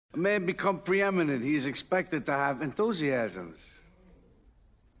A man become preeminent, he is expected to have enthusiasms.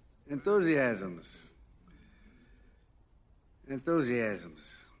 Enthusiasms.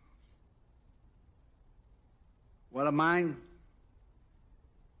 What are mine?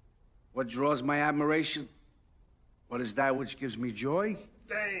 What draws my admiration? What is that which gives me joy?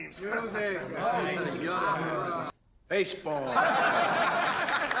 James. Music. Baseball.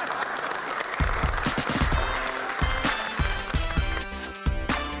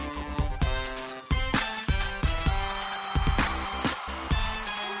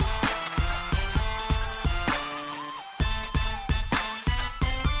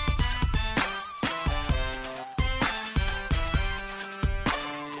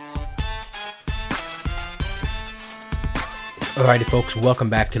 Alrighty, folks, welcome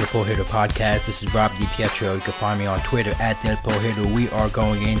back to the Pull Hitter Podcast. This is Rob DiPietro. You can find me on Twitter at @DeadPullHitter. We are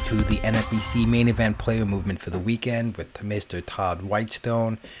going into the NFBC main event player movement for the weekend with Mr. Todd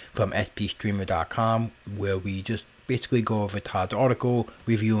Whitestone from SPStreamer.com, where we just basically go over Todd's article,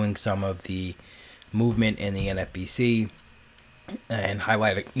 reviewing some of the movement in the NFBC, and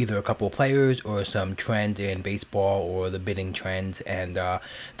highlight either a couple of players or some trends in baseball or the bidding trends. And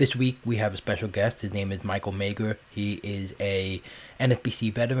this week we have a special guest. His name is Michael Mager. He is a NFBC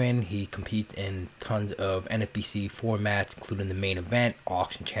veteran. He competes in tons of NFBC formats, including the main event,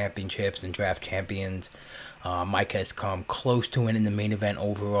 auction championships, and draft champions. Mike has come close to winning the main event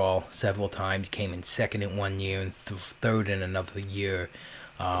overall several times. He came in second in 1 year and third in another year.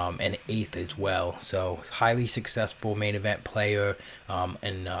 And 8th as well. So highly successful main event player,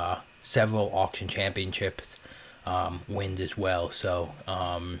 and several auction championships wins as well. So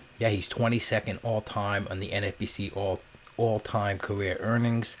yeah, he's 22nd all time on the NFBC all time career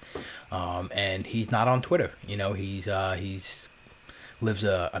earnings, and he's not on Twitter. You know, he's lives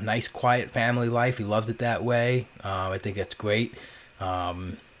a nice quiet family life. He loves it that way. I think that's great.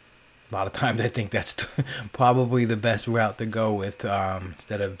 A lot of times I think that's probably the best route to go with,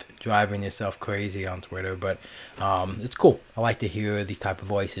 instead of driving yourself crazy on Twitter. But it's cool. I like to hear these type of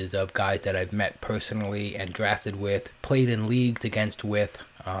voices of guys that I've met personally and drafted with, played in leagues against with,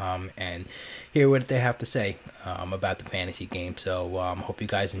 and hear what they have to say about the fantasy game. So hope you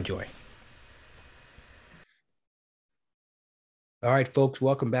guys enjoy. All right, folks,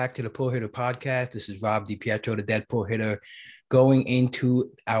 welcome back to the Pull Hitter Podcast. This is Rob DiPietro, the Dead Pull Hitter, going into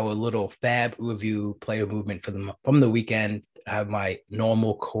our little fab review player movement from the weekend. I have my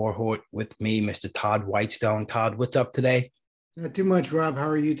normal cohort with me, Mr. Todd Whitestone. Todd, what's up today? Not too much, Rob. How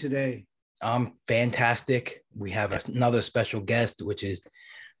are you today? I'm fantastic. We have another special guest, which is,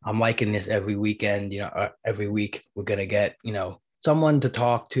 I'm liking this every weekend. You know, every week we're going to get, someone to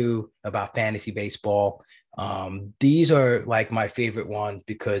talk to about fantasy baseball. These are like my favorite ones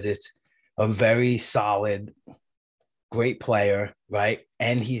because it's a very solid, great player, right?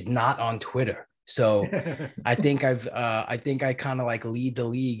 And he's not on Twitter. So I think I kind of like lead the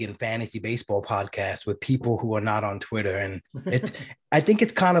league in fantasy baseball podcasts with people who are not on Twitter. And I think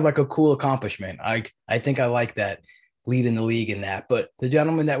it's kind of like a cool accomplishment. I think I like that, leading the league in that. But the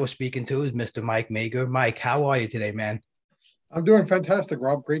gentleman that we're speaking to is Mr. Mike Mager. Mike, how are you today, man? I'm doing fantastic,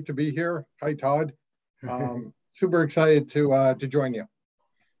 Rob. Great to be here. Hi, Todd. Super excited to join you.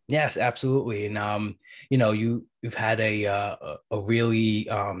 Yes, absolutely. And you've had a really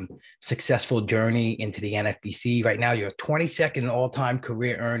successful journey into the NFBC. Right now, you're 22nd all-time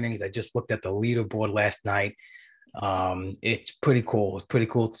career earnings. I just looked at the leaderboard last night. It's pretty cool. It's pretty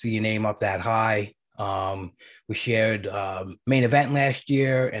cool to see your name up that high. We shared main event last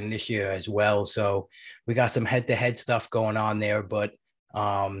year and this year as well. So we got some head-to-head stuff going on there. But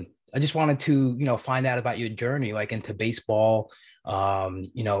I just wanted to, find out about your journey, like into baseball,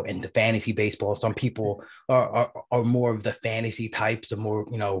 into fantasy baseball. Some people are more of the fantasy types. The more,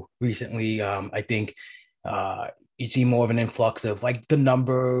 recently, I think you see more of an influx of like the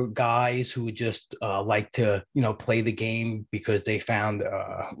number guys who just like to, play the game because they found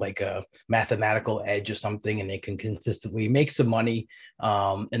like a mathematical edge or something, and they can consistently make some money.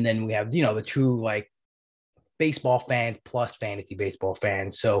 And then we have, the true like baseball fan plus fantasy baseball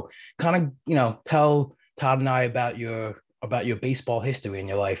fans. So kind of, tell Todd and I about your baseball history in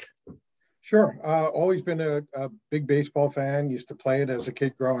your life. Sure. Always been a big baseball fan. Used to play it as a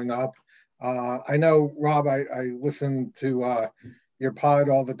kid growing up. I know, Rob, I listen to your pod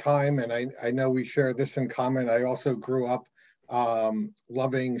all the time, and I know we share this in common. I also grew up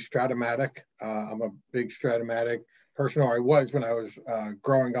loving Stratomatic. I'm a big Stratomatic person, or I was when I was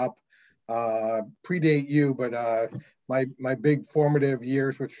growing up. Predate you, but my big formative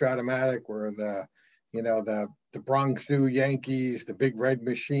years with Stratomatic were the Bronx Zoo Yankees, the Big Red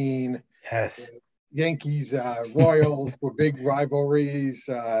Machine. Yes. Yankees Royals were big rivalries.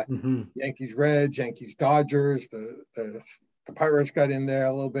 Yankees Reds, Yankees Dodgers. The Pirates got in there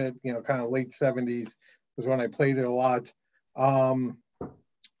a little bit. Kind of late '70s was when I played it a lot.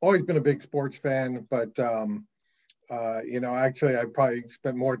 Always been a big sports fan, but actually I probably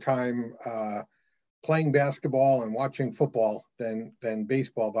spent more time playing basketball and watching football than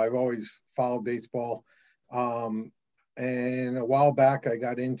baseball. But I've always followed baseball. And a while back, I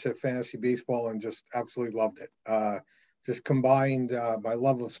got into fantasy baseball and just absolutely loved it. Just combined my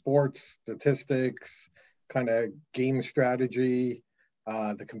love of sports, statistics, kind of game strategy,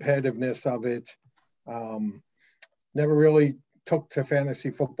 the competitiveness of it. Never really took to fantasy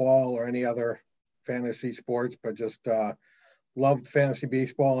football or any other fantasy sports, but just loved fantasy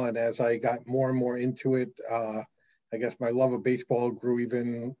baseball. And as I got more and more into it, I guess my love of baseball grew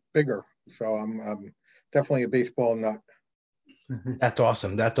even bigger. So I'm definitely a baseball nut. That's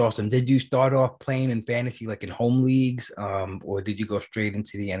awesome. That's awesome. Did you start off playing in fantasy like in home leagues, or did you go straight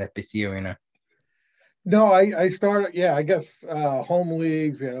into the NFBC arena? No, I started, I guess home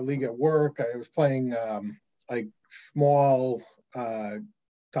leagues. We had a league at work. I was playing like small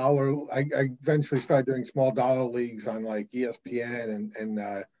dollar. I eventually started doing small dollar leagues on like ESPN and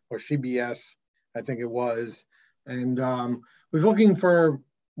or CBS, I think it was, and was looking for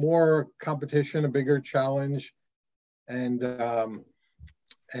more competition, a bigger challenge, and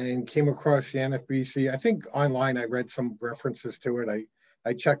came across the NFBC. I think online I read some references to it.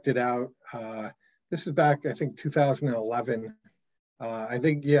 I checked it out. This is back, I think, 2011.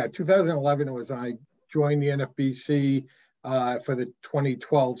 2011 it was when I joined the NFBC for the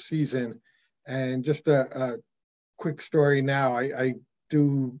 2012 season. And just a quick story now, I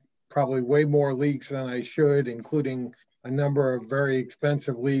do probably way more leagues than I should, including a number of very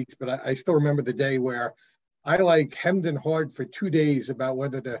expensive leagues. But I still remember the day where I hemmed and hawed for 2 days about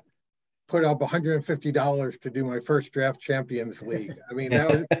whether to put up $150 to do my first draft champions league. I mean, that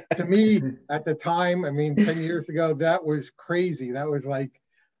was, to me at the time, 10 years ago, that was crazy. That was like,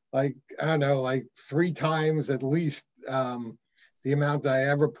 I don't know, like 3 times at least the amount that I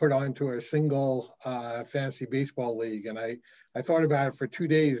ever put onto a single fantasy baseball league. And I thought about it for 2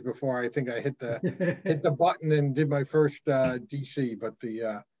 days before I think I hit the button and did my first DC, but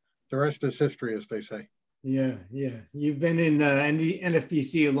the rest is history, as they say. Yeah. You've been in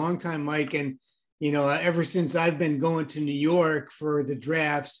NFBC a long time, Mike. And, ever since I've been going to New York for the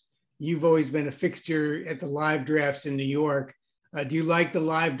drafts, you've always been a fixture at the live drafts in New York. Do you like the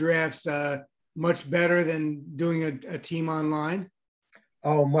live drafts much better than doing a team online?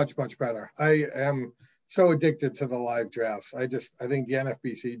 Oh, much, much better. I am so addicted to the live drafts. I think the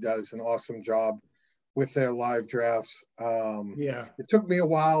NFBC does an awesome job with their live drafts. It took me a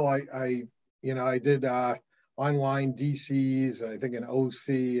while. I did online DCs, I think an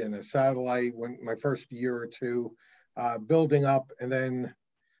OC and a satellite when my first year or two building up. And then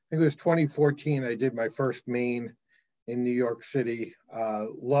I think it was 2014, I did my first main in New York City.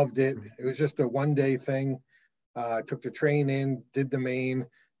 Loved it. It was just a one-day thing. Took the train in, did the main,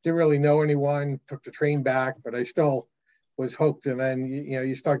 didn't really know anyone, took the train back, but I still was hooked. And then,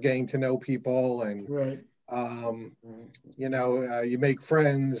 you start getting to know people and, right. You make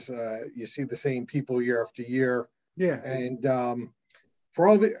friends, you see the same people year after year. Yeah. And for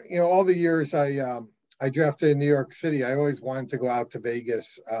all the years I drafted in New York City, I always wanted to go out to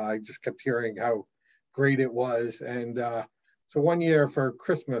Vegas. I just kept hearing how great it was. And so one year for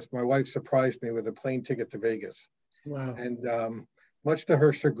Christmas, my wife surprised me with a plane ticket to Vegas. Wow. And much to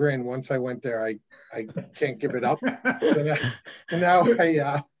her chagrin, once I went there, I can't give it up. So now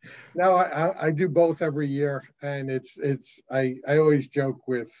I do both every year, and I always joke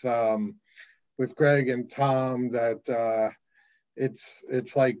with Greg and Tom that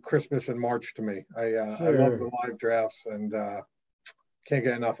it's like Christmas in March to me. I love the live drafts and can't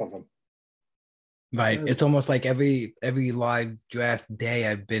get enough of them. Right. It's almost like every live draft day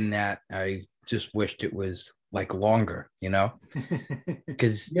I've been at, I just wished it was like longer,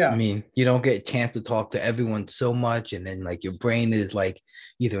 because you don't get a chance to talk to everyone so much, and then like your brain is like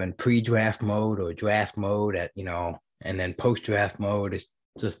either in pre-draft mode or draft mode and then post-draft mode. It's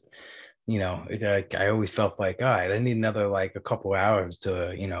just it's like I always felt like, all right, I need another like a couple hours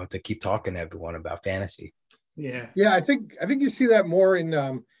to to keep talking to everyone about fantasy. Yeah, I think you see that more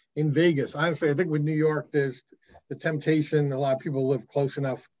in Vegas. Honestly, I think with New York, there's the temptation. A lot of people live close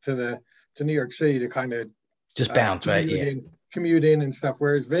enough to New York City to kind of just bounce, right? Commute in and stuff.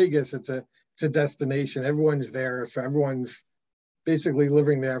 Whereas Vegas, it's a destination. Everyone's there, so everyone's basically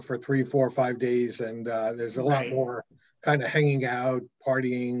living there for 3, 4, 5 days, and there's a lot more kind of hanging out,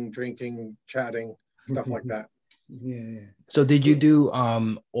 partying, drinking, chatting, stuff like that. Yeah. So did you do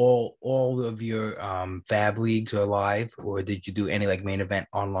all of your Fab leagues are live, or did you do any like main event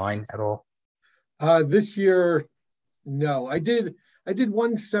online at all? This year, no. I did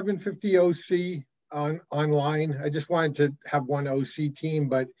one 750 OC online. I just wanted to have one OC team,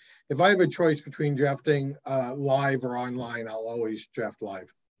 but if I have a choice between drafting live or online, I'll always draft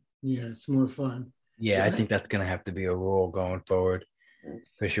live. Yeah, it's more fun. Yeah, I think that's gonna have to be a rule going forward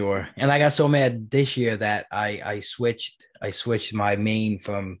for sure. And I got so mad this year that I switched my main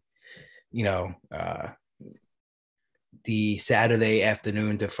from, you know, the Saturday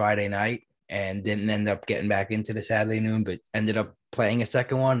afternoon to Friday night, and didn't end up getting back into the Saturday noon, but ended up playing a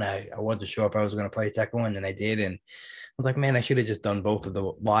second one. I wasn't sure if I was going to play a second one, and I did. And I was like, man, I should have just done both of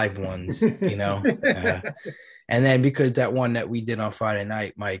the live ones, you know? And then because that one that we did on Friday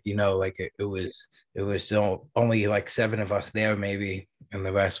night, Mike, you know, like it was so only like 7 of us there maybe, and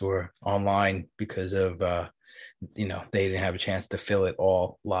the rest were online because of, you know, they didn't have a chance to fill it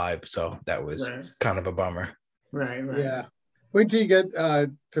all live. So that was kind of a bummer. Right. Yeah. Wait till you get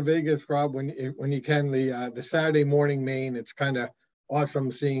to Vegas, Rob, when you can. The Saturday morning main, it's kind of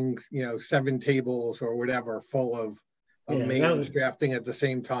awesome seeing, you know, 7 tables or whatever full of mains drafting at the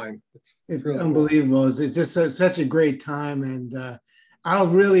same time. It's really unbelievable. Cool. It's just such a great time, and I'll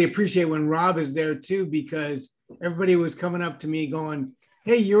really appreciate when Rob is there too, because everybody was coming up to me going,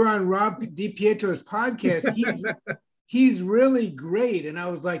 "Hey, you're on Rob DiPietro's podcast. He's really great." And I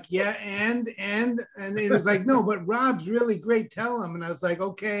was like, yeah, and it was like, no, but Rob's really great. Tell him. And I was like,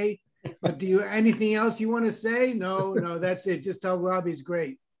 okay, but do you anything else you want to say? No, that's it. Just tell Rob he's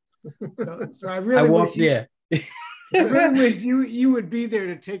great. So I really I really wish you would be there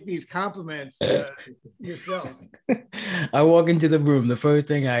to take these compliments yourself. I walk into the room. The first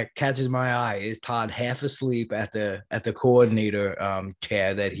thing that catches my eye is Todd half asleep at the coordinator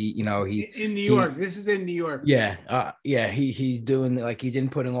chair that he in New York. This is in New York. Yeah. He's doing like he's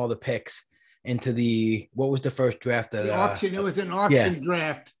inputting all the picks into what was the first draft? The auction. It was an auction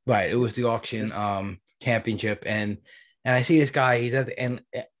draft. Right. It was the auction championship, and I see this guy. He's at the end.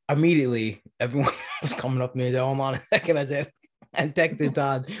 Immediately, everyone was coming up to me. They're all on a second. I said, and texted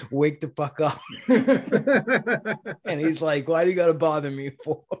Todd, "Wake the fuck up." And he's like, "Why do you got to bother me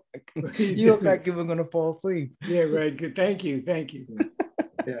for? You look like you were going to fall asleep." Yeah, right. Good. Thank you.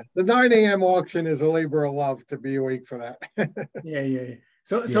 Yeah, the 9 a.m. auction is a labor of love to be awake for that. Yeah.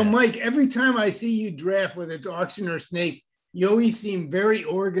 So Mike, every time I see you draft, whether it's auction or snake, you always seem very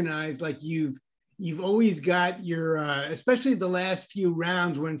organized. Like you've always got your, especially the last few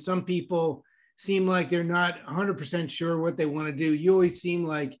rounds when some people seem like they're not 100% sure what they want to do. You always seem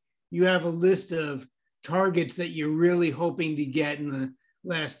like you have a list of targets that you're really hoping to get in the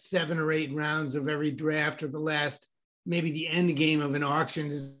last 7 or 8 rounds of every draft, or the last, maybe the end game of an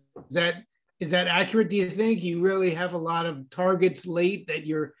auction. Is that accurate? Do you think you really have a lot of targets late that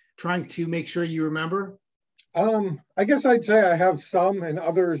you're trying to make sure you remember? I guess I'd say I have some, and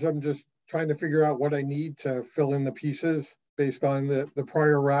others I'm just trying to figure out what I need to fill in the pieces based on the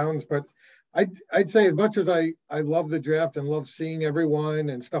prior rounds. But I'd say, as much as I love the draft and love seeing everyone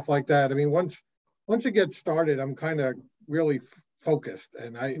and stuff like that, I mean, once it gets started, I'm kind of really focused,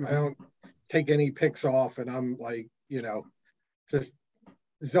 and I don't take any picks off, and I'm like, you know, just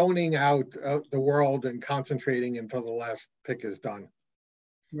zoning out the world and concentrating until the last pick is done.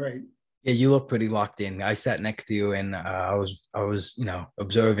 Right. Yeah, you look pretty locked in. I sat next to you, and I was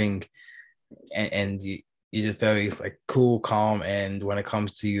observing, and you're just very like cool, calm, and when it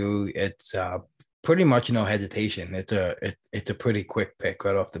comes to you, it's pretty much no hesitation. It's a pretty quick pick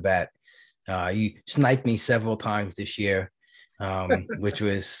right off the bat. You sniped me several times this year, which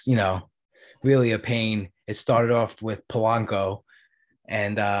was really a pain. It started off with Polanco,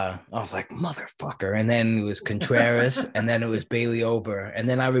 and I was like, motherfucker. And then it was Contreras, and then it was Bailey Ober. And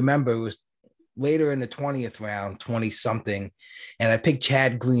then I remember it was later in the 20th round, 20-something, and I picked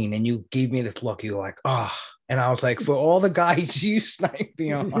Chad Green, and you gave me this look. You were like, oh. And I was like, for all the guys you sniped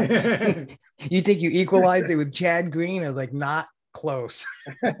me on, you think you equalized it with Chad Green? I was like, not close.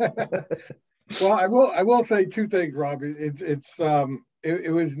 Well, I will say 2 things, Rob.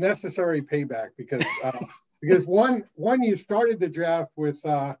 It was necessary payback because one you started the draft with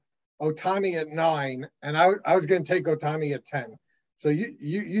Ohtani at 9, and I was going to take Ohtani at 10. So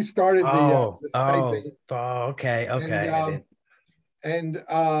you started the sniping. Okay. And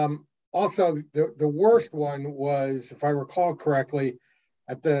also the worst one was, if I recall correctly,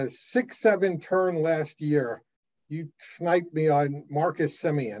 at the 6-7 turn last year, you sniped me on Marcus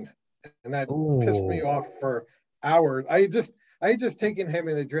Semien, and that pissed me off for hours. I had just taken him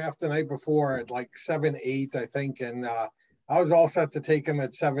in the draft the night before at like 7-8, I think, and I was all set to take him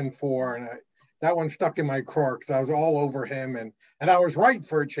at 7-4, and that one stuck in my craw because I was all over him, and I was right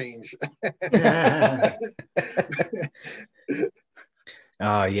for a change.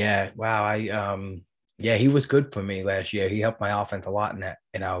 Oh yeah. Wow. Yeah, he was good for me last year. He helped my offense a lot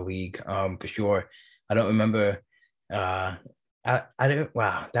in our league, for sure. I don't remember uh I don't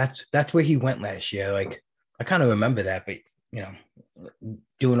wow, that's where he went last year. Like I kind of remember that, but you know,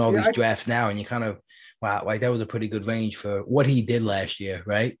 doing all Yeah, these drafts now and you kind of wow, like that was a pretty good range for what he did last year,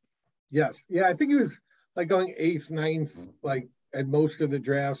 right? yes. Yeah, I think he was like going eighth, ninth, like at most of the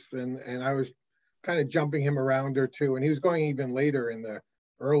drafts, and I was kind of jumping him around or two, and he was going even later in the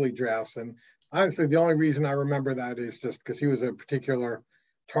early drafts. And honestly, the only reason I remember that is just because he was a particular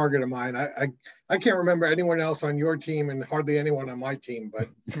target of mine. I can't remember anyone else on your team and hardly anyone on my team, but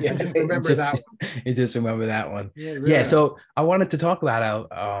Yeah, I just remember that one. you just remember that one. Yeah, Yeah, really. so I wanted to talk about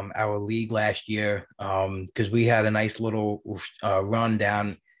our league last year because we had a nice little run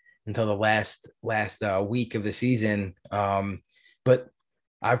down until the last week of the season. But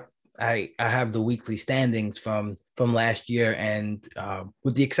I I have the weekly standings from last year, and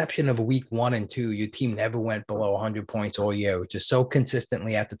with the exception of week 1 and 2, your team never went below 100 points all year, which is so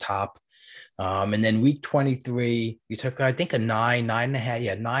consistently at the top. And then week 23, you took, I think, a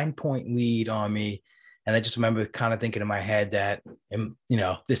 9.5 lead on me. And I just remember kind of thinking in my head that,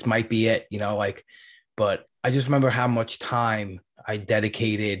 this might be it, but I just remember how much time I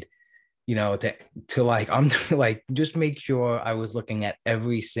dedicated, to like, I'm like, just make sure I was looking at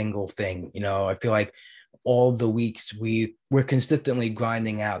every single thing. I feel like all the weeks we're consistently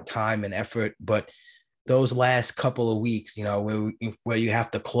grinding out time and effort, but those last couple of weeks, where you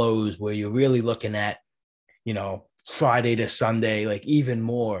have to close, where you're really looking at, Friday to Sunday, like even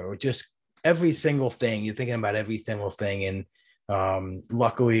more, or just every single thing, you're thinking about every single thing. And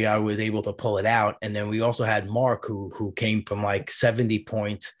luckily I was able to pull it out. And then we also had Mark who came from like 70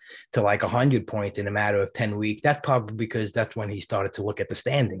 points to like 100 points in a matter of 10 weeks. That's probably because that's when he started to look at the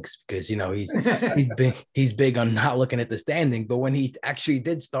standings, because he's big on not looking at the standing, but when he actually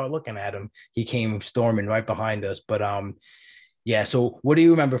did start looking at them, he came storming right behind us. But yeah, so what do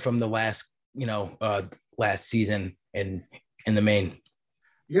you remember from the last season in the main?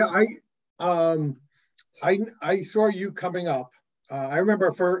 Yeah, I saw you coming up. I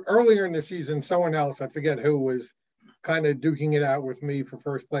remember for earlier in the season, someone else, I forget who, was kind of duking it out with me for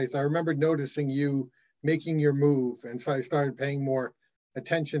first place. I remember noticing you making your move, and so I started paying more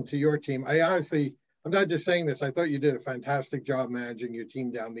attention to your team. I'm not just saying this. I thought you did a fantastic job managing your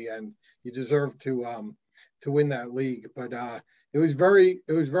team down the end. You deserved to win that league, but it was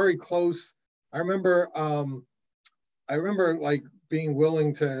very close. I remember like being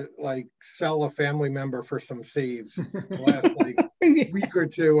willing to like sell a family member for some saves the last like week or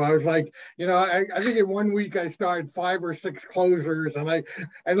two. I was like, I think in 1 week I started 5 or 6 closers, and like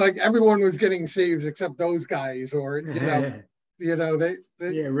everyone was getting saves except those guys, or they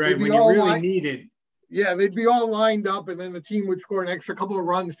yeah, right, when you really need it. Yeah, they'd be all lined up, and then the team would score an extra couple of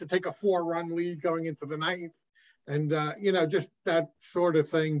runs to take a 4-run lead going into the 9th, and just that sort of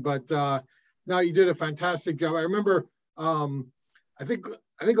thing. But no, you did a fantastic job. I remember. I think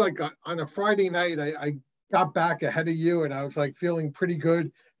like on a Friday night, I got back ahead of you, and I was like feeling pretty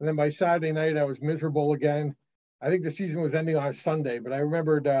good. And then by Saturday night, I was miserable again. I think the season was ending on a Sunday, but I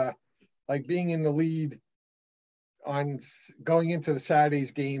remembered like being in the lead on going into the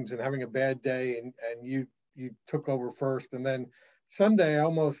Saturday's games and having a bad day, and you took over first. And then Sunday, I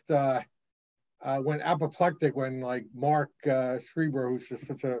almost went apoplectic when like Mark Schreiber, who's just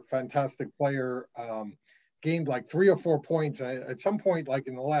such a fantastic player, gained like 3 or 4 points. And at some point, like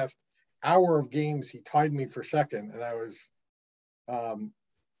in the last hour of games, he tied me for second, and I was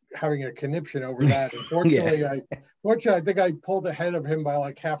having a conniption over that. Unfortunately, Yeah. I think I pulled ahead of him by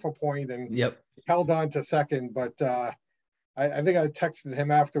like half a point and held on to second. But I think I texted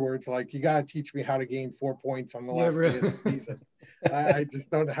him afterwards, like, you got to teach me how to gain 4 points on the last day of the season. I just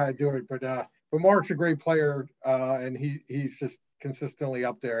don't know how to do it. But Mark's a great player, and he's just consistently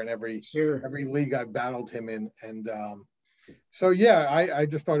up there in every league I've battled him in. And so yeah, I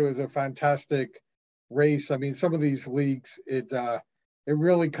just thought it was a fantastic race. I mean, some of these leagues, it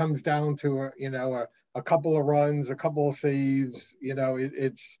really comes down to a couple of runs, a couple of saves.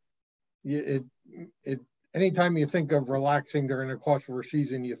 Anytime you think of relaxing during the course of a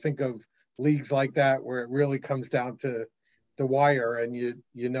season, you think of leagues like that where it really comes down to the wire, and you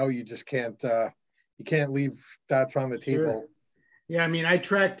just can't leave stats on the table. Yeah, I mean, I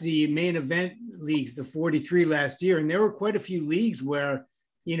tracked the main event leagues, the 43 last year, and there were quite a few leagues where,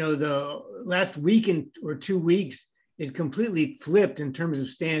 the last week or 2 weeks, it completely flipped in terms of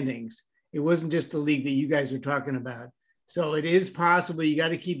standings. It wasn't just the league that you guys are talking about. So it is possible. You got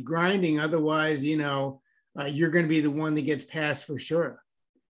to keep grinding. Otherwise, you're going to be the one that gets passed for sure.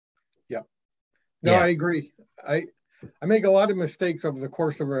 Yep. No, I agree. I make a lot of mistakes over the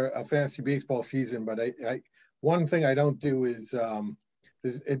course of a fantasy baseball season, but I one thing I don't do is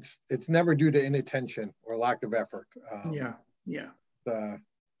it's never due to inattention or lack of effort. I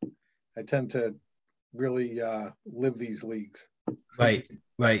tend to really live these leagues. Right.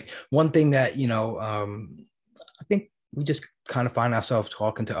 One thing that, I think we just kind of find ourselves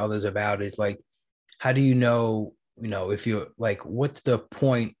talking to others about is like, how do you know, if you're like, what's the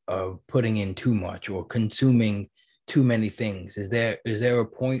point of putting in too much or consuming too many things? Is there a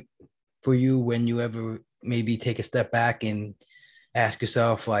point for you when you ever maybe take a step back and ask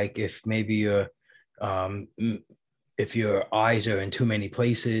yourself, like, if maybe if your eyes are in too many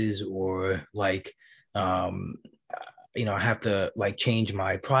places, or like, I have to like change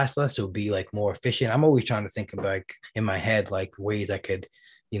my process or be like more efficient. I'm always trying to think of like in my head, like ways I could,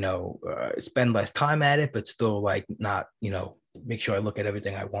 spend less time at it, but still like not, make sure I look at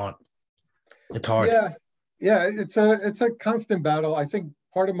everything I want. It's hard. Yeah. It's a constant battle. I think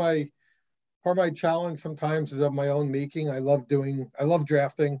part of my challenge sometimes is of my own making. I love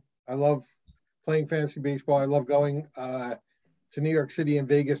drafting. I love playing fantasy baseball. I love going to New York City and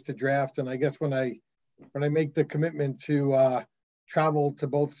Vegas to draft. And I guess when I make the commitment to travel to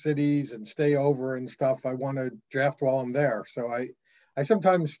both cities and stay over and stuff, I want to draft while I'm there. So I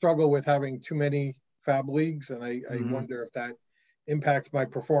sometimes struggle with having too many fab leagues, and I wonder if that impacts my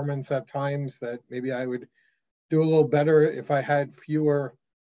performance at times, that maybe I would do a little better if I had fewer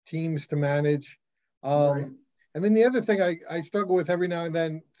teams to manage. And then the other thing I struggle with every now and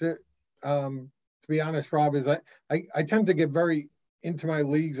then, to be honest, Rob, is I tend to get very into my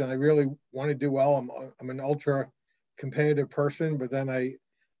leagues and I really want to do well. I'm an ultra competitive person, but then I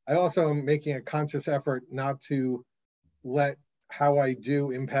also am making a conscious effort not to let how I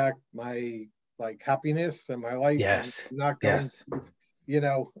do impact my like happiness and my life. Yes. I'm not going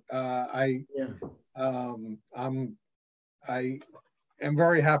to, I am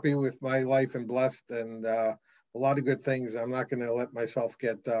very happy with my life and blessed, and a lot of good things. I'm not going to let myself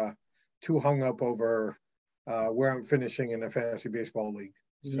get too hung up over where I'm finishing in a fantasy baseball league.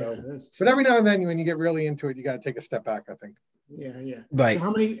 So, but every now and then when you get really into it, you got to take a step back, I think. Yeah. Right. So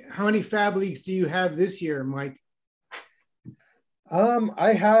how many fab leagues do you have this year, Mike?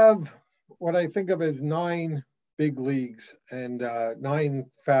 I have what I think of as 9 big leagues and 9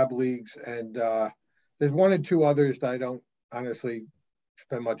 fab leagues, and there's 1 or 2 others that I don't honestly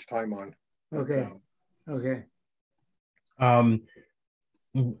spend much time on. Okay.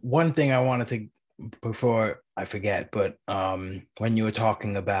 One thing I wanted to, before I forget, but when you were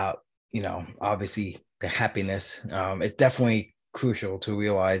talking about, obviously the happiness, it's definitely crucial to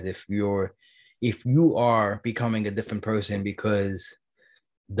realize if you are becoming a different person because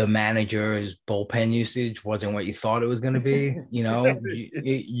the manager's bullpen usage wasn't what you thought it was going to be,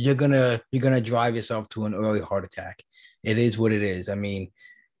 you're gonna drive yourself to an early heart attack. It is what it is. I mean,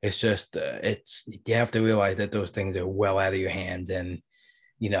 it's just you have to realize that those things are well out of your hands. And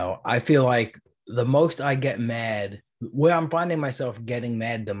I feel like the most I get mad, where I'm finding myself getting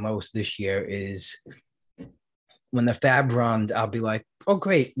mad the most this year, is when the fab runs, I'll be like, oh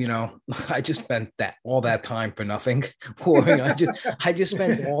great, I just spent all that time for nothing. Or I just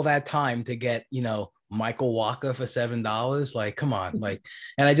spent all that time to get, Michael Walker for $7. Like, come on, like,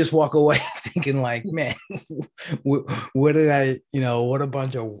 and I just walk away thinking like, man, what did I, what a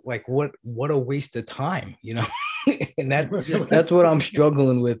bunch of like, what a waste of time, and that's what I'm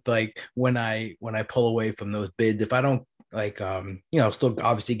struggling with. Like when I pull away from those bids, if I don't like, still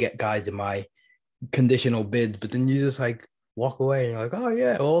obviously get guys in my conditional bids, but then you just like walk away and you're like, oh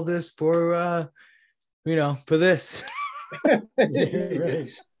yeah, all this for for this.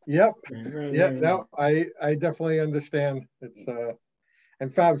 Yep. No, I definitely understand. It's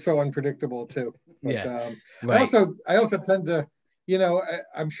and Fab's so unpredictable too. But, right. I also tend to,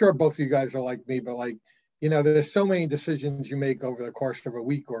 I'm sure both of you guys are like me, but like, there's so many decisions you make over the course of a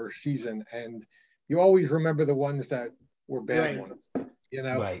week or a season, and you always remember the ones that were bad ones.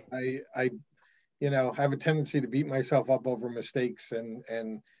 Right. I have a tendency to beat myself up over mistakes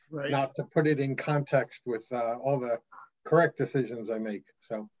and not to put it in context with all the correct decisions I make.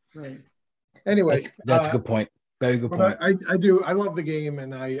 So anyway, that's a good point. Very good point. I love the game,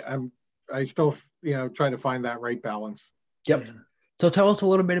 and I still try to find that right balance. Yep. Yeah. So tell us a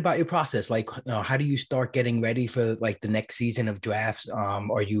little bit about your process. Like, how do you start getting ready for like the next season of drafts?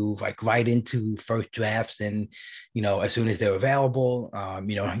 Are you like right into first drafts and, as soon as they're available,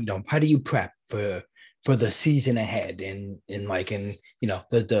 how do you prep for for the season ahead, and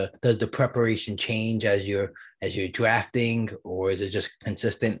does the preparation change as you're drafting, or is it just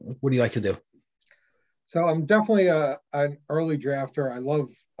consistent? What do you like to do? So I'm definitely an early drafter. I love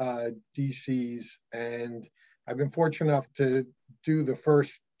DCs, and I've been fortunate enough to do the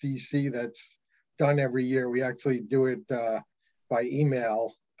first DC that's done every year. We actually do it by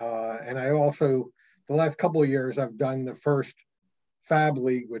email. And I also, the last couple of years, I've done the first Fab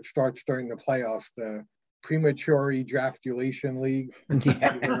League, which starts during the playoffs, the Premature Draftulation League.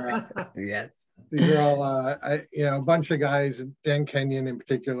 Yeah. These are all, a bunch of guys. Dan Kenyon in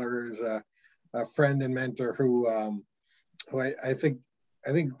particular is a friend and mentor who I think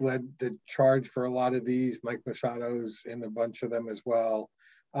led the charge for a lot of these. Mike Machado's in a bunch of them as well,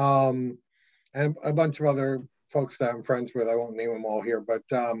 and a bunch of other folks that I'm friends with. I won't name them all here, but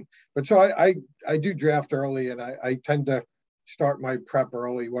so I do draft early, and I tend to start my prep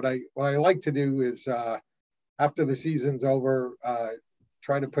early. What I like to do is after the season's over,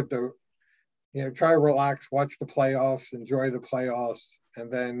 try to relax, watch the playoffs, enjoy the playoffs, and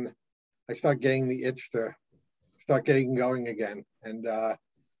then I start getting the itch to start getting going again. And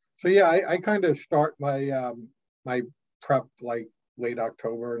so yeah, I kind of start my my prep like late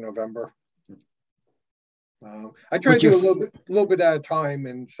October, November. I try to do a little bit at a time,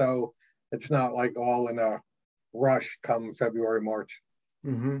 and so it's not like all in a rush come February, March.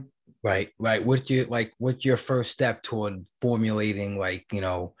 Mm-hmm. Right. What's your first step toward formulating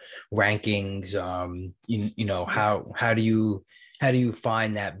rankings? How do you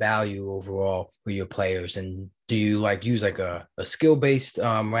find that value overall for your players? And do you use a skill-based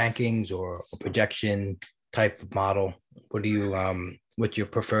rankings or a projection type of model? What do you what's your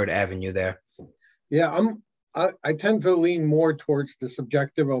preferred avenue there? Yeah, I tend to lean more towards the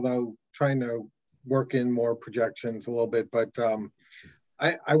subjective, although trying to work in more projections a little bit. But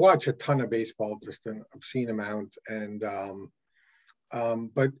I watch a ton of baseball, just an obscene amount. And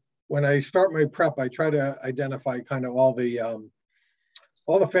but when I start my prep, I try to identify kind of all the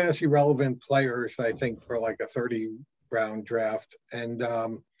fantasy relevant players, I think, for like a 30-round draft. And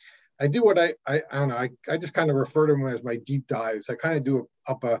I do what I don't know, I just kind of refer to them as my deep dives. I kind of do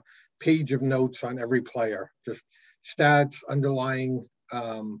up a page of notes on every player, just stats, underlying,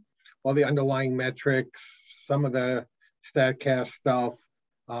 all the underlying metrics, some of the StatCast stuff,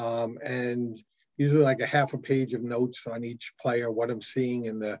 and usually like a half a page of notes on each player, what I'm seeing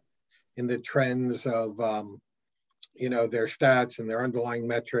in the trends of their stats and their underlying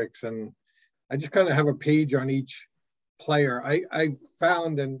metrics. And I just kind of have a page on each player. I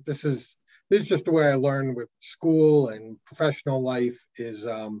found, and this is just the way I learned with school and professional life, is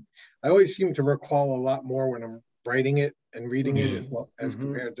I always seem to recall a lot more when I'm writing it and reading it as well as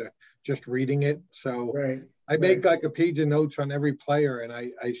compared to just reading it. So I make like a page of notes on every player, and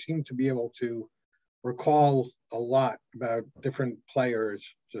I seem to be able to recall a lot about different players.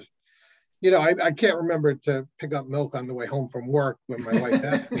 Just, I can't remember to pick up milk on the way home from work when my wife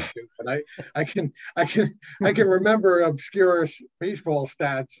asks me to, but I can remember obscure baseball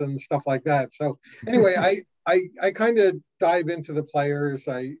stats and stuff like that. So anyway, I kind of dive into the players.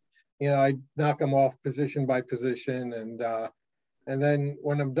 I knock them off position by position, and then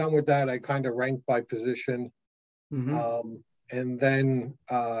when I'm done with that, I kind of rank by position, and then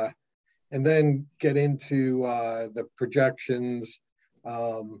get into the projections.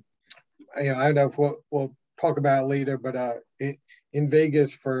 I don't know if we'll talk about it later, but in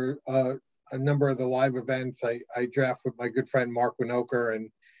Vegas for a number of the live events, I draft with my good friend Mark Winokur,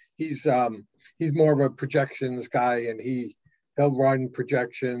 and he's more of a projections guy, and he'll run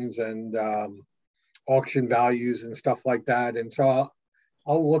projections and auction values and stuff like that. And so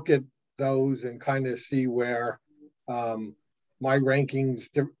I'll look at those and kind of see where my rankings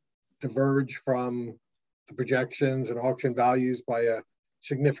diverge from the projections and auction values by a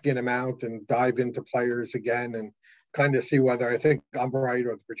significant amount, and dive into players again and kind of see whether I think I'm right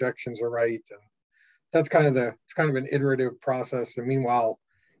or the projections are right. And that's kind of it's kind of an iterative process. And meanwhile,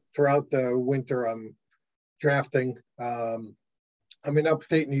 throughout the winter, I'm drafting. I'm in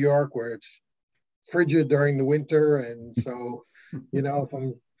upstate New York where it's frigid during the winter. And so, if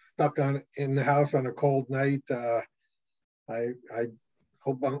I'm stuck in the house on a cold night,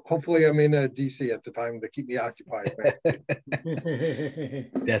 hopefully I'm in a DC at the time to keep me occupied.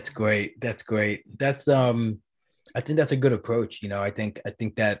 That's great. That's I think that's a good approach. I think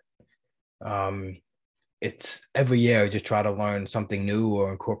that it's every year I just try to learn something new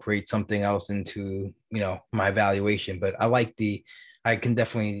or incorporate something else into my evaluation. But I can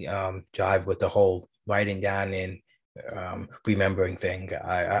definitely jive with the whole writing down and remembering thing.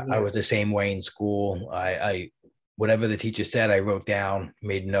 I was the same way in school. I whatever the teacher said, I wrote down,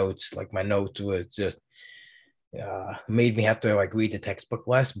 made notes. Like my notes were just made me have to like read the textbook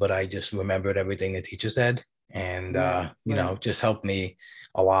less, but I just remembered everything the teacher said, and you know, just helped me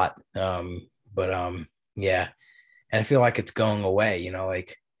a lot. Yeah, and I feel like it's going away. You know,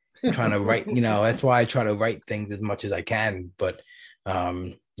 like I'm trying to write. You know, that's why I try to write things as much as I can, but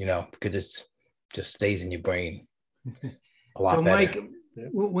you know, because it's just stays in your brain a lot So, better. Mike,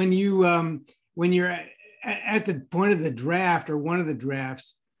 when you're at the point of the draft or one of the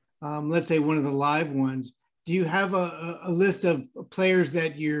drafts, let's say one of the live ones, do you have a list of players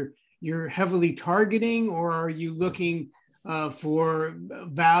that you're heavily targeting, or are you looking for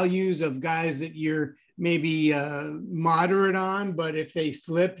values of guys that you're maybe moderate on, but if they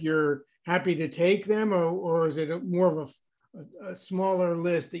slip, you're happy to take them, or is it more of a smaller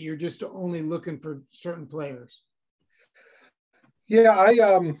list that you're just only looking for certain players? Yeah,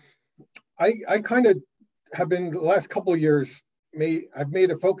 I kind of have been the last couple of years. I've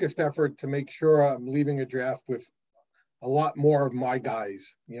made a focused effort to make sure I'm leaving a draft with a lot more of my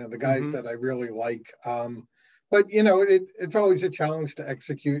guys. You know, the guys that I really like. But you know, it's always a challenge to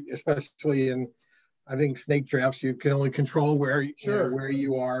execute, especially in, I think, snake drafts. You can only control where where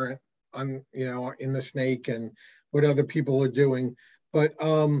you are on, you know, in the snake and what other people are doing. But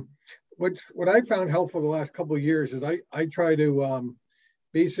what I found helpful the last couple of years is I try to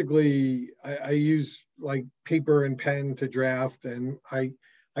basically I use like paper and pen to draft, and I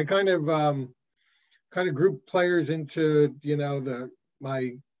kind of group players into, you know,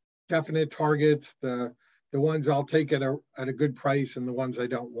 my definite targets, the ones I'll take at a good price, and the ones I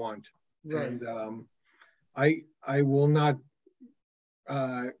don't want. Right. And I will not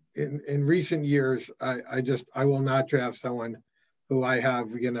in recent years I will not draft someone who I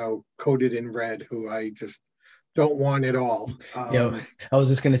have, you know, coded in red, who I just don't want at all. Yeah, I was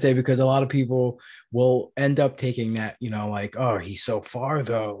just gonna say, because a lot of people will end up taking that, you know, like, oh, he's so far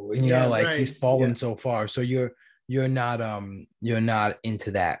though, and, you know, like he's fallen so far. So you're not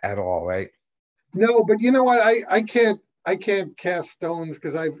into that at all, right? No, but you know what? I can't cast stones,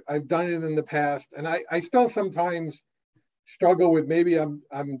 because I've done it in the past, and I still sometimes struggle with, maybe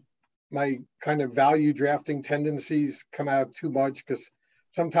I'm my kind of value drafting tendencies come out too much, because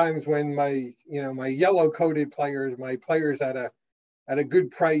sometimes when my yellow coated players, my players at a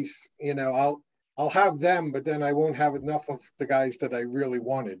good price, you know, I'll have them, but then I won't have enough of the guys that I really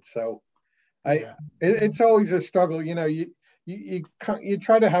wanted. So it's always a struggle. You know, you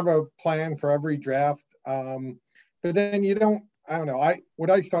try to have a plan for every draft, but then you don't. I don't know. What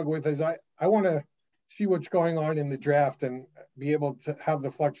I struggle with is I want to see what's going on in the draft and be able to have the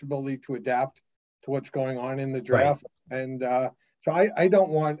flexibility to adapt to what's going on in the draft. Right. And so I don't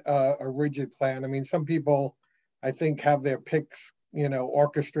want a rigid plan. I mean, some people, I think, have their picks, you know,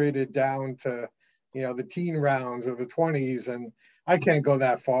 orchestrated down to, you know, the teen rounds or the 20s, and I can't go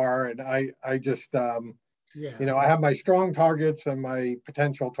that far. And I just, you know, I have my strong targets and my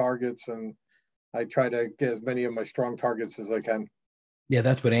potential targets, and I try to get as many of my strong targets as I can. Yeah,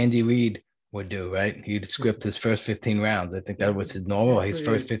 that's what Andy Reid would do, right? He'd script his first 15 rounds. I think that was his normal. His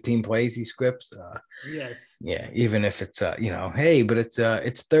first 15 plays, he scripts. Yes. Yeah, even if it's you know, hey, but it's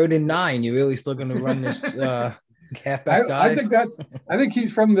 3rd and 9. You're really still going to run this halfback dive? I think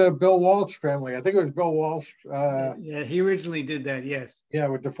he's from the Bill Walsh family. I think it was Bill Walsh. Yeah, he originally did that. Yes. Yeah,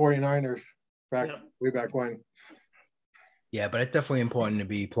 with the 49ers way back when. Yeah, but it's definitely important to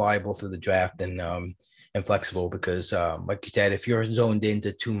be pliable through the draft and flexible, because like you said, if you're zoned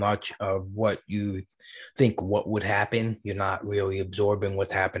into too much of what you think what would happen, you're not really absorbing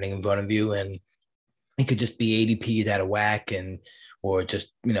what's happening in front of you, and it could just be ADPs out of whack, or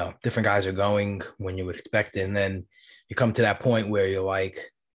just, you know, different guys are going when you would expect it, and then you come to that point where you're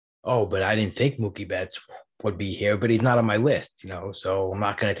like, oh, but I didn't think Mookie Betts would be here, but he's not on my list, you know, so I'm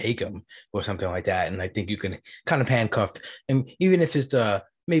not going to take him, or something like that. And I think you can kind of handcuff, and even if it's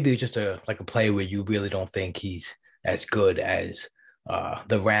maybe just a play where you really don't think he's as good as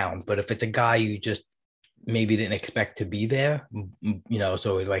the round, but if it's a guy you just maybe didn't expect to be there, you know,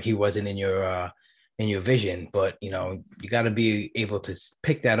 so like he wasn't in your vision, but, you know, you got to be able to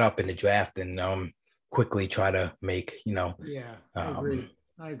pick that up in the draft and quickly try to make, you know. Yeah,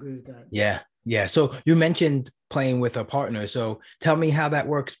 I agree with that. Yeah. So you mentioned playing with a partner. So tell me how that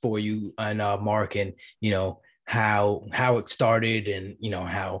works for you and Mark, and, you know, how it started, and, you know,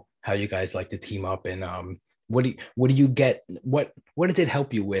 how you guys like to team up, and what do you get? What did it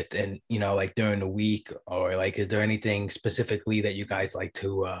help you with? And, you know, like during the week, or like, is there anything specifically that you guys like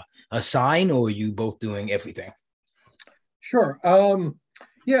to assign, or are you both doing everything? Sure.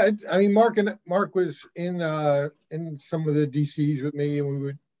 Yeah, I mean, Mark was in some of the DCs with me, and we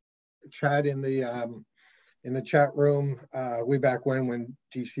would chat in the in the chat room way back when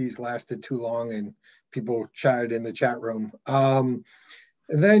DCs lasted too long and people chatted in the chat room. And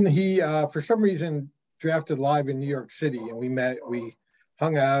then he, for some reason, drafted live in New York City, and we met, we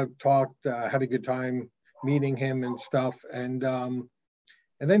hung out, talked, had a good time meeting him and stuff. And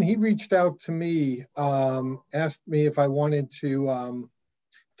then he reached out to me, asked me if I wanted to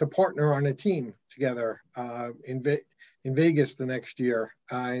partner on a team together in Vegas the next year.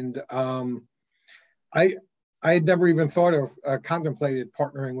 And I had never even thought of contemplated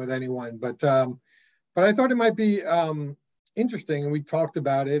partnering with anyone, but I thought it might be interesting, and we talked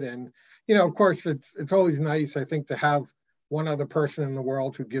about it. And of course, it's always nice, I think, to have one other person in the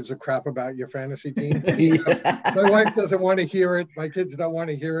world who gives a crap about your fantasy team. My wife doesn't want to hear it. My kids don't want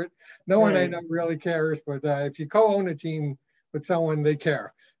to hear it. No one I know really cares. But if you co-own a team with someone, they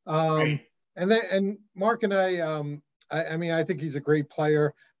care. And Mark and I mean, I think he's a great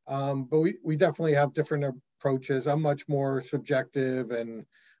player, but we definitely have different approaches. I'm much more subjective and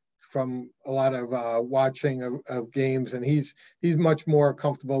from a lot of watching of games, and he's much more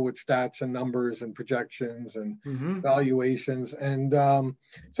comfortable with stats and numbers and projections and valuations. And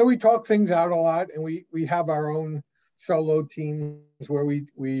so we talk things out a lot, and we have our own solo teams where we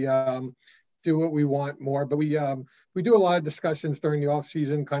do what we want more, but we do a lot of discussions during the off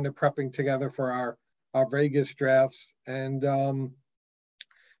season, kind of prepping together for our Vegas drafts. And I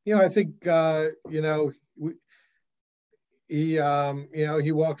think he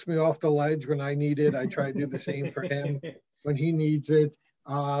walks me off the ledge when I need it. I try to do the same for him when he needs it.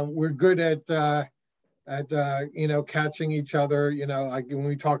 We're good at catching each other. Like when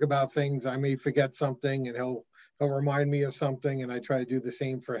we talk about things, I may forget something and he'll remind me of something, and I try to do the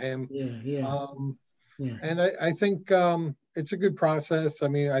same for him. And I think it's a good process. I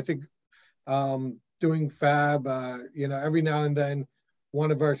mean, I think doing Fab, every now and then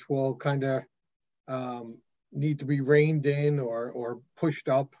one of us will kind of need to be reined in or pushed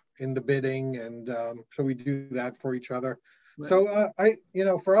up in the bidding, and so we do that for each other. Right. So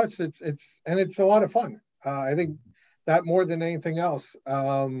for us, it's a lot of fun. I think that more than anything else.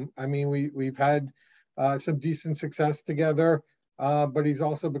 I mean, we've had some decent success together, but he's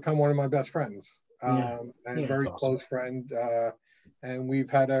also become one of my best friends, and a very close friend. And we've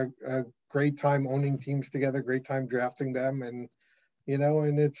had a great time owning teams together, great time drafting them, and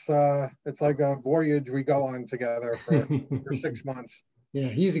and it's like a voyage we go on together for 6 months. Yeah,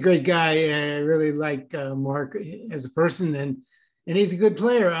 he's a great guy. I really like Mark as a person, and he's a good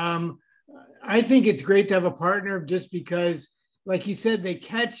player. I think it's great to have a partner just because, like you said, they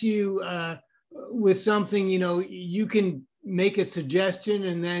catch you with something, you can make a suggestion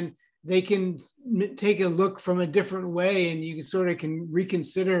and then they can take a look from a different way, and you sort of can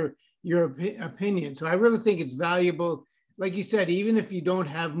reconsider your opinion. So I really think it's valuable. Like you said, even if you don't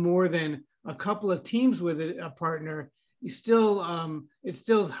have more than a couple of teams with a partner, you still it's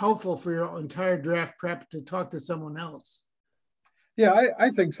still helpful for your entire draft prep to talk to someone else. Yeah, I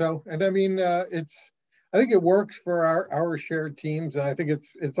think so. And I mean, I think it works for our shared teams. And I think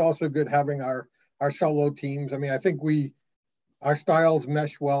it's also good having our solo teams. I mean, I think our styles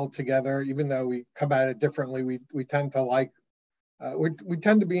mesh well together, even though we come at it differently. We tend to like, we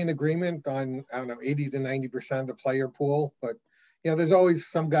tend to be in agreement on, 80 to 90% of the player pool, but there's always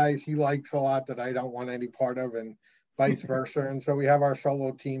some guys he likes a lot that I don't want any part of, and vice versa. And so we have our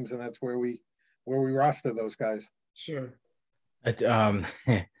solo teams, and that's where we roster those guys. Sure. When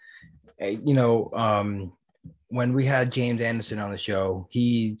we had James Anderson on the show,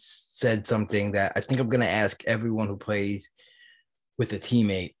 he said something that I think I'm going to ask everyone who plays with a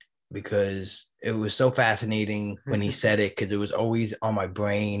teammate, because it was so fascinating when he said it, because it was always on my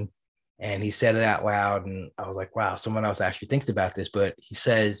brain, and he said it out loud, and I was like, wow, someone else actually thinks about this. But he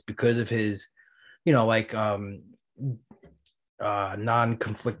says, because of his,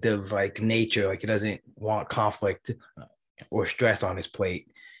 non-conflictive nature, he doesn't want conflict or stress on his plate.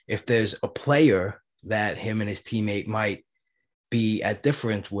 If there's a player that him and his teammate might be at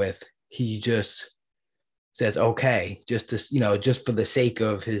difference with, he just says, okay, just to, just for the sake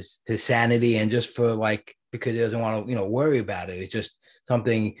of his sanity, and just for because he doesn't want to, worry about it. It's just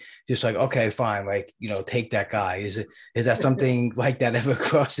something just okay, fine. Take that guy. Is that something like that ever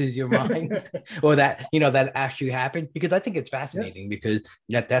crosses your mind, or that, that actually happened? Because I think it's fascinating, because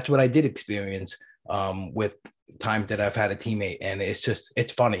that's what I did experience with times that I've had a teammate, and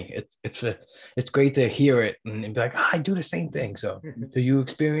it's funny. It's great to hear it and be like, I do the same thing. So do you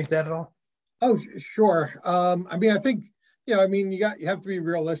experience that at all? Oh, sure. I mean, I think, you have to be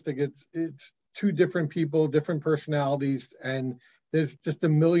realistic. It's two different people, different personalities, and there's just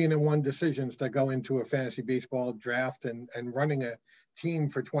 1,000,001 decisions that go into a fantasy baseball draft and running a team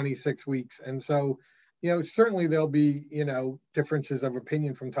for 26 weeks. And so certainly there'll be, differences of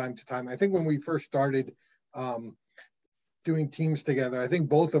opinion from time to time. I think when we first started doing teams together, I think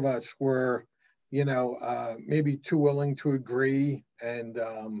both of us were, maybe too willing to agree and,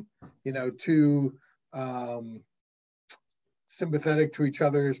 too sympathetic to each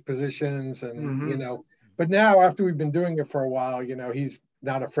other's positions. And, but now after we've been doing it for a while, he's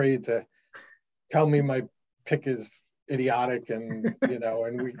not afraid to tell me my pick is idiotic. And,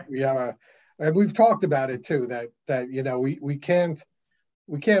 and we have and we've talked about it too, that we can't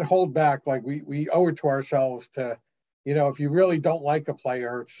hold back. Like we owe it to ourselves to, if you really don't like a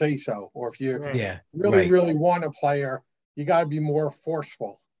player, say so. Or if you really want a player, you got to be more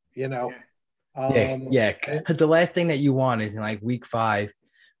forceful, The And last thing that you want is in like week 5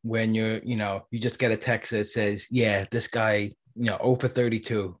 when you just get a text that says, yeah, this guy, 0 for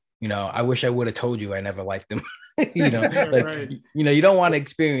 32. I wish I would have told you I never liked him. You don't want to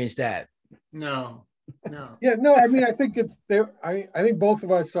experience that. No. Yeah, no, I mean, I think it's there. I think both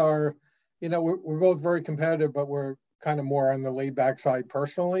of us are, we're both very competitive, but we're kind of more on the laid back side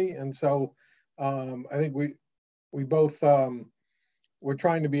personally. And so I think we both, we're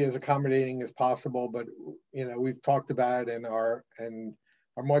trying to be as accommodating as possible, but, we've talked about and are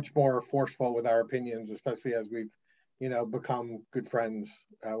much more forceful with our opinions, especially as we've, become good friends.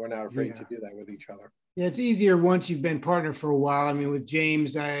 We're not afraid to do that with each other. Yeah, it's easier once you've been partnered for a while. I mean, with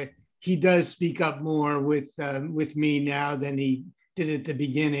James, he does speak up more with me now than he did at the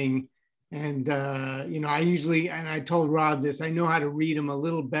beginning. And, I usually, and I told Rob this, I know how to read him a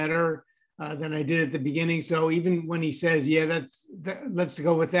little better than I did at the beginning. So even when he says, let's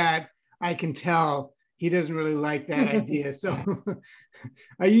go with that, I can tell he doesn't really like that idea. So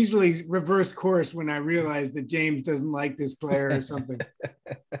I usually reverse course when I realize that James doesn't like this player or something.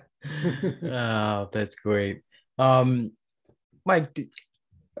 Oh, that's great. Mike,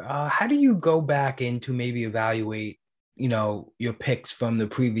 how do you go back into maybe evaluate, your picks from the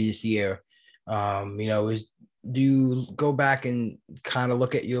previous year? Do you go back and kind of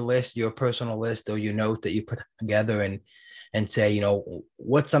look at your list, your personal list or your note that you put together and say,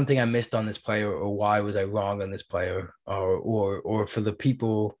 what's something I missed on this player, or why was I wrong on this player, or for the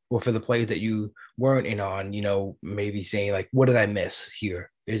people or for the players that you weren't in on, maybe saying like, what did I miss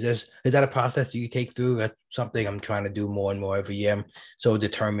here? Is that a process that you take through? That's something I'm trying to do more and more every year. I'm so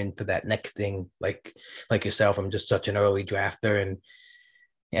determined for that next thing, like yourself. I'm just such an early drafter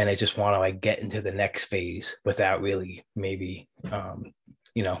and I just want to like get into the next phase without really maybe,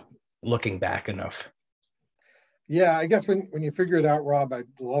 looking back enough. Yeah, I guess when you figure it out, Rob, I'd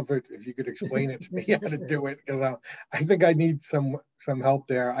love it if you could explain it to me how to do it, because I think I need some help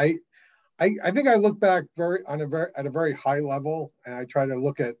there. I think I look back at a very high level, and I try to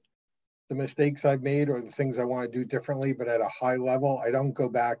look at the mistakes I've made or the things I want to do differently, but at a high level. I don't go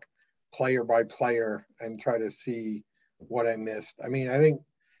back player by player and try to see what I missed. I mean, I think,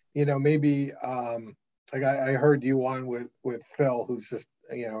 maybe like I heard you on with Phil, who's just,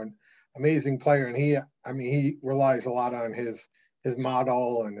 an amazing player, and he relies a lot on his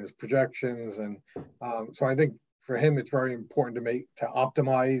model and his projections, and so I think for him it's very important to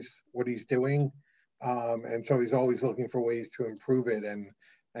optimize what he's doing, and so he's always looking for ways to improve it,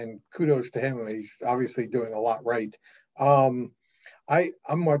 and kudos to him. He's obviously doing a lot right. I'm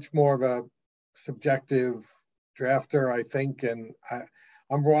much more of a subjective drafter, I think, and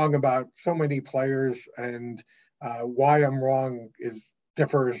I'm wrong about so many players, and why I'm wrong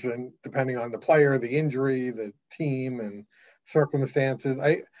differs and depending on the player, the injury, the team, and circumstances.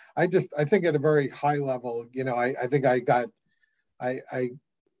 I think at a very high level, I think I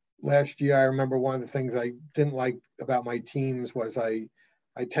last year, I remember one of the things I didn't like about my teams was I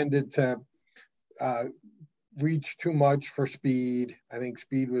tended to reach too much for speed. I think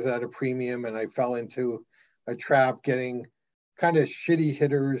speed was at a premium, and I fell into a trap getting kind of shitty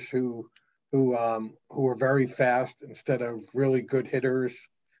hitters who are very fast instead of really good hitters,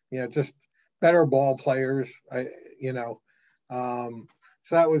 just better ball players. So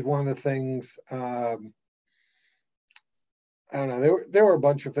that was one of the things. I don't know. There were a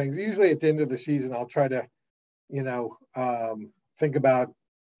bunch of things. Usually at the end of the season, I'll try to, think about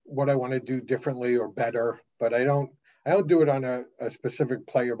what I want to do differently or better, but I don't do it on a specific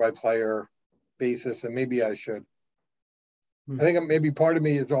player by player basis, and maybe I should. I think maybe part of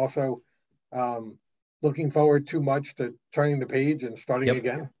me is also looking forward too much to turning the page and starting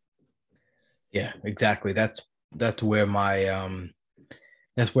again. Yeah, exactly. That's where my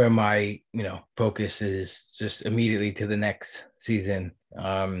focus is, just immediately to the next season.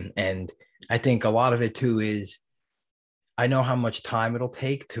 And I think a lot of it too is I know how much time it'll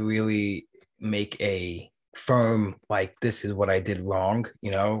take to really make a firm, like, this is what I did wrong.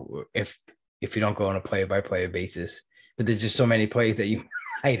 If if you don't go on a player by player basis. But there's just so many plays that you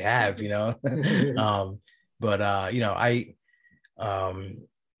might have, you know. I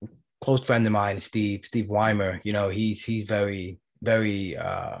close friend of mine, Steve Weimer, you know, he's very, very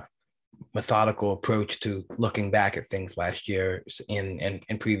methodical approach to looking back at things last year in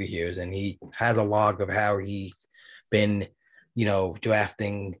previous years. And he has a log of how he's been, you know,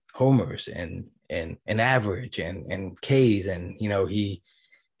 drafting homers and average and Ks. And, you know, he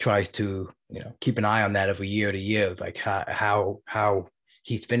tries to, you know, keep an eye on that every year to year, like how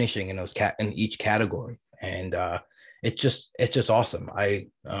he's finishing in in each category. And it's just awesome.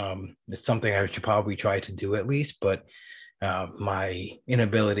 It's something I should probably try to do at least, but my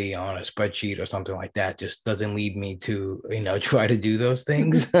inability on a spreadsheet or something like that just doesn't lead me to, you know, try to do those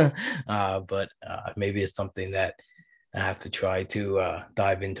things. But maybe it's something that I have to try to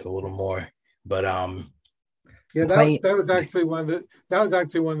dive into a little more. But yeah, that was actually one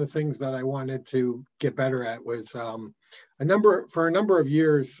of the things that I wanted to get better at was for a number of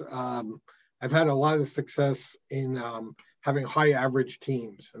years. I've had a lot of success in having high average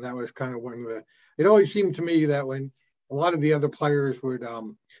teams. And that was kind of it always seemed to me that when a lot of the other players would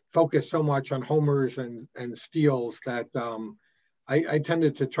focus so much on homers and steals that I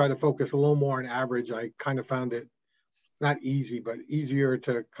tended to try to focus a little more on average. I kind of found it not easy, but easier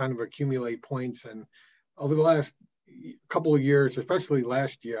to kind of accumulate points. And over the last couple of years, especially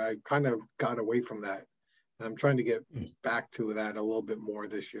last year, I kind of got away from that. And I'm trying to get back to that a little bit more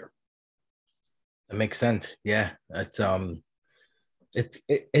this year. That makes sense. Yeah, it's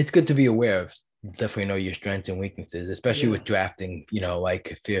good to be aware of. Definitely know your strengths and weaknesses, especially with drafting. You know,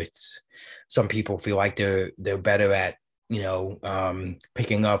 like if it's some people feel like they're better at, you know,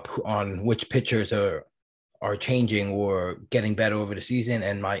 picking up on which pitchers are changing or getting better over the season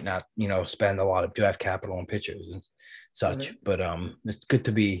and might not, you know, spend a lot of draft capital on pitchers and such. Right. But it's good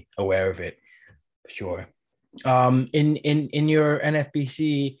to be aware of it for sure. In your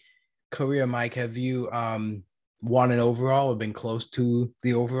NFBC career, Mike, have you won an overall or been close to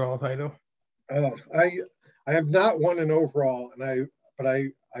the overall title? I have not won an overall, but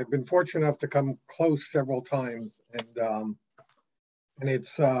I've been fortunate enough to come close several times, and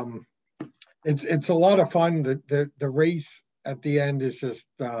it's a lot of fun. The race at the end is just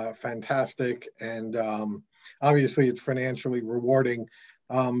fantastic, and obviously it's financially rewarding.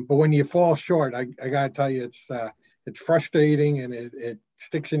 But when you fall short, I gotta tell you, it's frustrating and it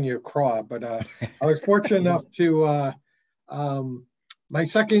sticks in your craw. But I was fortunate enough to my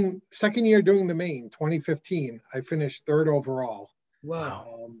second year doing the main, 2015, I finished third overall.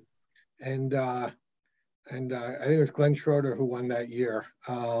 Wow. And I think it was Glenn Schroeder who won that year.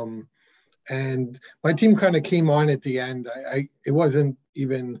 And my team kind of came on at the end. It wasn't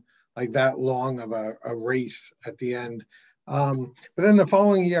even like that long of a race at the end. But then the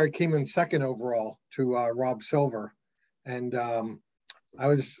following year, I came in second overall to Rob Silver. And I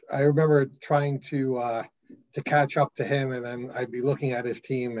remember trying to catch up to him, and then I'd be looking at his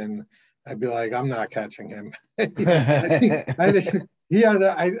team and I'd be like, I'm not catching him. I don't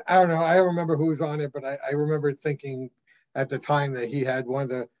know. I don't remember who was on it, but I remember thinking at the time that he had one of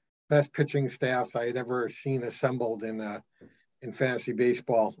the best pitching staffs I had ever seen assembled in fantasy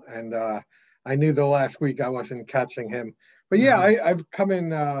baseball. And I knew the last week I wasn't catching him. But yeah, I've come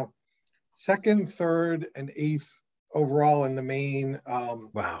in second, third, and eighth overall in the main.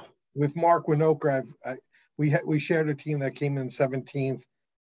 Wow. With Mark Winoker, we shared a team that came in 17th,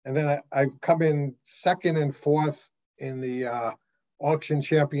 and then I've come in second and fourth in the auction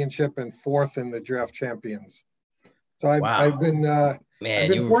championship and fourth in the draft champions. So I've been you're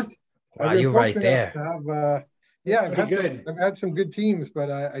right there. I've had some good teams,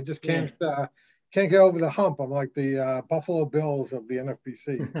 but I just can't get over the hump. I'm like the Buffalo Bills of the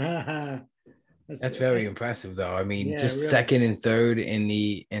NFBC. That's very impressive, though. I mean, just really second and third in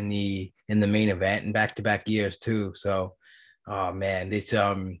the main event and back-to-back years too. So, oh man, it's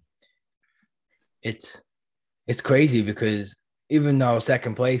crazy because even though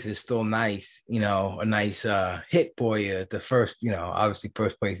second place is still nice, you know, a nice hit for you. The first, you know, obviously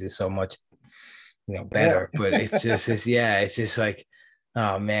first place is so much, you know, better. But it's just like,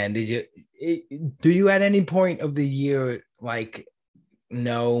 oh man, do you at any point of the year like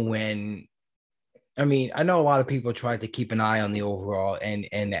know when? I mean, I know a lot of people try to keep an eye on the overall and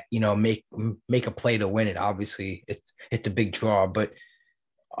you know make a play to win it. Obviously, it's a big draw, but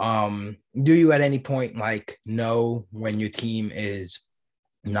do you at any point like know when your team is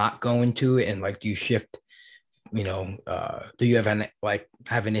not going to it, and like do you shift? You know, do you have an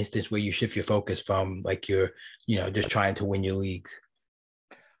instance where you shift your focus from like you're, you know, just trying to win your leagues?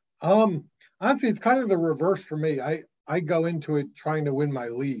 Honestly, it's kind of the reverse for me. I go into it trying to win my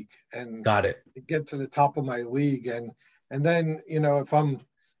league and Got it. get to the top of my league. And then, if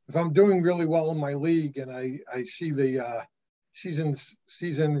I'm doing really well in my league and I see the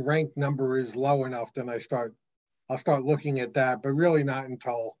season rank number is low enough, then I'll start looking at that, but really not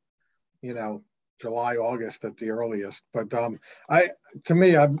until, July, August at the earliest. But to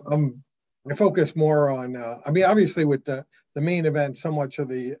me, I focus more on, obviously with the main event, so much of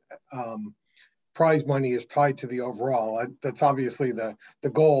the prize money is tied to the overall. That's obviously the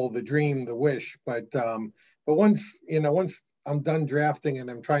goal, the dream, the wish. But once I'm done drafting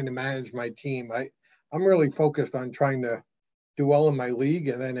and I'm trying to manage my team, I'm really focused on trying to do well in my league.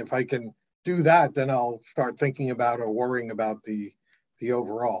 And then if I can do that, then I'll start thinking about or worrying about the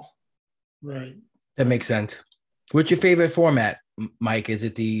overall. Right. That makes sense. What's your favorite format, Mike? Is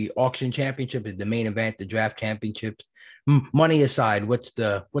it the auction championship? Is it the main event, the draft championships? Money aside, what's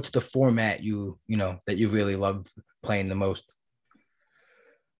the format that you really love playing the most?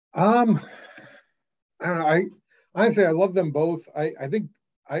 I don't know. Honestly, I love them both. I think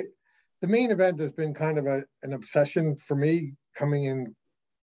the main event has been kind of an obsession for me, coming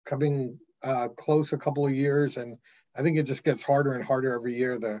close a couple of years, and I think it just gets harder and harder every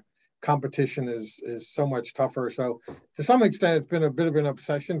year. The competition is so much tougher. So to some extent, it's been a bit of an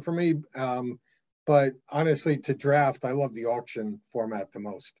obsession for me. But honestly, to draft, I love the auction format the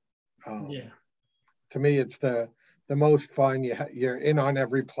most. To me, it's the most fun. You're in on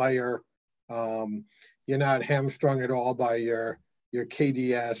every player. You're not hamstrung at all by your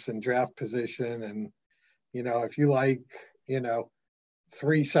KDS and draft position. And, if you like,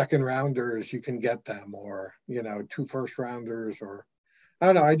 3 second rounders, you can get them, or, 2 first rounders, or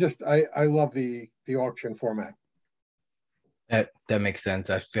I don't know. I love the auction format. That makes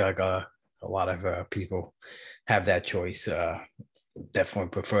sense. I feel like a lot of people have that choice. Definitely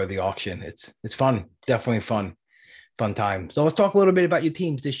prefer the auction. It's fun. Definitely fun time. So let's talk a little bit about your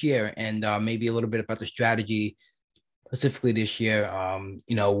teams this year, and maybe a little bit about the strategy specifically this year.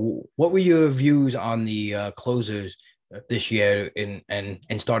 What were your views on the closers this year and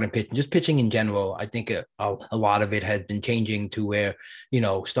starting pitching, just pitching in general? I think a lot of it has been changing to where,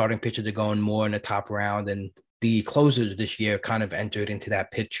 starting pitchers are going more in the top round, and the closers this year kind of entered into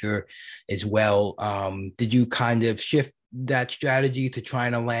that picture as well. Did you kind of shift that strategy to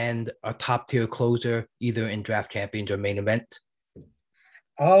trying to land a top tier closer either in draft champions or main event?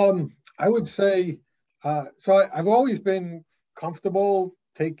 I would say, so I've always been comfortable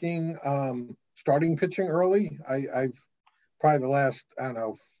taking starting pitching early. I've probably the last,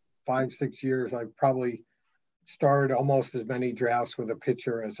 5-6 years, I've probably started almost as many drafts with a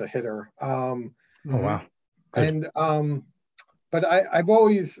pitcher as a hitter. Oh, wow. Good. And but I've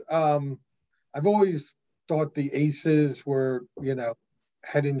always thought the aces were,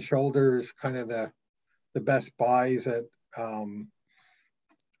 head and shoulders kind of the best buys at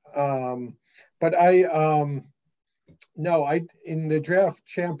but in the draft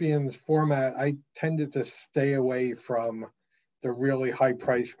champions format, I tended to stay away from the really high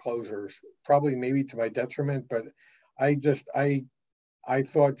price closers, probably maybe to my detriment, but I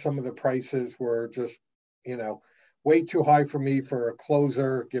thought some of the prices were just, way too high for me for a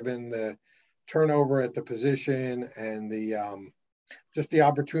closer, given the turnover at the position and the just the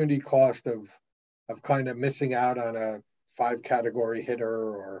opportunity cost of kind of missing out on a 5 category hitter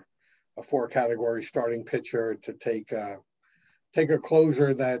or a 4 category starting pitcher to take a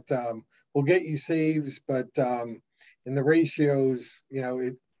closer that will get you saves, but in the ratios,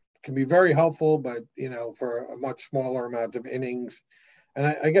 it can be very helpful, but for a much smaller amount of innings. And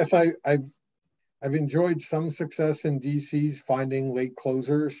I guess I've enjoyed some success in DCs finding late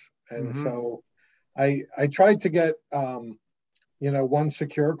closers, and so I tried to get one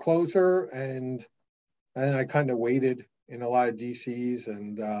secure closer, and I kind of waited in a lot of DCs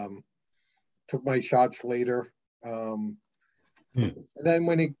and took my shots later. And then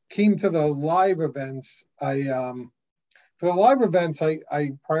when it came to the live events, for the live events,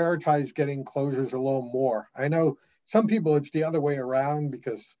 I prioritized getting closers a little more. I know some people it's the other way around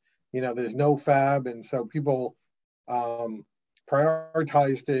because there's no fab, and so people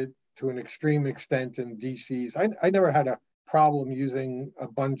prioritized it to an extreme extent in DCs. I never had a problem using a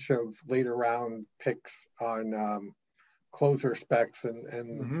bunch of later round picks on closer specs,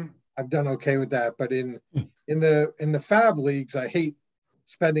 and I've done okay with that. But in the fab leagues, I hate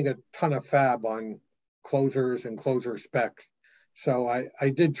spending a ton of fab on closers and closer specs. So I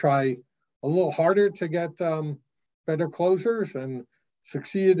did try a little harder to get better closers, and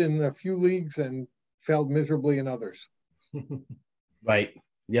succeeded in a few leagues and failed miserably in others. Right.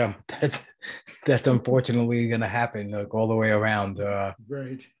 Yeah. That's unfortunately going to happen, like all the way around.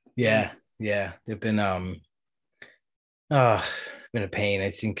 Right. Yeah. Yeah. They've been, Been a pain.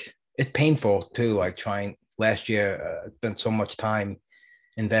 I think it's painful too. Like trying last year, spent so much time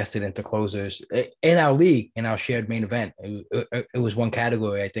invested into closers in our league, in our shared main event. It was one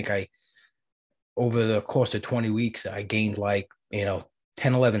category. I think I, over the course of 20 weeks, I gained like, 10,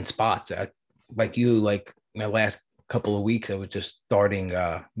 11 spots. Like you, like my last couple of weeks, I was just starting,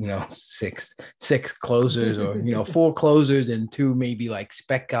 six closers or, four closers and two, maybe like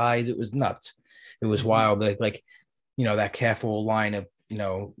spec guys. It was nuts. It was wild. Like, that careful line of,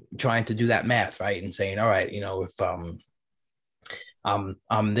 trying to do that math, right. And saying, all right, if,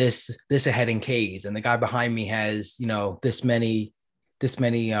 I'm this ahead in Ks and the guy behind me has, this many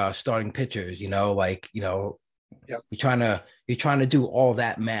starting pitchers, Yep. you're trying to do all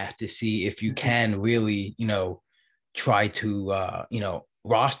that math to see if you can really, try to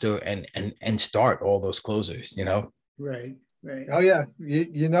roster and start all those closers, Right. Oh yeah,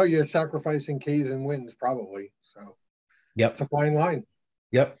 you're sacrificing Ks and wins probably. So yep, it's a fine line.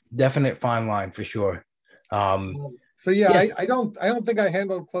 Yep, definite fine line for sure. So yeah, yes. I don't think I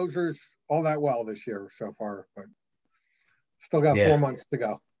handled closers all that well this year so far, but still got 4 months to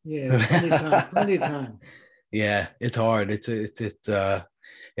go. Yeah, plenty of time. Yeah, it's hard. It's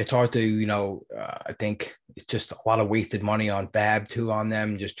hard to, I think it's just a lot of wasted money on Fab too on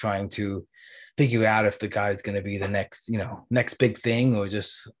them, just trying to figure out if the guy's going to be the next big thing or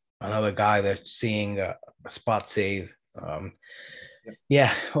just another guy that's seeing a spot save.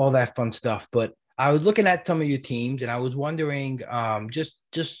 Yeah, all that fun stuff. But I was looking at some of your teams and I was wondering, just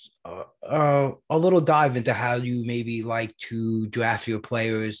a little dive into how you maybe like to draft your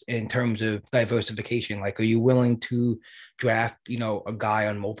players in terms of diversification. Like, are you willing to draft, a guy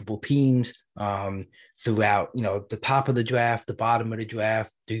on multiple teams throughout, the top of the draft, the bottom of the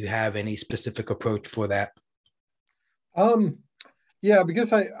draft? Do you have any specific approach for that? Yeah,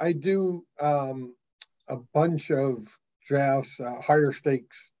 because I do a bunch of drafts, higher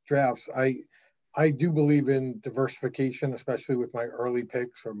stakes drafts. I do believe in diversification, especially with my early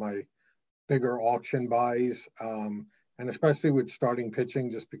picks or my bigger auction buys, and especially with starting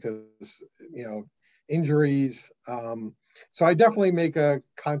pitching, just because, injuries. So I definitely make a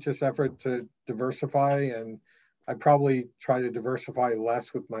conscious effort to diversify, and I probably try to diversify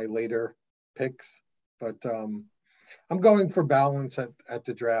less with my later picks. But I'm going for balance at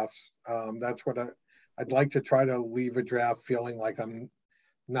the drafts. That's what I'd like to try to leave a draft feeling like I'm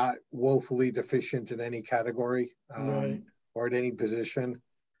not woefully deficient in any category or at any position.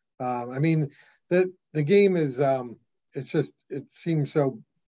 I mean, the game is it seems so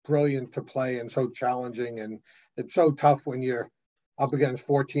brilliant to play and so challenging, and it's so tough when you're up against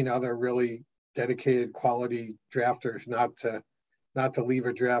 14 other really dedicated quality drafters not to leave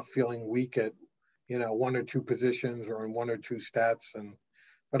a draft feeling weak at one or two positions or in one or two stats.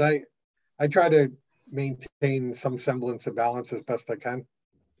 But I try to maintain some semblance of balance as best I can.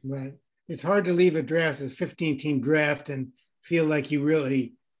 Right. It's hard to leave a draft as 15-team draft and feel like you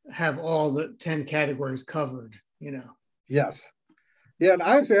really have all the 10 categories covered, Yes. Yeah, and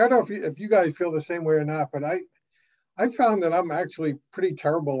honestly, I don't know if you guys feel the same way or not, but I found that I'm actually pretty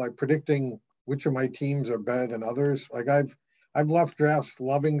terrible at predicting which of my teams are better than others. Like I've left drafts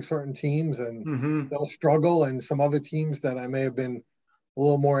loving certain teams and they'll struggle, and some other teams that I may have been a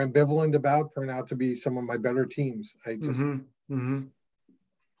little more ambivalent about turn out to be some of my better teams.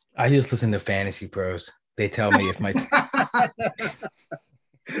 I just listen to Fantasy Pros. They tell me if my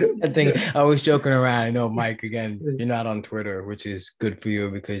I think I was joking around. I know, Mike, again, you're not on Twitter, which is good for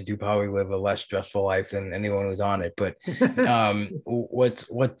you because you probably live a less stressful life than anyone who's on it. But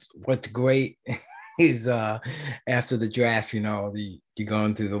what's great is after the draft, you're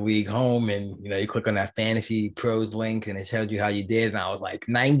going through the league home and, you click on that Fantasy Pros link and it tells you how you did. And I was like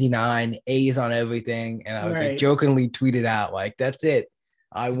 99 A's on everything. And I was like jokingly tweeted out, like, that's it.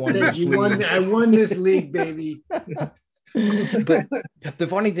 I won this league. I won this league, baby. But the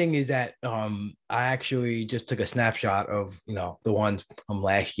funny thing is that I actually just took a snapshot of the ones from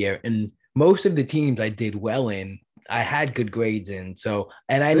last year, and most of the teams I did well in, I had good grades in. So,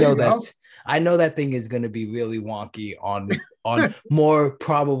 and I know that thing is going to be really wonky on more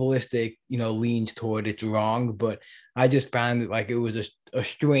probabilistic, leans toward it's wrong. But I just found that it was a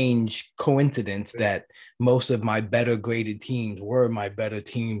strange coincidence that most of my better graded teams were my better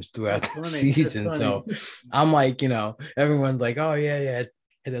teams throughout the season. So I'm like, everyone's like, oh yeah,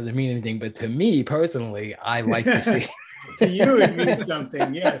 it doesn't mean anything. But to me personally, I like to see. To you, it means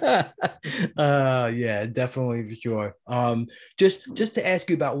something. Yes. Yeah, definitely for sure. Just to ask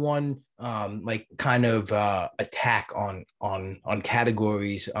you about one kind of attack on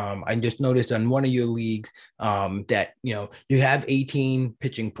categories. I just noticed on one of your leagues that you have 18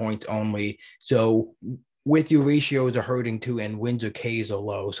 pitching points only. So with your ratios are hurting too and wins or Ks are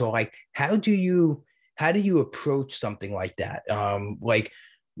low. So like how do you approach something like that? Like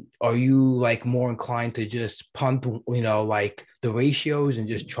are you like more inclined to just punt, like the ratios and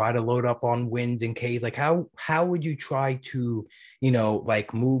just try to load up on wins and Ks? Like how would you try to,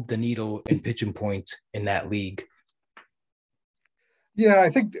 like move the needle in pitching points in that league? Yeah, I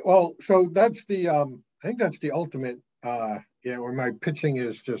think so that's the I think that's the ultimate where my pitching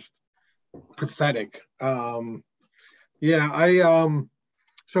is just pathetic. So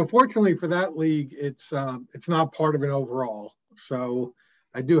fortunately for that league, it's not part of an overall. So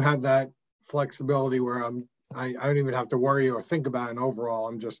I do have that flexibility where I don't even have to worry or think about an overall.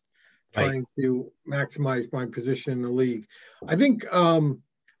 I'm just trying to maximize my position in the league. I think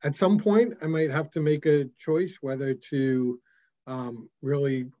at some point I might have to make a choice whether to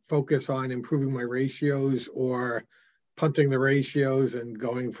really focus on improving my ratios or punting the ratios and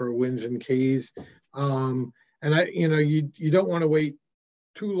going for wins and Ks. And you don't want to wait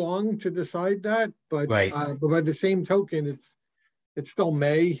too long to decide that, but by the same token, it's still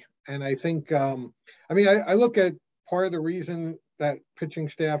May, and I think I look at part of the reason that pitching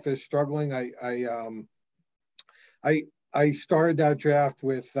staff is struggling. I started that draft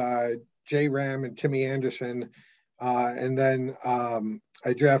with Jay Ram and Timmy Anderson, and then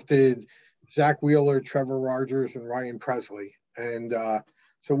I drafted Zach Wheeler, Trevor Rogers, and Ryan Presley. And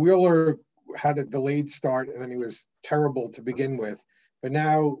so Wheeler had a delayed start, and then he was terrible to begin with. But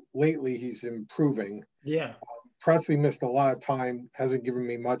now, lately, he's improving. Yeah. Presley missed a lot of time, hasn't given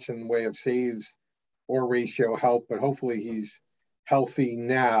me much in the way of saves or ratio help, but hopefully he's healthy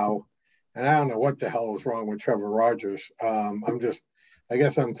now. And I don't know what the hell was wrong with Trevor Rogers. I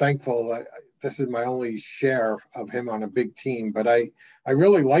guess I'm thankful that this is my only share of him on a big team, but I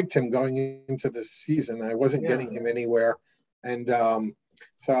really liked him going into this season. I wasn't getting him anywhere. And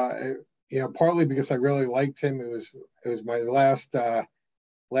partly because I really liked him. It was my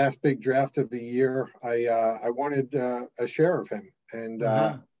last big draft of the year. I wanted a share of him, and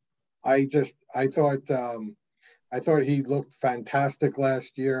I thought he looked fantastic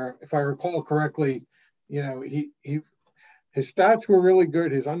last year. If I recall correctly, his stats were really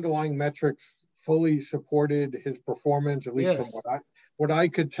good. His underlying metrics fully supported his performance, at least from what I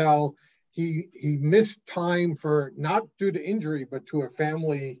could tell. He missed time for not due to injury, but to a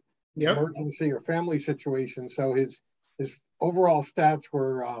family emergency or family situation. So his overall stats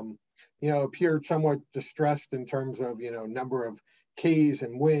were, appeared somewhat distressed in terms of, number of Ks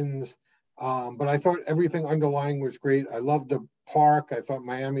and wins. But I thought everything underlying was great. I loved the park. I thought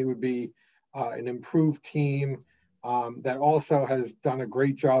Miami would be an improved team that also has done a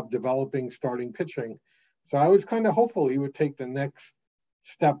great job developing starting pitching. So I was kind of hopeful he would take the next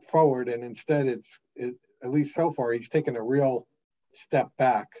step forward. And instead, at least so far, he's taken a real step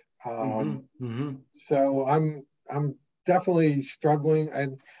back. So I'm definitely struggling,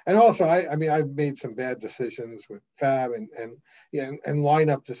 and also I've made some bad decisions with Fab and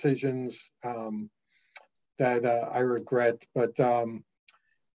lineup decisions that I regret. But that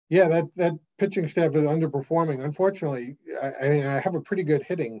pitching staff is underperforming. Unfortunately, I have a pretty good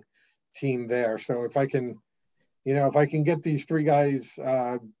hitting team there. So if I can get these three guys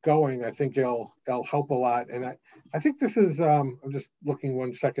going, I think it'll help a lot. And I think this is I'm just looking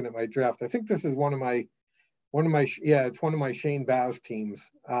 1 second at my draft. I think this is one of my Shane Baz teams.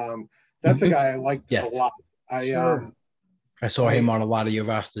 That's a guy I liked a lot. I saw him on a lot of your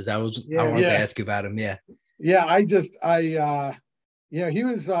rosters. I wanted to ask you about him. He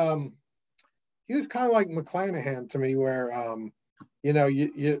was kind of like McClanahan to me, where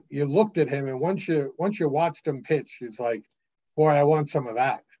you looked at him, and once you watched him pitch, it's like, boy, I want some of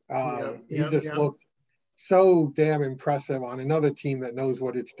that. He just looked so damn impressive on another team that knows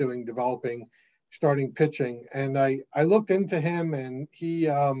what it's doing, developing starting pitching. And I looked into him, and he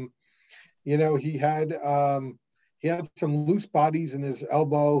had some loose bodies in his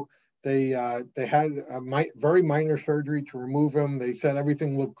elbow. They had a very minor surgery to remove him. They said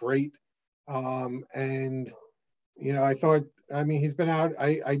everything looked great. I thought, he's been out.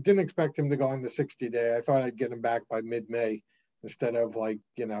 I didn't expect him to go on the 60-day. I thought I'd get him back by mid-May instead of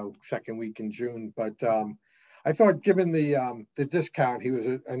second week in June. But I thought, given the discount, he was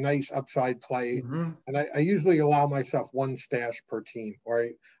a nice upside play. And I usually allow myself one stash per team, or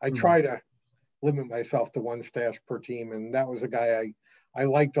I try to limit myself to one stash per team. And that was a guy I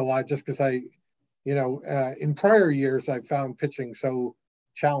liked a lot, just because in prior years, I found pitching so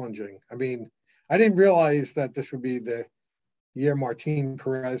challenging. I didn't realize that this would be the year Martin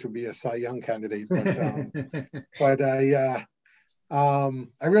Perez would be a Cy Young candidate, but I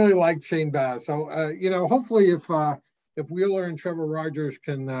really liked Shane Baz. So hopefully if Wheeler and Trevor Rogers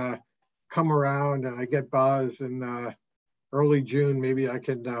can come around and I get buzz in early June, maybe I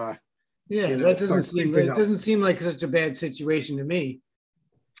can That doesn't start seem creeping it up. doesn't seem like such a bad situation to me.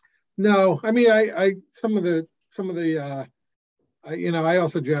 No, I mean, I some of the I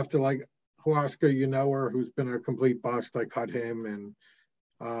also drafted like Huascar, who's been a complete bust. I cut him and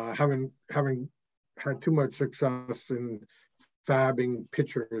haven't had too much success in fabbing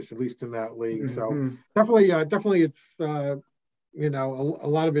pitchers, at least in that league. So Mhm. definitely, it's a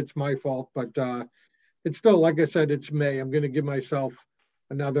lot of it's my fault, but it's still, like I said, it's May. I'm going to give myself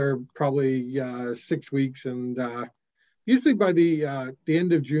another probably 6 weeks, and usually by the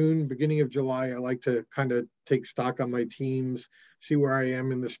end of June, beginning of July, I like to kind of take stock on my teams, see where I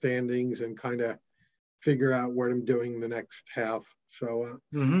am in the standings, and kind of figure out what I'm doing the next half. So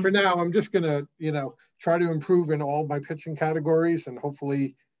Mhm. for now, I'm just going to, try to improve in all my pitching categories and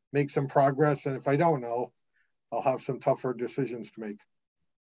hopefully make some progress. And if I don't, I'll have some tougher decisions to make.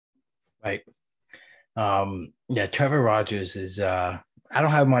 Right. Trevor Rogers is I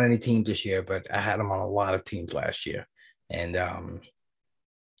don't have him on any team this year, but I had him on a lot of teams last year. And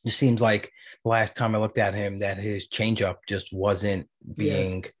it seems like the last time I looked at him that his changeup just wasn't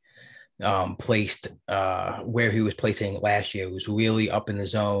being placed where he was placing last year. It was really up in the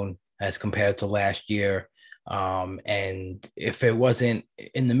zone as compared to last year. And if it wasn't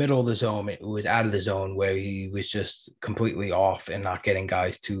in the middle of the zone, it was out of the zone where he was just completely off and not getting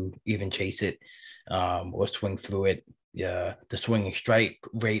guys to even chase it or swing through it. The swinging strike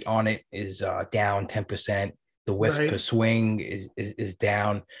rate on it is down 10%. The whiff per swing is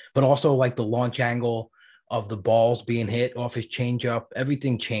down, but also like the launch angle of the balls being hit off his changeup,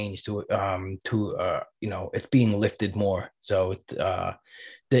 everything changed to it's being lifted more. So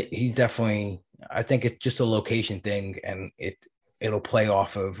he's definitely, I think it's just a location thing, and it'll play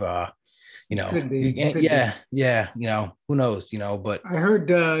off of Could be. who knows, but I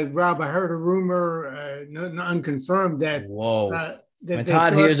heard Rob, I heard a rumor, no, unconfirmed that when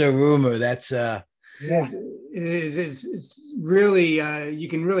Todd hears a rumor, that's it's really you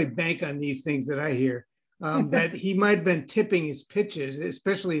can really bank on these things that I hear. That he might have been tipping his pitches,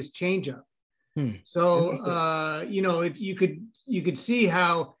 especially his changeup. So you could see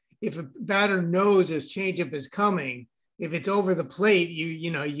how if a batter knows his changeup is coming, if it's over the plate,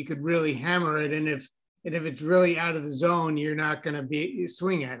 you could really hammer it, and if it's really out of the zone, you're not going to be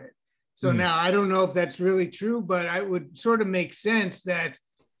swing at it. So now I don't know if that's really true, but I would sort of make sense that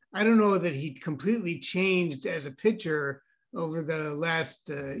I don't know that he completely changed as a pitcher over the last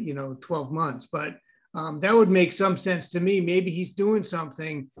 12 months, but that would make some sense to me. Maybe he's doing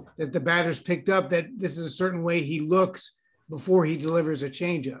something that the batters picked up, that this is a certain way he looks before he delivers a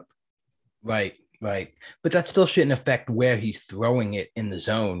changeup. Right. But that still shouldn't affect where he's throwing it in the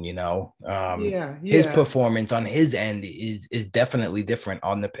zone, His performance on his end is definitely different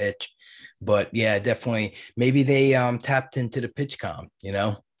on the pitch. But yeah, definitely. Maybe they tapped into the pitch com,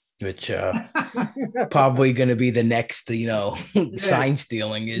 which probably going to be the next, sign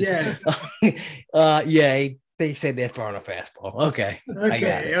stealing is. Yes. They said they're throwing a fastball. Okay.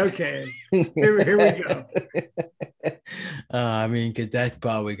 Okay. Here we go. Because that's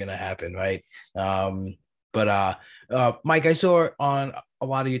probably going to happen, right? But Mike, I saw on a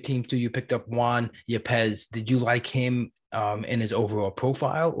lot of your teams too, you picked up Juan Yepez. Did you like him in his overall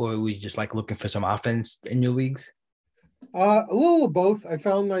profile, or were you just like looking for some offense in your leagues? A little of both. I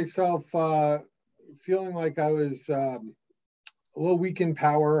found myself feeling like I was a little weak in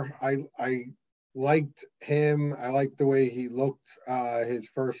power. I liked him. I liked the way he looked his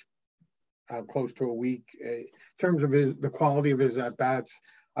first close to a week in terms of the quality of his at-bats.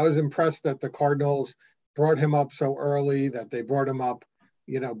 I was impressed that the Cardinals brought him up so early, that they brought him up,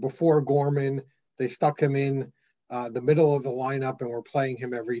 before Gorman. They stuck him in the middle of the lineup and were playing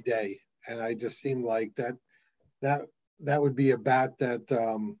him every day. And I just seemed like that would be a bat that,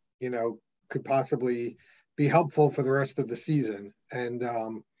 could possibly be helpful for the rest of the season. And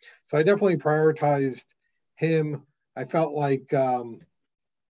so I definitely prioritized him. I felt like, on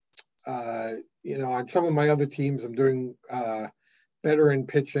some of my other teams, I'm doing better in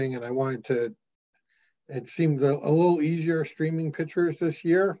pitching, and I wanted to, it seemed a little easier streaming pitchers this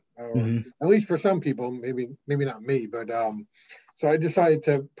year, at least for some people, maybe not me, but so I decided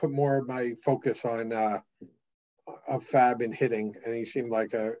to put more of my focus on Fab and hitting, and he seemed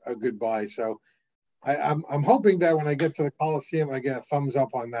like a good buy. So I'm hoping that when I get to the Coliseum, I get a thumbs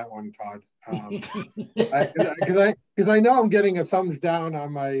up on that one, Todd. Because I know I'm getting a thumbs down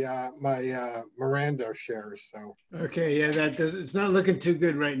on my Miranda shares. So okay, it's not looking too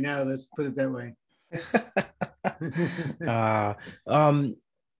good right now. Let's put it that way.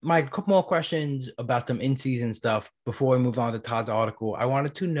 Mike, a couple more questions about some in-season stuff before we move on to Todd's article. I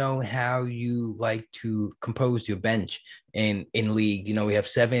wanted to know how you like to compose your bench in league. You know, we have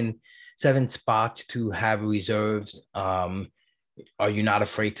seven spots to have reserves. Are you not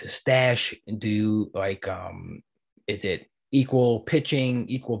afraid to stash? Do you like is it equal pitching,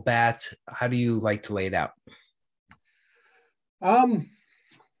 equal bats? How do you like to lay it out?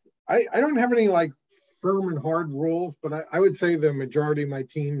 I don't have any like firm and hard rules, but I would say the majority of my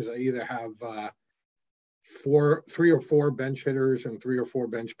teams, I either have three or four bench hitters and three or four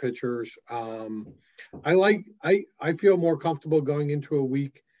bench pitchers. I feel more comfortable going into a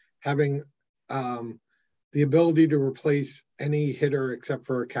week having the ability to replace any hitter except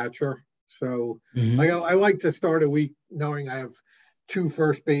for a catcher. So I like to start a week knowing I have two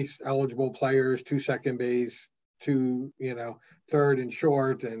first base eligible players, two second base, two, third and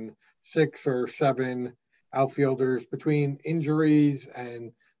short, and 6 or 7 outfielders. Between injuries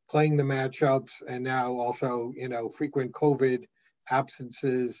and playing the matchups, and now also, frequent COVID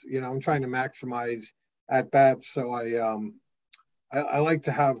absences, I'm trying to maximize at bats. So I like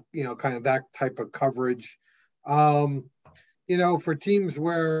to have, kind of that type of coverage. For teams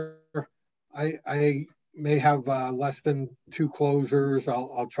where I may have less than 2 closers,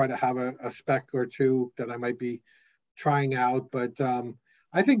 I'll try to have a spec or 2 that I might be trying out. But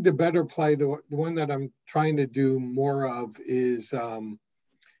I think the better play, the one that I'm trying to do more of is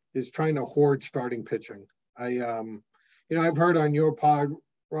trying to hoard starting pitching. I've heard on your pod,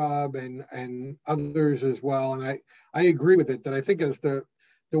 Rob, and others as well, and I agree with it, that I think as the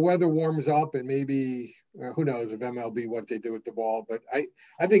weather warms up, and maybe who knows if MLB what they do with the ball, but I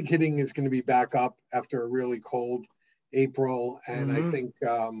think hitting is going to be back up after a really cold April, and I think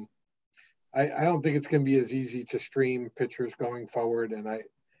I don't think it's going to be as easy to stream pitchers going forward, and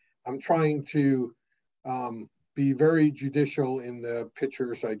I'm trying to be very judicial in the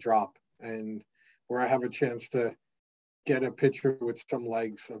pitchers I drop, and where I have a chance to get a pitcher with some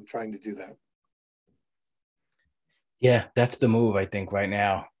legs, I'm trying to do that. Yeah, that's the move, I think, right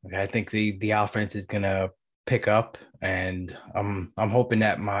now. I think the offense is gonna pick up, and I'm hoping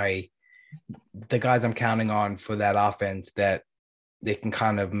that the guys I'm counting on for that offense, that they can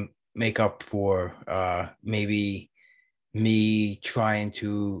kind of make up for maybe me trying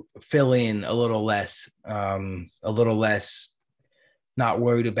to fill in a little less, not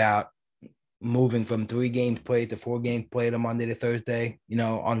worried about moving from 3 games played to 4 games played on Monday to Thursday,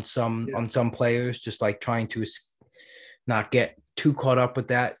 on some players, just like trying to not get too caught up with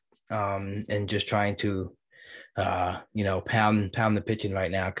that, and just trying to, pound the pitching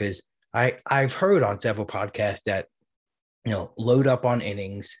right now. Because I've heard on several podcasts that, load up on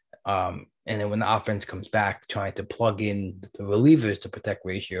innings, and then when the offense comes back, trying to plug in the relievers to protect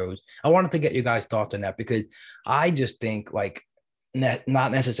ratios. I wanted to get you guys' thoughts on that, because I just think like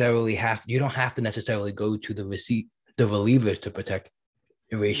not necessarily you don't have to necessarily go to the relievers to protect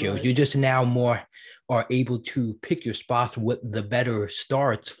ratios. Right. You just now more are able to pick your spots with the better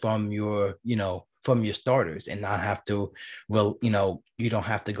starts from your starters, and not have to, you don't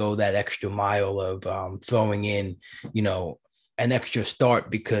have to go that extra mile of throwing in, an extra start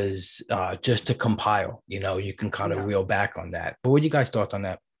because just to compile, you can kind of reel back on that. But what do you guys thought on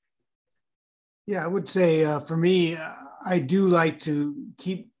that? Yeah, I would say for me, I do like to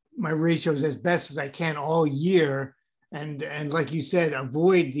keep my ratios as best as I can all year. And like you said,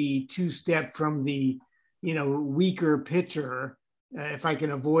 avoid the 2-step from the, weaker pitcher if I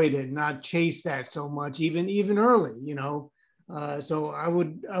can avoid it, not chase that so much, even early, So I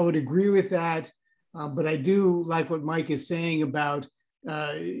would agree with that. But I do like what Mike is saying about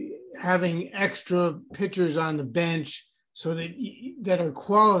having extra pitchers on the bench so that are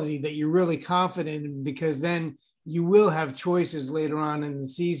quality, that you're really confident in, because then you will have choices later on in the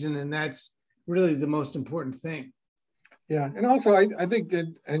season, and that's really the most important thing. Yeah, and also I think,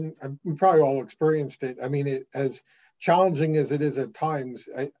 and we probably all experienced it. I mean, as challenging as it is at times,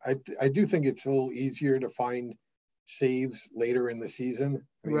 I do think it's a little easier to find saves later in the season.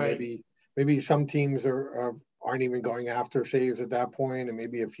 I mean, right. Maybe some teams aren't even going after saves at that point, and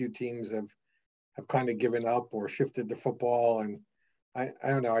maybe a few teams have kind of given up or shifted to football. And I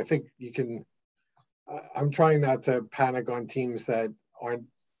don't know. I think you can. I'm trying not to panic on teams that aren't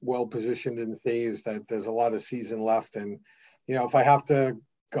well positioned in saves, that there's a lot of season left, and if I have to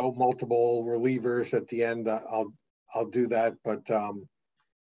go multiple relievers at the end, I'll do that. But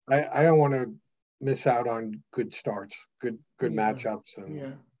I don't want to miss out on good starts, good matchups,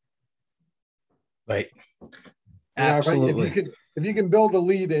 and right. Absolutely. If you can build a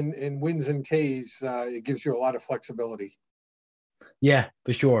lead in wins and Ks, it gives you a lot of flexibility. Yeah,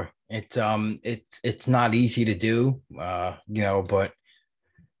 for sure. It's not easy to do, but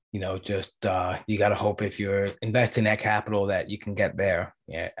just you got to hope if you're investing that capital that you can get there,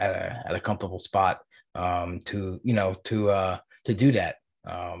 yeah, at a comfortable spot, to do that.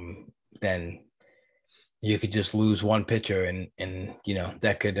 Then you could just lose one pitcher and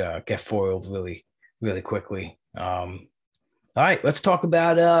that could get foiled really, really quickly. All right, let's talk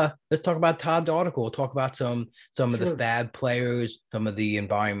about Todd's article. We'll talk about some of the Sure. fab players, some of the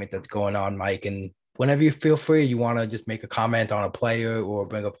environment that's going on, Mike. And whenever you feel free, you want to just make a comment on a player or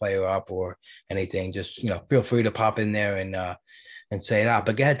bring a player up or anything, just feel free to pop in there and say it out.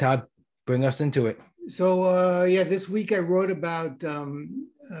 But go ahead, Todd, bring us into it. So this week I wrote about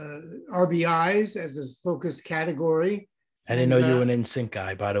RBIs as a focus category. I didn't know you were an NSYNC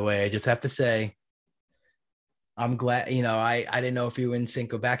guy, by the way. I just have to say, I'm glad, I didn't know if you were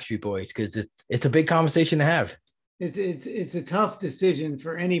NSYNC or Backstreet Boys, because it's a big conversation to have. It's a tough decision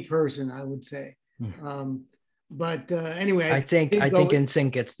for any person, I would say. But anyway, I think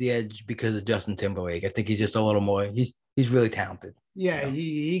NSYNC gets the edge because of Justin Timberlake. I think he's just a little more. He's really talented. Yeah,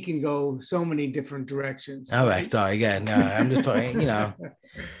 he can go so many different directions. All right, sorry again. No, I'm just talking. Anyway,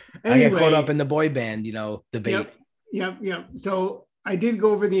 I get caught up in the boy band, debate. Yep. So I did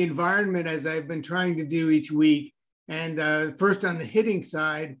go over the environment as I've been trying to do each week. And first on the hitting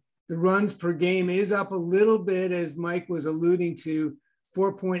side, the runs per game is up a little bit, as Mike was alluding to,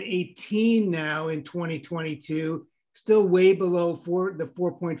 4.18 now in 2022, still way below the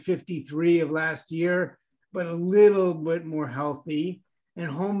 4.53 of last year, but a little bit more healthy. And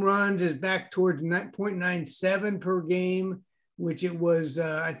home runs is back towards 0.97 per game, which it was,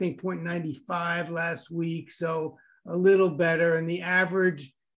 I think, 0.95 last week. So a little better. And the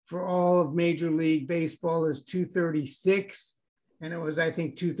average for all of Major League Baseball is 236. And it was, I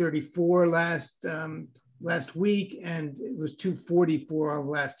think, 234 last week, and it was 244 of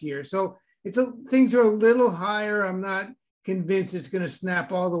last year. So things are a little higher. I'm not convinced it's going to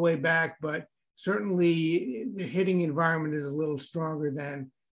snap all the way back, but certainly the hitting environment is a little stronger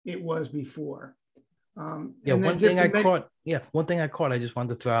than it was before. One thing I caught, I just wanted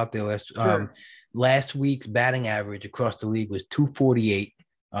to throw out there last week's batting average across the league was 248,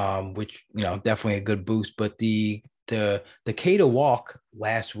 which, definitely a good boost, but the K to walk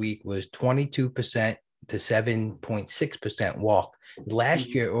last week was 22% to 7.6% walk. Last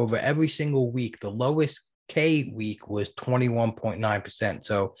year, over every single week, the lowest K week was 21.9%.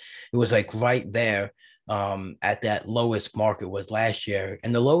 So it was like right there at that lowest mark it was last year.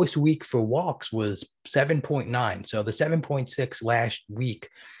 And the lowest week for walks was 7.9. So the 7.6 last week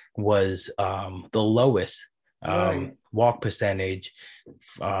was the lowest walk percentage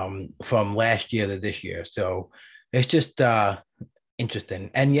from last year to this year. So it's just interesting.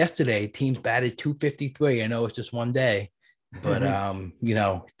 And yesterday, teams batted 253. I know it's just one day, but it's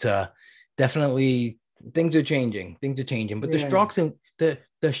definitely things are changing. But the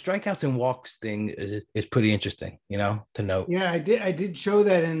strikeouts and walks thing is pretty interesting, to note. Yeah, I did show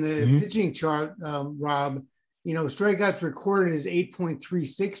that in the pitching chart, Rob. Strikeouts recorded is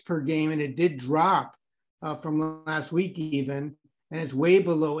 8.36 per game, and it did drop from last week even, and it's way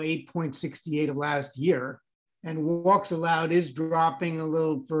below 8.68 of last year. And walks allowed is dropping a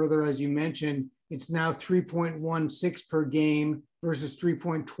little further, as you mentioned. It's now 3.16 per game versus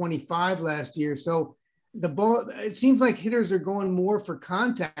 3.25 last year. So the ball, it seems like hitters are going more for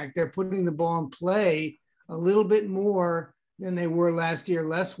contact. They're putting the ball in play a little bit more than they were last year.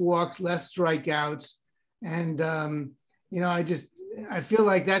 Less walks, less strikeouts. And, I feel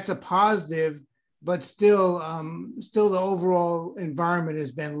like that's a positive, but still the overall environment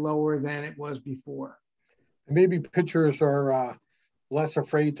has been lower than it was before. Maybe pitchers are less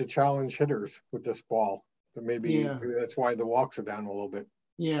afraid to challenge hitters with this ball. But maybe that's why the walks are down a little bit.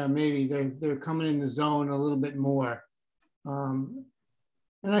 Yeah, maybe they're coming in the zone a little bit more. And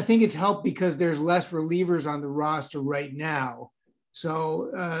I think it's helped because there's less relievers on the roster right now.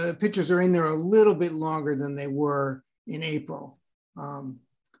 So pitchers are in there a little bit longer than they were in April.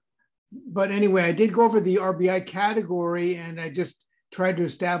 But anyway, I did go over the RBI category, and I just tried to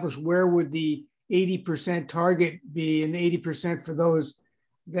establish where would the 80% target be, and the 80% for those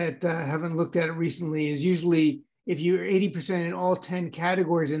that haven't looked at it recently is usually if you're 80% in all 10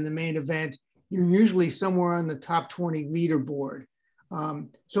 categories in the main event, you're usually somewhere on the top 20 leaderboard.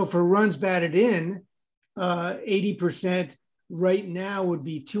 So for runs batted in, 80% right now would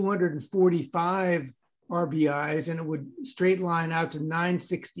be 245 RBIs, and it would straight line out to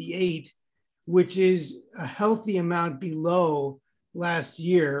 968, which is a healthy amount below last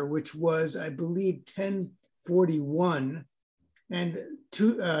year, which was, I believe, 1041. And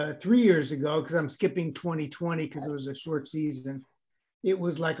 3 years ago, because I'm skipping 2020 because it was a short season, it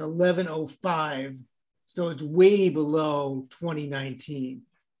was like 1105. So it's way below 2019.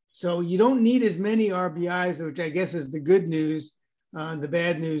 So you don't need as many RBIs, which I guess is the good news. The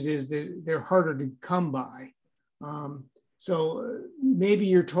bad news is that they're harder to come by. So maybe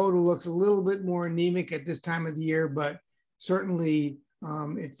your total looks a little bit more anemic at this time of the year, but certainly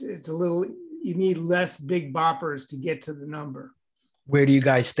it's a little, you need less big boppers to get to the number. Where do you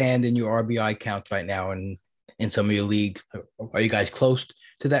guys stand in your RBI count right now in some of your leagues? Are you guys close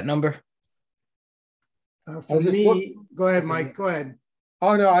to that number? For me, go ahead, Mike. Go ahead.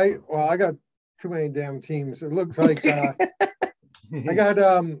 Oh no, I got too many damn teams. It looks like I got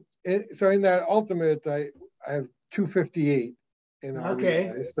so in that ultimate I have 258 in RBI.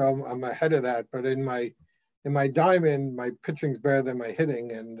 Okay. So I'm ahead of that. But in my diamond, my pitching's better than my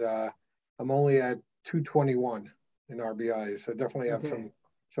hitting, and I'm only at 221 in RBI. So definitely have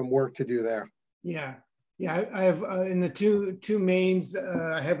some work to do there. Yeah. I have in the two mains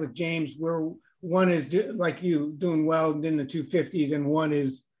I have with James, where one is like you doing well in the 250s, and one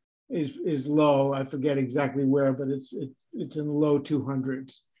is low. I forget exactly where, but it's in the low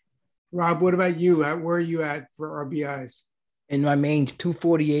 200s. Rob, what about you? Where are you at for RBIs? In my mains,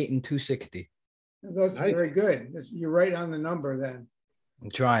 248 and 260. That's nice. Very good. You're right on the number then. I'm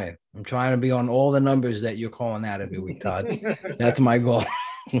trying to be on all the numbers that you're calling out every week, Todd. That's my goal.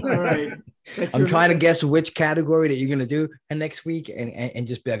 All right. I'm trying to guess which category that you're going to do next week and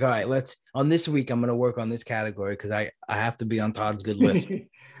just be like, all right, on this week, I'm going to work on this category because I have to be on Todd's good list.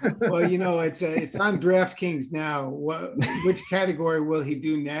 Well, it's on DraftKings now. Which category will he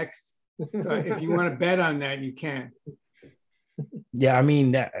do next? So if you want to bet on that, you can. Yeah, I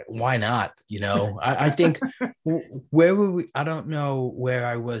mean, why not? I think where were we? I don't know where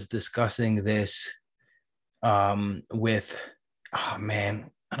I was discussing this with, oh man,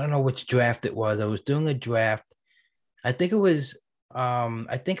 I don't know which draft it was. I was doing a draft. I think it was,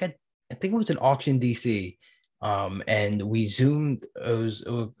 I think it was an auction DC. And we zoomed.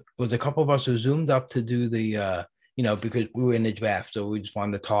 It was a couple of us who zoomed up to do the, because we were in the draft, so we just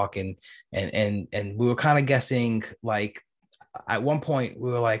wanted to talk and we were kind of guessing like. At one point we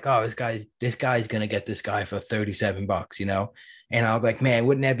were like, oh, this guy's gonna get this guy for $37, and I was like, man,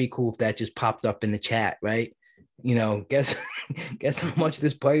 wouldn't that be cool if that just popped up in the chat, right? Guess how much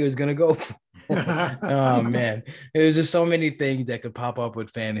this player is gonna go for. Oh man, there's just so many things that could pop up with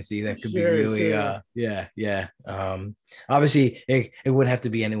fantasy that could be really yeah. Obviously it wouldn't have to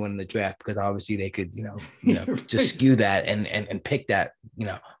be anyone in the draft, because obviously they could just skew that and pick that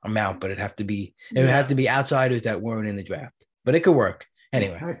amount, but it would have to be outsiders that weren't in the draft. But it could work.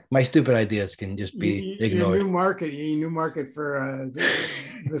 Anyway, my stupid ideas can just be ignored. New market for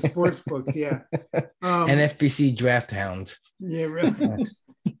the sports books, yeah. NFBC draft hounds. Yeah, really.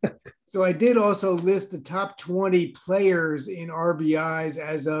 So I did also list the top 20 players in RBIs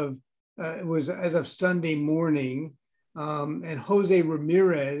as of Sunday morning, and Jose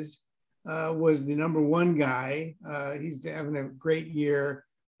Ramirez was the number one guy. He's having a great year.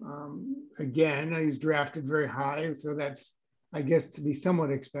 Again, he's drafted very high, so that's, I guess, to be somewhat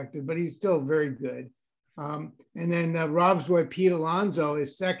expected, but he's still very good. And then Rob's boy, Pete Alonso,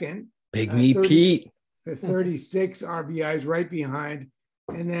 is second. Big me, Pete. 36 RBIs right behind.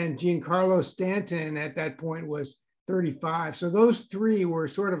 And then Giancarlo Stanton at that point was 35. So those three were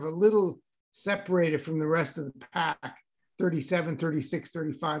sort of a little separated from the rest of the pack, 37, 36,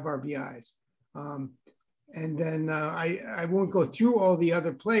 35 RBIs. And then I won't go through all the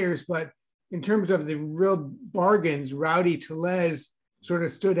other players, but in terms of the real bargains, Rowdy Tellez sort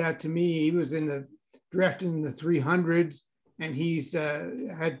of stood out to me. He was drafted in the 300s, and he's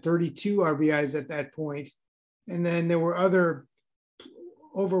had 32 RBIs at that point. And then there were other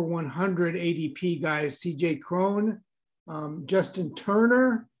over 100 ADP guys, CJ Cron, Justin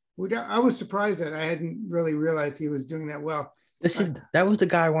Turner, which I was surprised that I hadn't really realized he was doing that well. That was the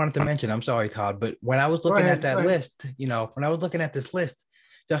guy I wanted to mention. I'm sorry, Todd, but when I was looking at that list, when I was looking at this list,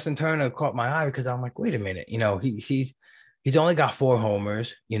 Justin Turner caught my eye because I'm like, wait a minute, he's only got 4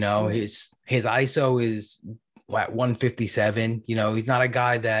 homers. His ISO is at 157. He's not a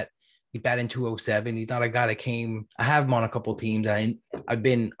guy that he batted in 207. He's not a guy that came. I have him on a couple of teams. I've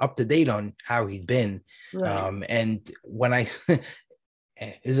been up to date on how he's been. Right. And when this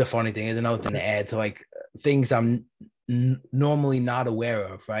is a funny thing. There's another thing to add to like things I'm normally not aware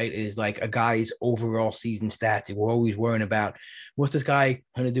of, right, is like a guy's overall season stats. We're always worrying about what's this guy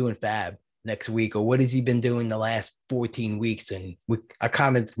going to do in Fab next week, or what has he been doing the last 14 weeks. And I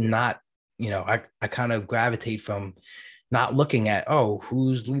kind of not, I kind of gravitate from not looking at,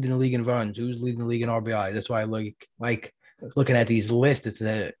 who's leading the league in runs, who's leading the league in RBI. That's why I like looking at these lists.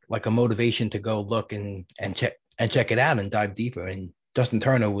 It's like a motivation to go look and check it out and dive deeper. And Justin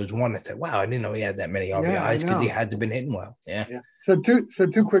Turner was one that said, wow, I didn't know he had that many Yeah, I RBIs because he know. had to been hitting well. Yeah. Yeah. So two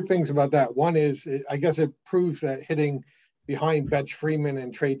quick things about that. One is, I guess it proves that hitting behind Betch Freeman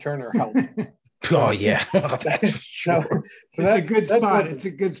and Trey Turner helped. Oh, yeah. That's for sure. It's a good spot. That's it's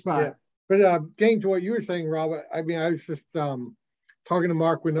a good spot. Yeah. But getting to what you were saying, Rob, I mean, I was just talking to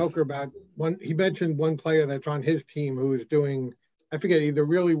Mark Winokur about he mentioned one player that's on his team who is doing, I forget, either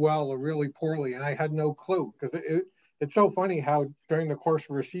really well or really poorly. And I had no clue because it's so funny how during the course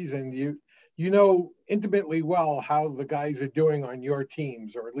of a season, you know intimately well how the guys are doing on your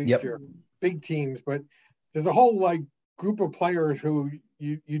teams, or at least your big teams. But there's a whole like group of players who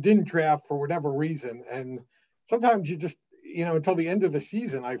you didn't draft for whatever reason. And sometimes you just, until the end of the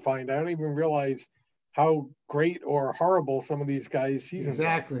season, I don't even realize how great or horrible some of these guys' seasons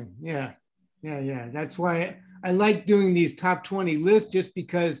Exactly. are. Yeah. That's why I like doing these top 20 lists, just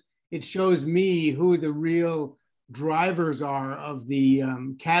because it shows me who the real drivers are of the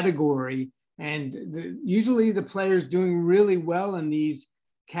category. And usually the players doing really well in these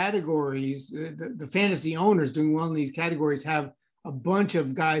categories, the fantasy owners doing well in these categories, have a bunch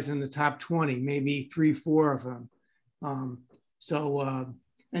of guys in the top 20, maybe 3-4 of them.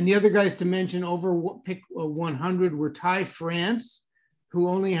 And the other guys to mention over pick 100 were Ty France, who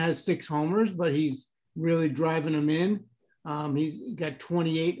only has 6 homers, but he's really driving them in. He's got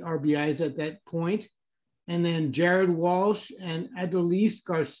 28 RBIs at that point. And then Jared Walsh and Adolis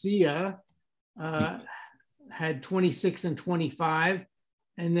Garcia had 26 and 25.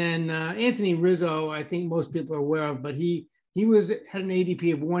 And then Anthony Rizzo, I think most people are aware of, but he had an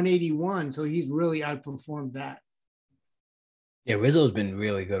ADP of 181, so he's really outperformed that. Yeah, Rizzo's been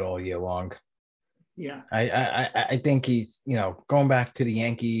really good all year long. Yeah, I think he's, going back to the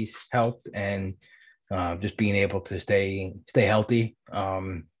Yankees helped, and just being able to stay healthy.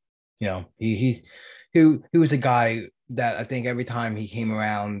 He was a guy that I think every time he came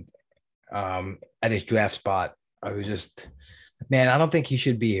around at his draft spot, I was just, man, I don't think he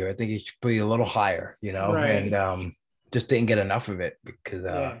should be here. I think he should be a little higher, right. And just didn't get enough of it because,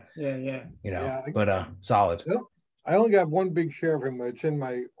 but solid. I only got one big share of him. It's in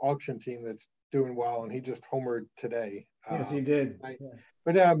my auction team that's doing well, and he just homered today. Yes, he did.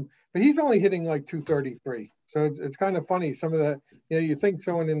 But he's only hitting like 233. So it's kind of funny. Some of the, you think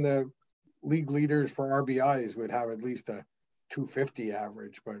someone in the league leaders for RBIs would have at least a 250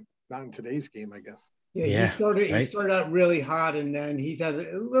 average, but not in today's game, I guess. Yeah, he started out really hot, and then he's had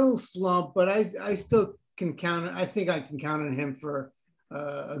a little slump, but I still can count. I think I can count on him for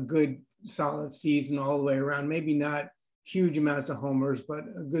a good solid season all the way around. Maybe not huge amounts of homers, but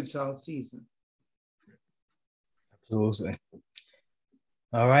a good solid season. Absolutely.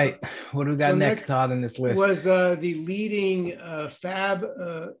 All right, what do we got next, Todd, in this list? Was the leading Fab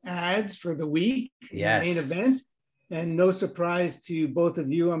ads for the week, yes. Main event. And no surprise to both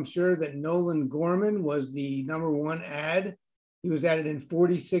of you, I'm sure, that Nolan Gorman was the number 1 ad. He was added in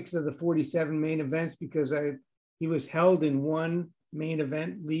 46 of the 47 main events because he was held in one main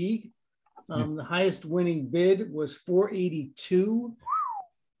event league. The highest winning bid was 482.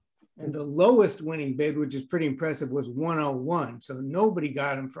 And the lowest winning bid, which is pretty impressive, was 101. So nobody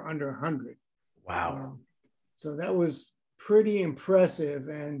got him for under 100. Wow. So that was pretty impressive.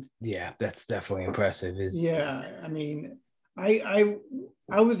 And yeah, that's definitely impressive. I mean, I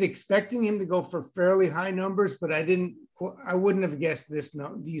was expecting him to go for fairly high numbers, but I wouldn't have guessed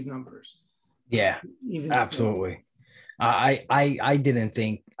these numbers. Yeah, even absolutely. I didn't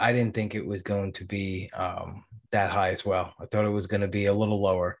think it was going to be that high as well. I thought it was going to be a little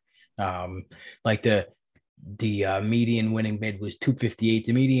lower. Like the median winning bid was 258.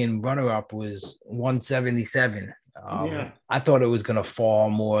 The median runner-up was 177. I thought it was going to fall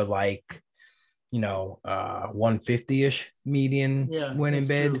more like, 150-ish median winning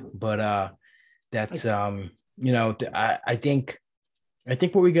bid. True. But that's, I think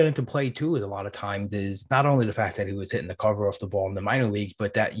what we get into play too is a lot of times is not only the fact that he was hitting the cover off the ball in the minor leagues,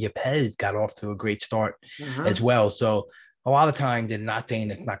 but that Yepez got off to a great start as well. So a lot of times, and not saying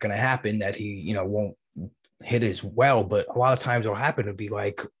it's not going to happen that he, won't hit as well, but a lot of times it'll happen to be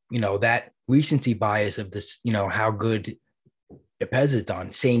like, that recency bias of this, how good Yepez has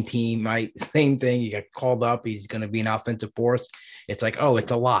done. Same team, right? Same thing. You get called up. He's going to be an offensive force. It's like, oh,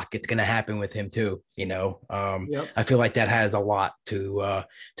 it's a lock. It's going to happen with him too. I feel like that has a lot to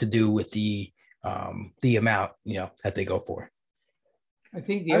do with the amount, that they go for. I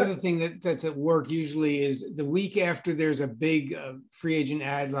think the other thing that's at work usually is the week after there's a big free agent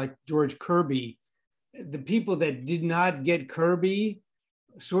ad like George Kirby, the people that did not get Kirby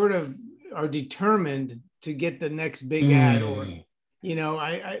sort of are determined to get the next big ad, or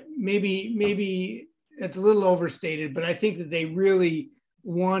I maybe that's a little overstated, but I think that they really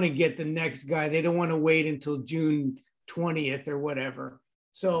want to get the next guy. They don't want to wait until June 20th or whatever.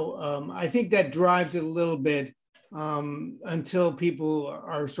 So I think that drives it a little bit until people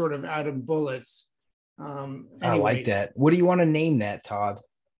are sort of out of bullets. Anyway, I like that. What do you want to name that, Todd?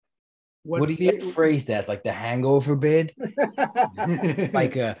 What do you phrase that? Like the hangover bid?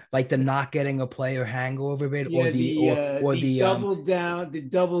 like the not getting a player hangover bid, yeah, or the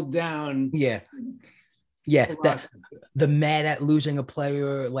double down. Yeah. Yeah, the mad at losing a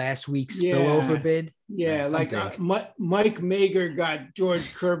player last week spillover bid. Yeah, like Mike Mager got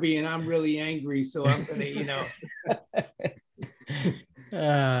George Kirby, and I'm really angry, so I'm gonna,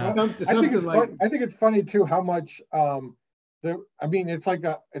 I think it's funny too how much it's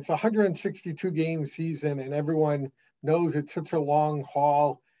a 162 game season, and everyone knows it's such a long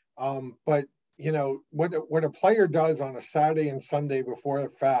haul. But what a player does on a Saturday and Sunday before the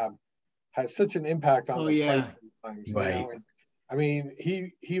Fab has such an impact on the price sometimes. Right. And, I mean,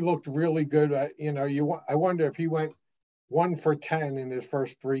 he looked really good. I wonder if he went 1 for 10 in his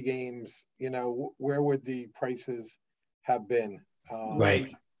first 3 games. Where would the prices have been?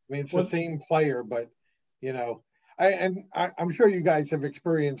 Right. I mean, it's the same player, but I'm sure you guys have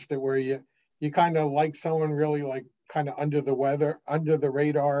experienced it where you kind of like someone really like kind of under the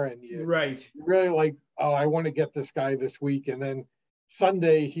radar, and you really like, oh, I want to get this guy this week, and then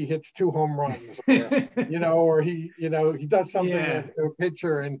Sunday he hits 2 home runs, or he does something to a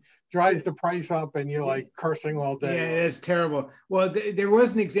pitcher and drives the price up, and you're like cursing all day. Yeah, that's terrible. Well, there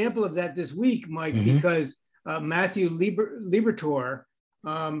was an example of that this week, Mike, because Matthew Liberatore,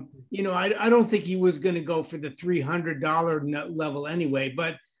 I don't think he was going to go for the $300 level anyway,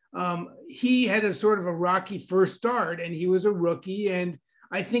 but he had a sort of a rocky first start, and he was a rookie. And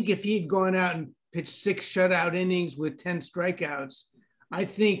I think if he had gone out and pitched 6 shutout innings with 10 strikeouts, I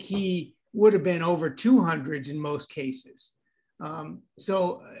think he would have been over 200s in most cases.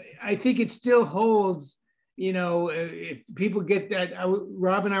 So I think it still holds, if people get that.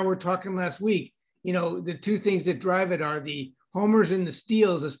 Rob and I were talking last week, the 2 things that drive it are the homers and the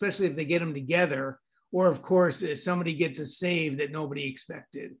steals, especially if they get them together, or of course, if somebody gets a save that nobody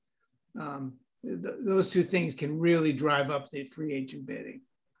expected. Those 2 things can really drive up the free agent bidding.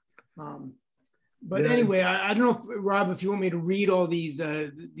 But anyway, I don't know, Rob, if you want me to read all these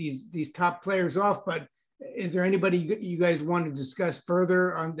top players off, but is there anybody you guys want to discuss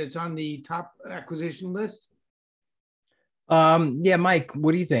further that's on the top acquisition list? Yeah, Mike,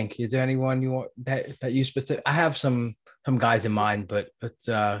 what do you think? Is there anyone you want that you specific? I have some guys in mind, but if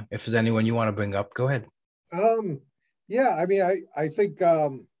there's anyone you want to bring up, go ahead. Yeah, I mean, I think a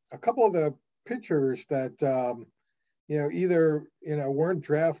couple of the pitchers that either weren't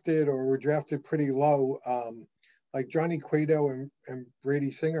drafted or were drafted pretty low, like Johnny Cueto and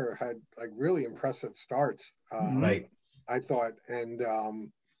Brady Singer had like really impressive starts. Right. I thought, and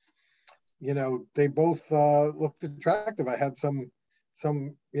they both looked attractive. I had some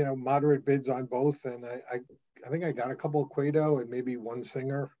moderate bids on both, and I think I got a couple of Cueto and maybe 1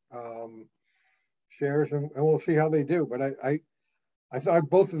 Singer shares, and we'll see how they do. But I thought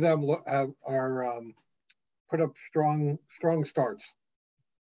both of them are put up strong starts.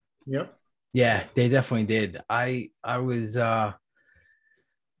 Yep. Yeah, they definitely did. I was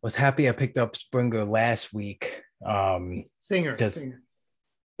happy I picked up Springer last week. Singer.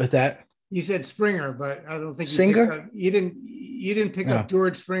 What's that? You said Springer, but I don't think you didn't pick up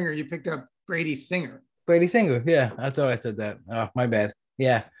George Springer. You picked up Brady Singer. Brady Singer. Yeah, I thought I said that. Oh, my bad.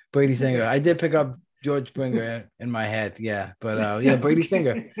 Yeah, Brady Singer. I did pick up George Springer in my head. Yeah, but Brady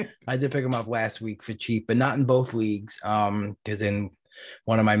Singer. I did pick him up last week for cheap, but not in both leagues. Because in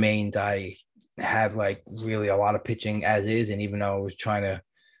one of my mains, I had like really a lot of pitching as is, and even though I was trying to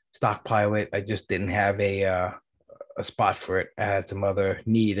stockpile it, I just didn't have a spot for it. I had some other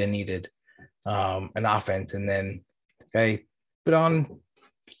need. I needed an offense, and then I put on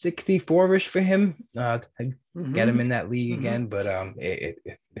 64-ish for him. Get him in that league again, but it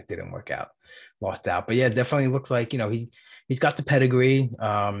didn't work out. Lost out. But yeah, definitely looks like he's got the pedigree.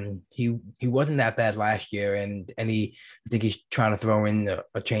 He wasn't that bad last year, and I think he's trying to throw in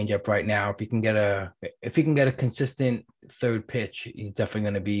a changeup right now. If he can get a consistent third pitch, he's definitely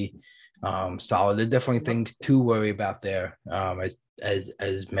going to be solid. There's definitely things to worry about there.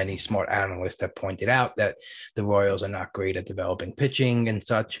 As many smart analysts have pointed out, that the Royals are not great at developing pitching and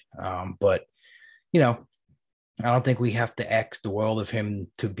such. But I don't think we have to X the world of him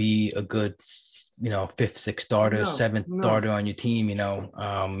to be a good, 5th, 6th starter, 7th starter on your team.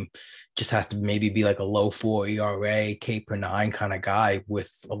 Just has to maybe be like a low 4 ERA, K per 9 kind of guy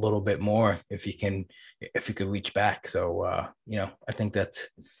with a little bit more if he could reach back. So I think that's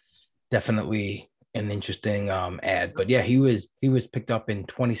definitely an interesting ad. But yeah, he was picked up in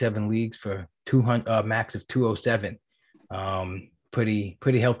 27 leagues for 200 max of 207. Pretty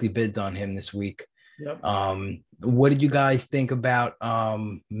healthy bids on him this week. Yep. What did you guys think about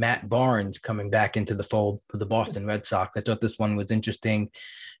Matt Barnes coming back into the fold for the Boston Red Sox? I thought this one was interesting.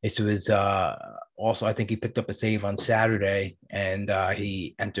 This was also, I think he picked up a save on Saturday, and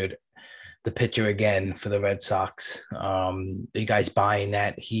he entered the pitcher again for the Red Sox. You guys buying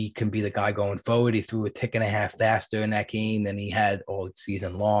that he can be the guy going forward? He threw a tick and a half faster in that game than he had all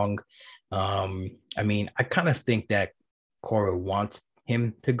season long. I mean, I kind of think that Cora wants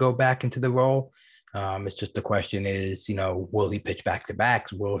him to go back into the role. It's just the question is, will he pitch back to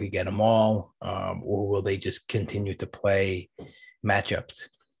backs? Will he get them all? Or will they just continue to play matchups?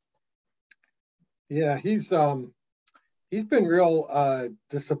 Yeah, he's been real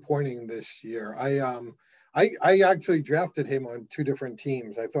disappointing this year. I actually drafted him on two different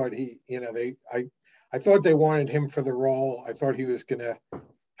teams. I thought I thought they wanted him for the role. I thought he was going to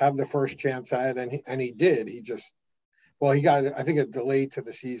have the first chance at it, and he did. He got, I think, a delay to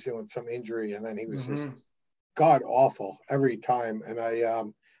the season with some injury, and then he was just god awful every time. And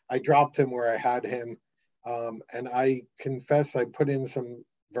I dropped him where I had him, and I confess I put in some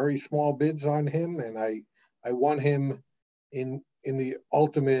very small bids on him, and I won him in the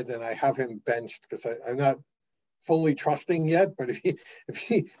ultimate, and I have him benched because I'm not fully trusting yet. But if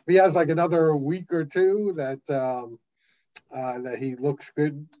he has like another week or two that he looks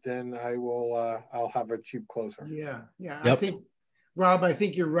good, then I'll have a cheap closer. Yeah. Yep. I think, Rob, I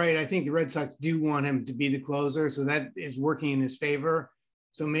think you're right. I think the Red Sox do want him to be the closer, so that is working in his favor.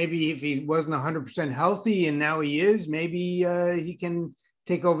 So maybe if he wasn't 100% healthy and now he is, maybe he can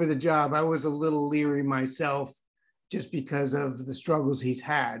take over the job. I was a little leery myself just because of the struggles he's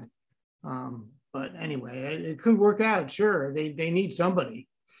had. But anyway, it could work out. Sure, they need somebody.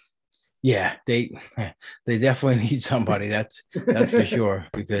 Yeah, they definitely need somebody. That's for sure,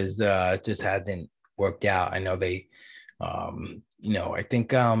 because it just hasn't worked out. I know they, I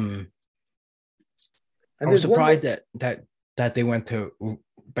think I was surprised that they went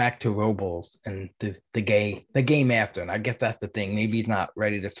back to Robles and the game after, and I guess that's the thing. Maybe he's not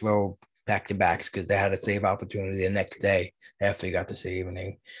ready to throw back to backs because they had a save opportunity the next day after he got the save, and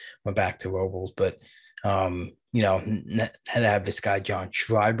they went back to Robles, but. Had to have this guy, John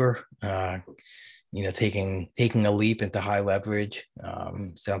Schreiber, taking a leap into high leverage.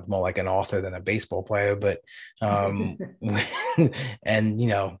 Sounds more like an author than a baseball player, but, and,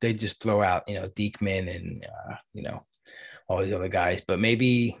 they just throw out, Diekman and, all these other guys, but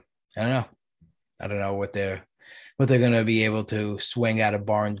maybe, I don't know what they're going to be able to swing out of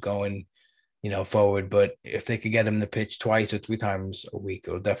Barnes going, forward, but if they could get him to pitch twice or three times a week,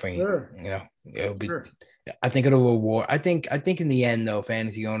 it'll definitely, it'll be, I think it'll reward. I think in the end though,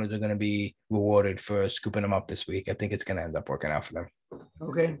 fantasy owners are going to be rewarded for scooping him up this week. I think it's going to end up working out for them.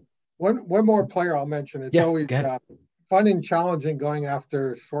 Okay. One more player I'll mention. It's always fun and challenging going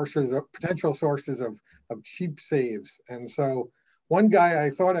after potential sources of cheap saves. And so one guy I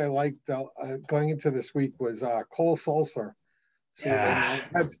thought I liked going into this week was Cole Sulser. So I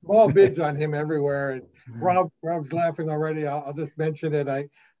had small bids on him everywhere. And Rob's laughing already. I'll just mention it.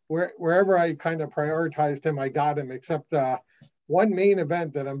 Wherever I kind of prioritized him, I got him, except one main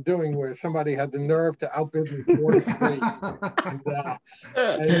event that I'm doing where somebody had the nerve to outbid me 4-3.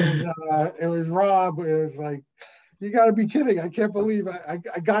 It was Rob. It was like, you got to be kidding. I can't believe I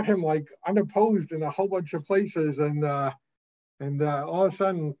got him like unopposed in a whole bunch of places. And all of a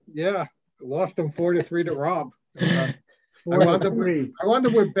sudden, lost him 4-3 to Rob. I wound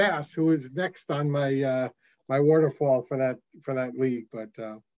up with Bass, who is next on my waterfall for that league. But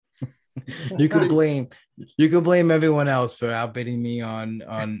you can blame everyone else for outbidding me on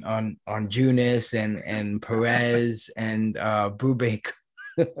Junis and Perez and Brubaker.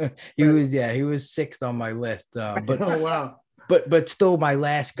 he was sixth on my list. But oh wow. But still my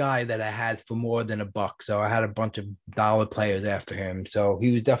last guy that I had for more than $1. So I had a bunch of dollar players after him. So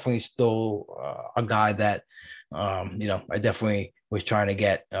he was definitely still a guy that I definitely was trying to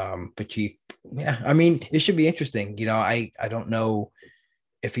get for cheap. Yeah, I mean, it should be interesting. I don't know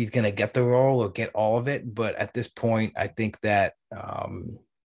if he's going to get the role or get all of it, but at this point, I think that I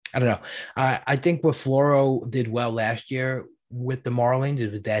don't know. I think what Floro did well last year with the Marlins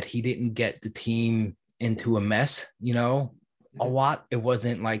is that he didn't get the team into a mess. A lot. It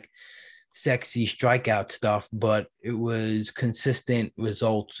wasn't like sexy strikeout stuff, but it was consistent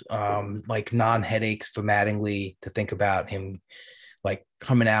results, like non-headaches for Mattingly to think about him, like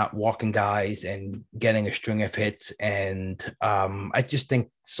coming out, walking guys and getting a string of hits. And I just think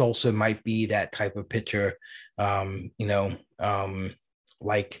Sulser might be that type of pitcher,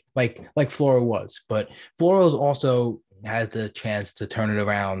 like Flora was. But Flores also has the chance to turn it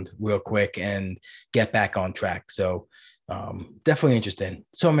around real quick and get back on track. So definitely interesting.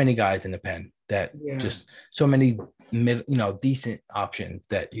 So many guys in the pen that just so many decent options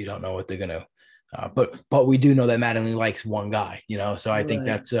that you don't know what they're gonna. But we do know that Mattingly likes one guy, So I think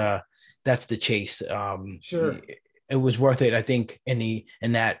that's the chase. Sure. It was worth it, I think, in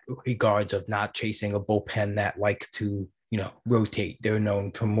that regards of not chasing a bullpen that likes to rotate. They're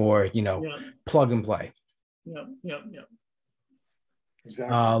known for more plug and play. Yep.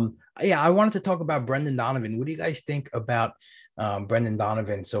 Exactly. I wanted to talk about Brendan Donovan. What do you guys think about Brendan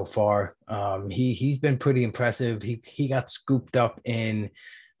Donovan so far? He's been pretty impressive. He got scooped up in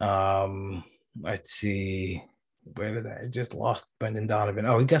let's see, where did I just lost Brendan Donovan?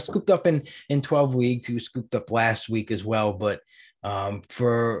 Oh, he got scooped up in 12 leagues. He was scooped up last week as well, but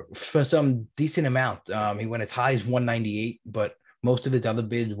for some decent amount. He went as high as 198, but most of his other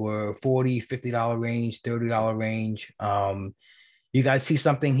bids were $40, $50 range, $30 range. You guys see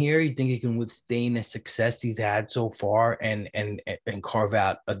something here? You think he can withstand the success he's had so far and carve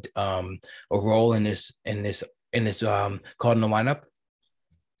out a role in this Cardinal lineup?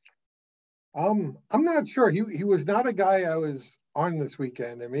 I'm not sure. He was not a guy I was on this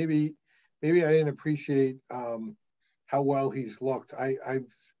weekend, and maybe I didn't appreciate how well he's looked.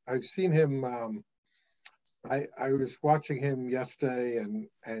 I've seen him. I was watching him yesterday,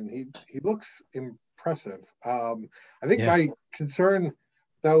 and he looks impressive. I think my concern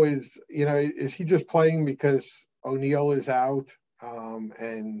though is is he just playing because O'Neill is out? I'm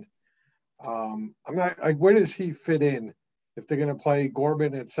not like, where does he fit in? If they're going to play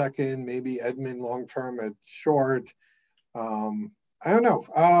Corbin at second, maybe Edman long-term at short. I don't know.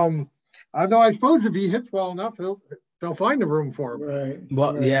 I suppose if he hits well enough, they'll find a room for him. Right.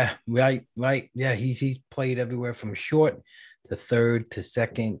 Well, right. Yeah, he's played everywhere from short to third to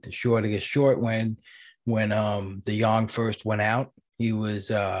second to short. To get short when DeJong first went out, he was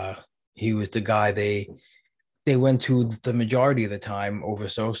the guy they went to the majority of the time over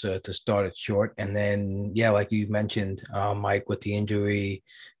Sosa to start at short. And then, like you mentioned, Mike, with the injury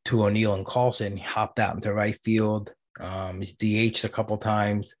to O'Neill and Carlson, he hopped out into right field. He's DH'd a couple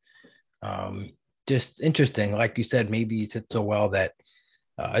times. Just interesting. Like you said, maybe he's hit so well that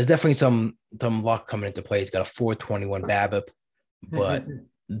there's definitely some luck coming into play. He's got a 421 BABIP, but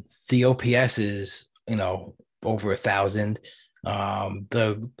the OPS is, over 1,000.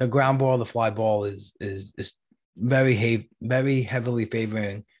 The ground ball, the fly ball is very heavily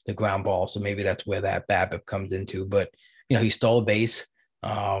favoring the ground ball. So maybe that's where that BABIP comes into. But he stole a base,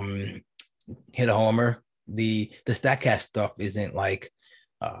 hit a homer. The StatCast stuff isn't like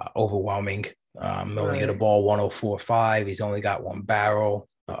overwhelming. Only hit a ball 104.5. He's only got one barrel.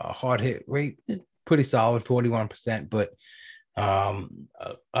 Hard hit rate is pretty solid, 41%. But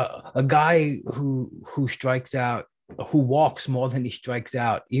a guy who strikes out, who walks more than he strikes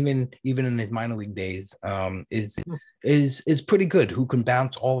out, even in his minor league days, is pretty good. Who can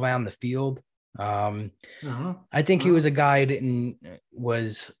bounce all around the field. I think he was a guy that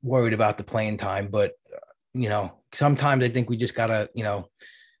was worried about the playing time, but sometimes I think we just gotta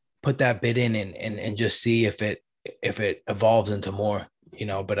put that bit in and just see if it evolves into more.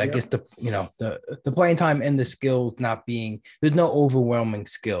 But I guess the playing time and the skills not being, there's no overwhelming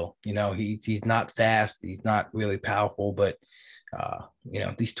skill. He's not fast, he's not really powerful, but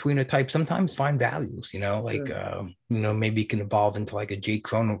these tweener types sometimes find values. Maybe he can evolve into like a Jake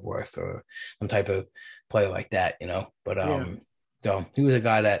Cronenworth or some type of player like that. But so he was a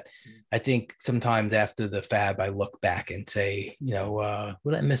guy that I think sometimes after the Fab, I look back and say, what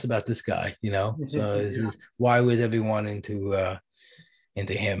did I miss about this guy? So why was everyone into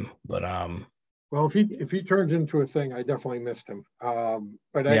him? But well, if he turns into a thing, I definitely missed him.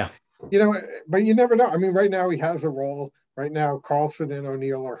 But you never know. I mean, right now he has a role. Right now, Carlson and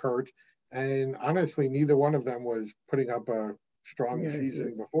O'Neill are hurt, and honestly, neither one of them was putting up a strong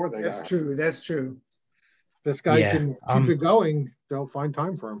season before they got. That's true. This guy can keep it going. They'll find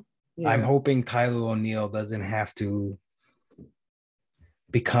time for him. I'm hoping Tyler O'Neill doesn't have to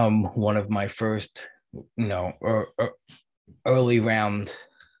become one of my first, or early round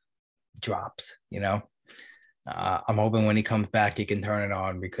drops. I'm hoping when he comes back, he can turn it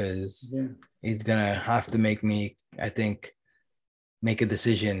on, because he's gonna have to make me, I think, make a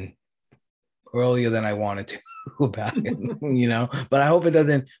decision earlier than I wanted to about it. But I hope it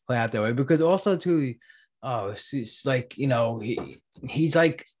doesn't play out that way, because also too, it's like, he's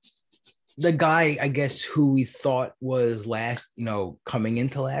like the guy, I guess, who we thought was coming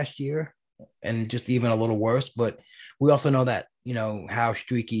into last year, and just even a little worse. But we also know that how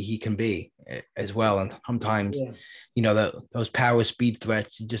streaky he can be as well. And sometimes, Yeah. those power speed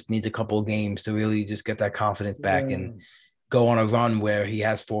threats, you just need a couple of games to really just get that confidence back Yeah. and go on a run where he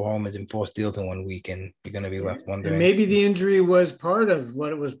has 4 homers and 4 steals in 1 week, and you're going to be left wondering. And maybe the injury was part of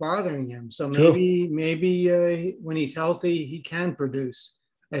what was bothering him. So maybe when he's healthy, he can produce.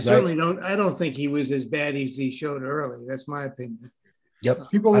 I certainly don't think he was as bad as he showed early. That's my opinion.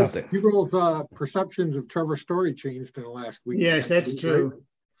 Yep. People's perceptions of Trevor Story changed in the last week. Yes, that's true.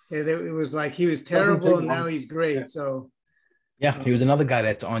 It was like he was terrible and now he's great. Yeah. So he was another guy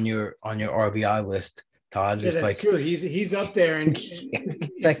that's on your RBI list, Todd. Yeah, that's true. He's up there, and he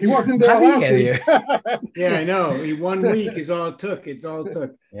wasn't there last week. Yeah, I know. 1 week is all it took. It's all it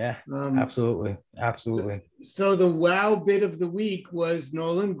took. Yeah, absolutely. So the wow bid of the week was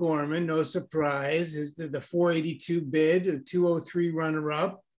Nolan Gorman. No surprise, is the 482 bid, a 203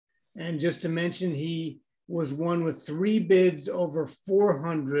 runner-up, and just to mention, he was one with 3 bids over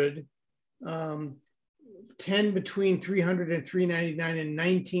 400. 10 between 300 and 399, and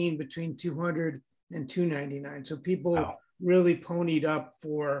 19 between 200 and 299. So people really ponied up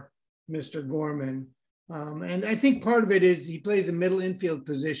for Mr. Gorman. And I think part of it is he plays a middle infield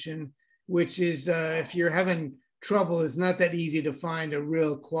position, which is, if you're having trouble, it's not that easy to find a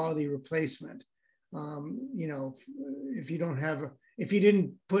real quality replacement. If you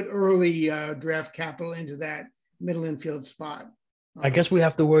didn't put early draft capital into that middle infield spot. I guess we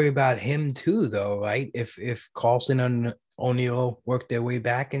have to worry about him too, though, right? If Carlson and O'Neill work their way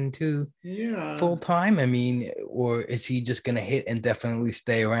back into full time, I mean, or is he just going to hit and definitely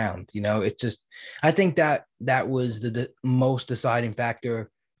stay around? It's just, I think that was the most deciding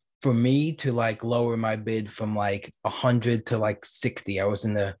factor for me to lower my bid from 100 to 60. I was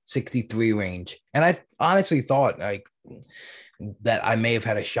in the 63 range, and I honestly thought that I may have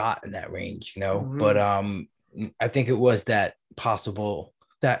had a shot in that range, but I think it was that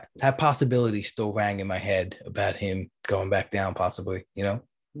possibility still rang in my head about him going back down possibly. Yeah,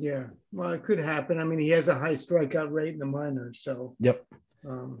 well, it could happen. I mean, he has a high strikeout rate in the minors, so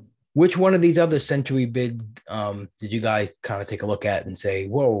which one of these other century bid did you guys kind of take a look at and say,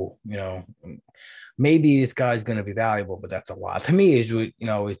 whoa, maybe this guy's going to be valuable, but that's a lot to me?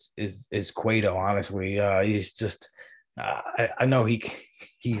 Is Cueto, honestly. He's just I know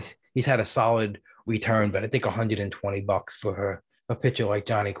he's had a solid return, but I think $120 for a pitcher like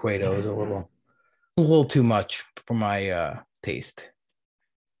Johnny Cueto is a little too much for my taste.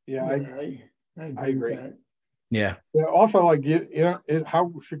 Yeah, I agree. With that. Yeah. Also,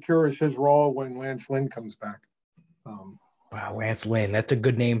 how secure is his role when Lance Lynn comes back? Wow, Lance Lynn, that's a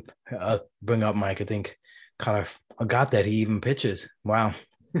good name. Bring up, Mike. I think kind of forgot that he even pitches. Wow.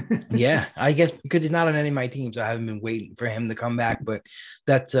 Yeah, I guess because he's not on any of my teams, I haven't been waiting for him to come back. But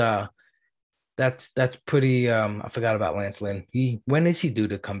that's pretty. I forgot about Lance Lynn. When is he due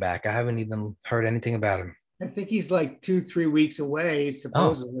to come back? I haven't even heard anything about him. I think he's 2-3 weeks away,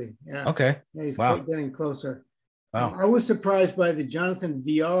 supposedly. Yeah. Okay. Yeah, he's getting closer. Wow. I was surprised by the Jonathan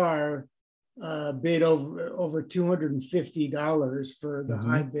VR bid over $250 for the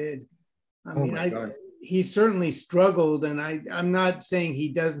high bid. I mean, he certainly struggled, and I'm not saying he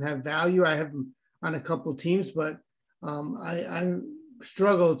doesn't have value. I have him on a couple teams, but I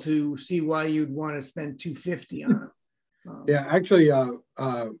struggle to see why you'd want to spend $250 on him. Yeah, actually,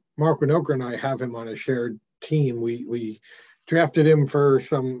 Mark Winokur and I have him on a shared team. We drafted him for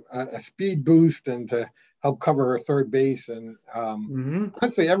a speed boost and to help cover our third base. And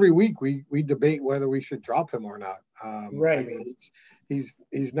honestly, every week we debate whether we should drop him or not. Right. I mean, he's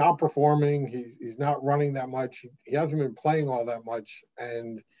not performing. He's not running that much. He hasn't been playing all that much.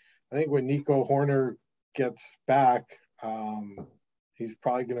 And I think when Nico Horner gets back, he's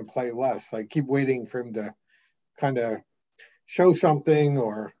probably going to play less. I keep waiting for him to kind of show something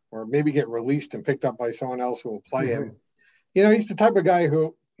or maybe get released and picked up by someone else who will play him. He's the type of guy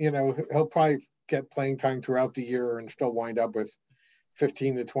who, he'll probably get playing time throughout the year and still wind up with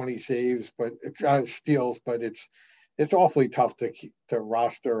 15 to 20 saves, but steals, but it's awfully tough to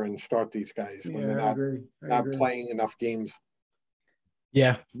roster and start these guys when they're not playing enough games.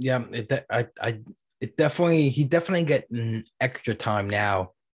 Yeah. He definitely get extra time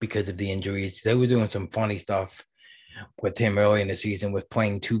now because of the injuries. They were doing some funny stuff with him early in the season with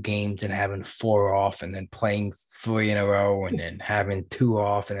playing 2 games and having 4 off and then playing 3 in a row and then having 2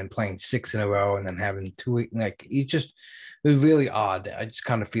 off and then playing 6 in a row and then having 2. It was really odd. I just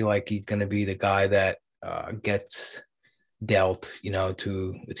kind of feel like he's going to be the guy that gets dealt,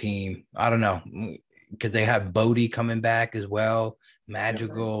 to the team. I don't know, because they have Bodie coming back as well.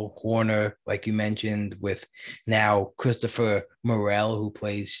 Madrigal, Horner, like you mentioned, with now Christopher Morel, who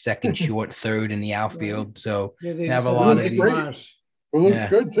plays second short, third in the outfield. So Yeah, they have a lot of these. Who looks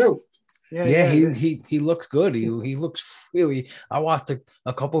good too. Yeah, he looks good. He looks really. I watched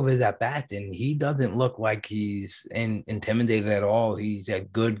a couple of his at bats, and he doesn't look like he's intimidated at all. He's a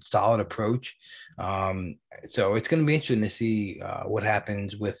good, solid approach. So it's going to be interesting to see what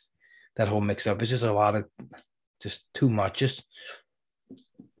happens with that whole mix-up. It's just a lot of, just too much.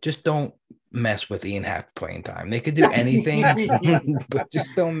 Just don't mess with Ian Happ playing time. They could do anything, but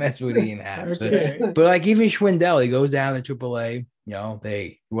just don't mess with Ian Happ. Okay. So, but like even Schwindel, he goes down to AAA. You know,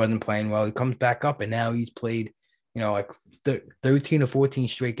 he wasn't playing well. He comes back up, and now he's played, like 13 or 14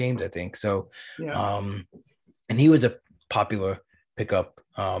 straight games, I think. So, and he was a popular pickup.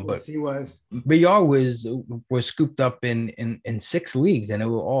 But yes, he was. Villar was scooped up in 6 leagues, and they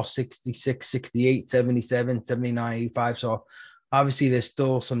were all 66, 68, 77, 79, 85. So obviously there's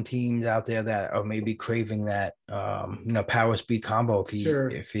still some teams out there that are maybe craving that power speed combo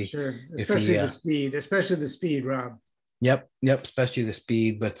especially the speed, Rob. Yep, especially the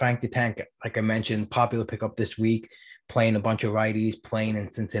speed. But Frank the Tank, like I mentioned, popular pickup this week, playing a bunch of righties, playing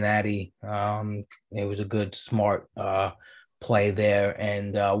in Cincinnati. It was a good, smart play there.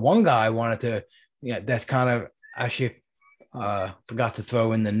 And one guy I wanted to, that kind of actually forgot to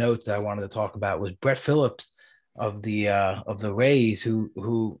throw in the notes that I wanted to talk about was Brett Phillips of the Rays,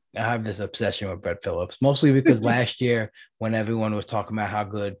 who I have this obsession with Brett Phillips, mostly because last year when everyone was talking about how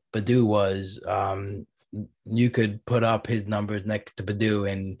good Baddoo was, you could put up his numbers next to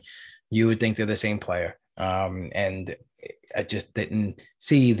Baddoo and you would think they're the same player. And I just didn't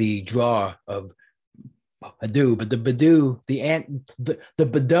see the draw of Baddoo, but the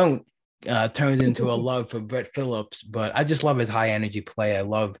Badon't turned into a love for Brett Phillips. But I just love his high energy play. I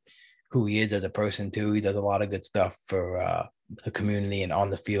love who he is as a person too. He does a lot of good stuff for the community and on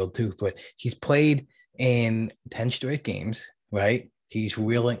the field too. But he's played in 10 straight games, right? He's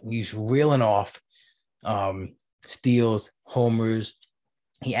reeling off steals, homers.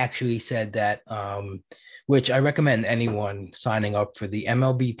 He actually said that, which I recommend anyone signing up for the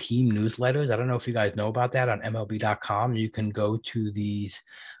MLB team newsletters. I don't know if you guys know about that on MLB.com. You can go to these.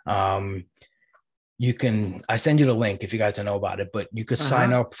 I send you the link if you guys don't know about it, but you could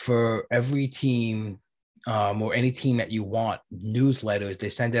sign up for every team or any team that you want newsletters. They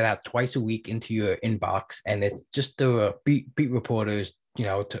send it out twice a week into your inbox, and it's just the beat reporters,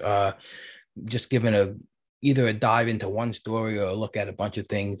 just giving either a dive into one story or a look at a bunch of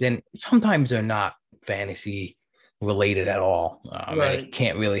things. And sometimes they're not fantasy related at all. And it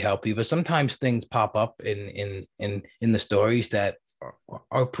can't really help you, but sometimes things pop up in the stories that are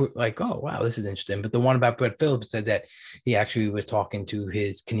like, oh wow, this is interesting. But the one about Brett Phillips said that he actually was talking to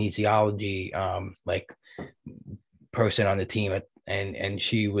his kinesiology person on the team, and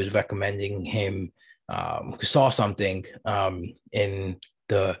she was recommending him, saw something in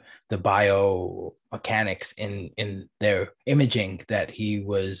the biomechanics in their imaging that he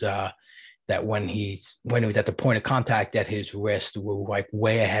was that when he was at the point of contact, that his wrist were like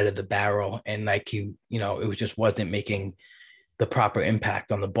way ahead of the barrel, and like he, it just wasn't making the proper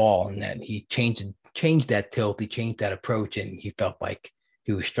impact on the ball, and that he changed that tilt, he changed that approach, and he felt like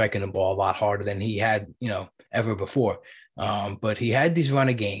he was striking the ball a lot harder than he had, ever before. But he had these run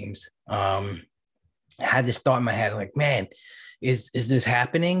of games. I had this thought in my head, like, man, is this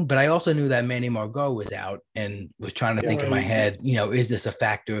happening? But I also knew that Manny Margot was out, and was trying to think in my head, is this a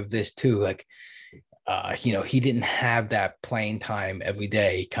factor of this too? Like, he didn't have that playing time every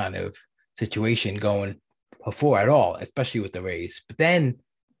day kind of situation going before at all, especially with the Rays. But then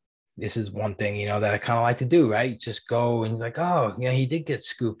this is one thing, that I kind of like to do, right? Just go and like, oh, he did get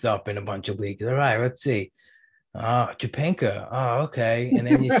scooped up in a bunch of leagues. All right, let's see. Japanka. Oh, okay. And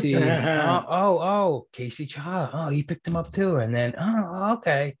then you see, Casey Cha. Oh, he picked him up too. And then,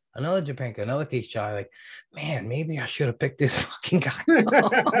 okay. Another Japanka, another Casey Cha. Like, man, maybe I should have picked this fucking guy.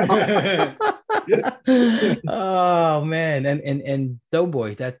 Oh man. And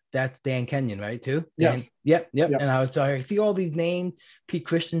Doughboy, that's Dan Kenyon, right? Too? Yes. Yep. And I was sorry. I see all these names, Pete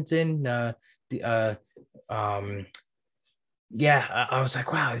Christensen, I was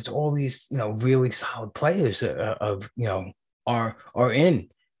like, wow, there's all these, really solid players are in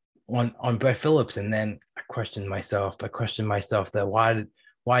on Brett Phillips. And then I questioned myself that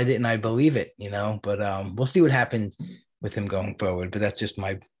why didn't I believe it? But we'll see what happens with him going forward. But that's just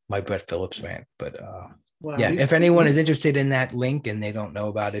my Brett Phillips rant. But if anyone is interested in that link and they don't know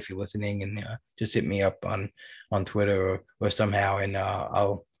about it, if you're listening, and just hit me up on Twitter or somehow, and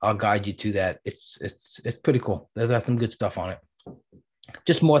I'll guide you to that. It's pretty cool. There's got some good stuff on it.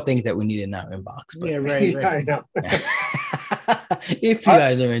 Just more things that we need in our inbox. But. Yeah, right. I know. If you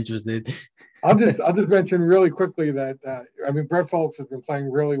guys are interested. I'll just mention really quickly that Brett Phillips has been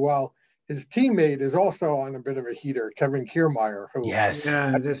playing really well. His teammate is also on a bit of a heater, Kevin Kiermaier, who Yes,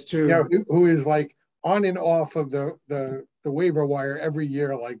 Yeah, that's true. who is like on and off of the waiver wire every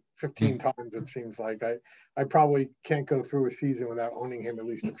year, like 15 times. It seems like I probably can't go through a season without owning him at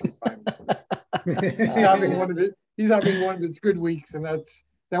least a few times. He's having one of his good weeks, and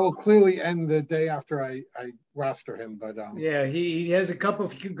that will clearly end the day after I roster him. But yeah, he has a couple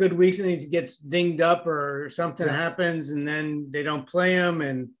of good weeks, and then he gets dinged up or something happens, and then they don't play him,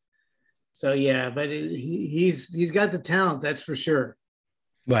 and so yeah. But he's got the talent, that's for sure.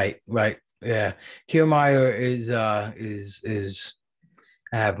 Right. Yeah, Kiermaier is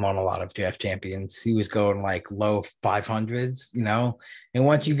I have him on a lot of draft champions. He was going like low 500s, and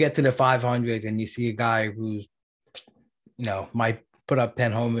once you get to the 500s and you see a guy who's, might put up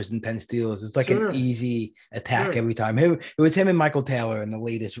 10 homers and 10 steals, it's like an easy attack every time. It was him and Michael Taylor in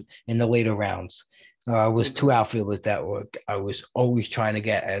the later rounds. Was two outfielders that I was always trying to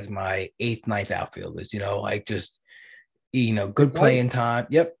get as my 8th, 9th outfielders, good playing time.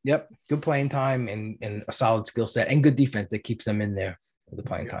 Yep. Good playing time and a solid skill set and good defense that keeps them in there for the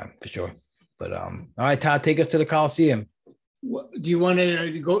playing time for sure. But all right, Todd, take us to the Coliseum. Do you want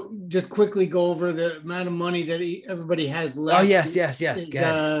to just quickly go over the amount of money that everybody has left? Oh, yes.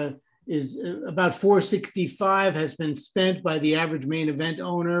 Is about $465 has been spent by the average main event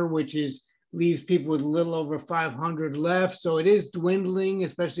owner, which leaves people with a little over 500 left. So it is dwindling,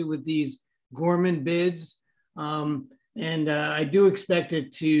 especially with these Gorman bids. And I do expect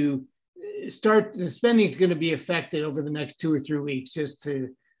it to start. The spending is going to be affected over the next 2 or 3 weeks, just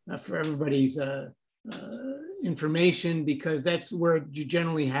for everybody's information, because that's where it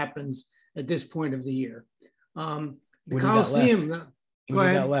generally happens at this point of the year. The Coliseum.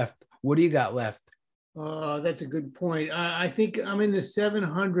 What do you got left? That's a good point. I think I'm in the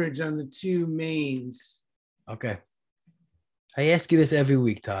 700s on the two mains. Okay. I ask you this every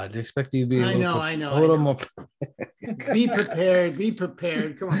week, Todd. I expect you to be a little more. Be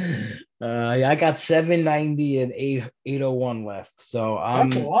prepared. Come on. I got 790 and 801 left. So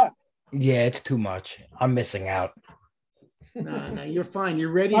that's a lot. Yeah, it's too much. I'm missing out. No, you're fine.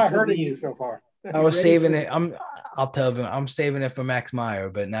 You're ready. Not hurting you so far. I was saving it. I'll tell him I'm saving it for Max Meyer,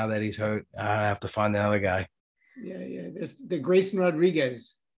 but now that he's hurt, I have to find another guy. Yeah. There's the Grayson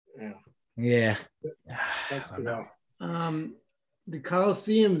Rodriguez. Yeah. That's the guy. The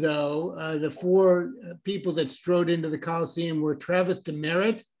Coliseum, though, the 4 people that strode into the Coliseum were Travis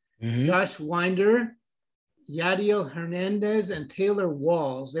Demeritte, Josh Winder, Yadiel Hernandez, and Taylor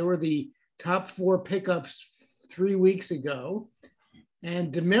Walls. They were the top 4 pickups 3 weeks ago.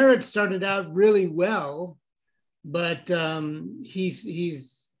 And Demeritte started out really well, but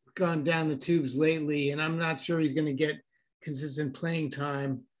he's gone down the tubes lately, and I'm not sure he's going to get consistent playing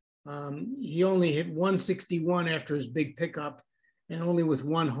time. He only hit 161 after his big pickup, and only with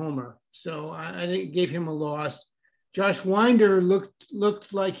 1 homer. So I gave him a loss. Josh Winder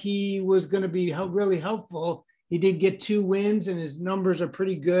looked like he was going to be really helpful. He did get 2 wins, and his numbers are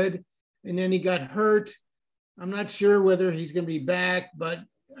pretty good. And then he got hurt. I'm not sure whether he's going to be back, but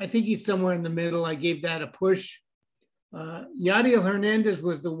I think he's somewhere in the middle. I gave that a push. Yadiel Hernandez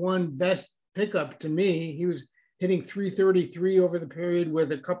was the one best pickup to me. He was hitting 333 over the period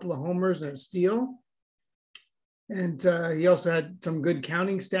with a couple of homers and a steal. And he also had some good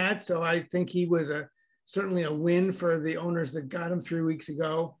counting stats. So I think he was certainly a win for the owners that got him 3 weeks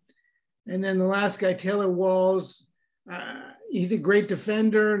ago. And then the last guy, Taylor Walls, he's a great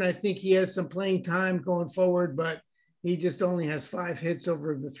defender, and I think he has some playing time going forward, but he just only has 5 hits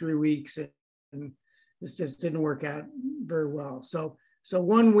over the 3 weeks, and this just didn't work out very well. So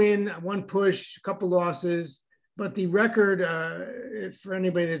 1 win, 1 push, a couple losses, but the record for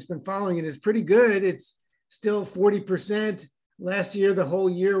anybody that's been following it is pretty good. It's still 40%. Last year, the whole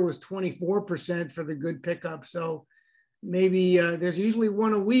year was 24% for the good pickup. So maybe there's usually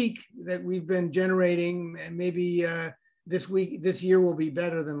 1 a week that we've been generating, and maybe this year will be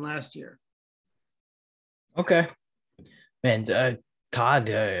better than last year. Okay. Man, Todd,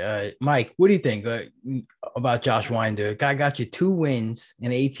 Mike, what do you think about Josh Winder? Guy got you 2 wins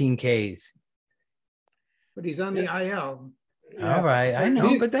and 18 Ks. But he's on the IL. Yeah. All right, I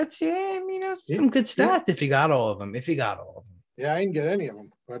know, but that's some good stats if you got all of them. Yeah, I didn't get any of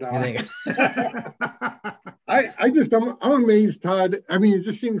them, but I'm amazed, Todd. I mean, it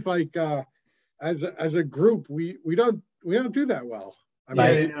just seems like as a group, we don't do that well. I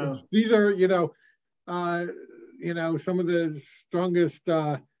mean, these are some of the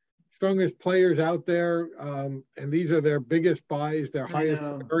strongest players out there, and these are their biggest buys, their highest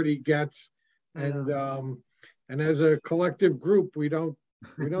priority gets, and And as a collective group, we don't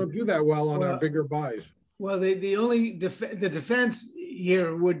do that well on our bigger buys. Well, the only the defense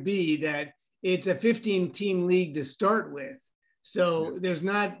here would be that it's a 15-team league to start with. So there's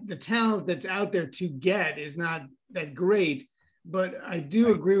not the talent that's out there to get is not that great. But I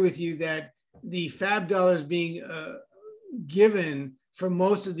do agree with you that the fab dollars being given for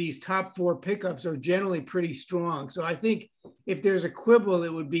most of these top 4 pickups are generally pretty strong. So I think if there's a quibble,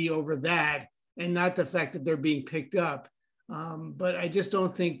 it would be over that and not the fact that they're being picked up. But I just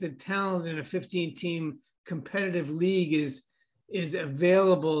don't think the talent in a 15-team competitive league is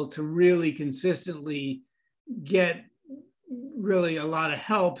available to really consistently get really a lot of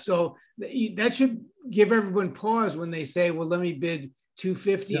help. So that should give everyone pause when they say, well, let me bid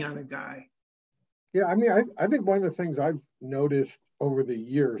 250 on a guy. Yeah, I mean, I think one of the things I've noticed over the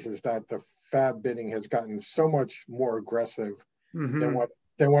years is that the fab bidding has gotten so much more aggressive than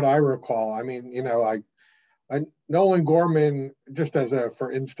what I recall. I mean, you know, I Nolan Gorman, just as a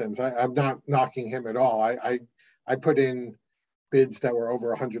for instance, I'm not knocking him at all. I put in bids that were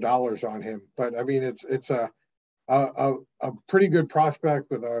over $100 on him, but I mean, it's a pretty good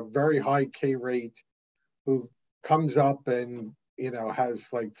prospect with a very high K rate who comes up and, you know, has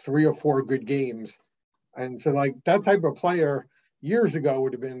like 3 or 4 good games. And so like that type of player years ago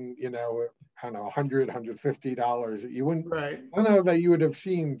would have been, you know, I don't know, $100, $150. You wouldn't, right. I don't know that you would have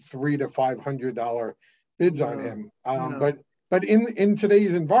seen $300 to $500 bids on him. But in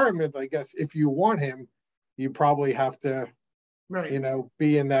today's environment, I guess if you want him, you probably have to, you know,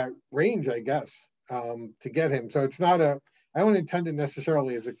 be in that range, I guess, to get him. So it's not I don't intend it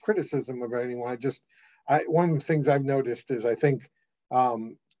necessarily as a criticism of anyone. One of the things I've noticed is I think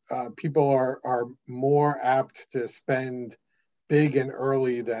people are more apt to spend big and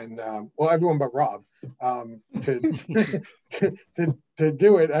early than everyone but Rob to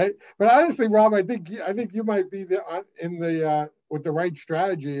do it. But honestly, Rob, I think you might be with the right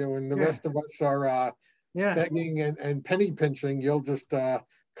strategy, and when the rest of us are begging and penny pinching, you'll just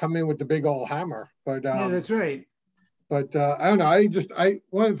come in with the big old hammer. But yeah, that's right. But I don't know.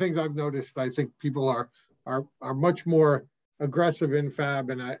 One of the things I've noticed, I think people are much more aggressive in fab,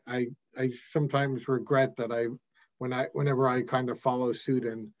 and I sometimes regret that whenever I kind of follow suit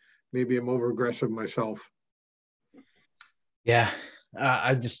and maybe I'm over aggressive myself. Yeah,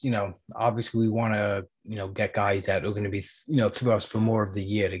 I just, you know, obviously we want to, you know, get guys that are going to be, you know, through us for more of the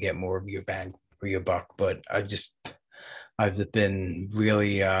year to get more of your bang for your buck. But I've just been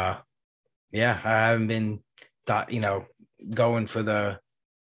really, I haven't been thought, you know, going for the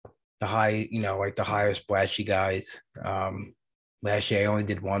high, you know, like the higher splashy guys. Last year I only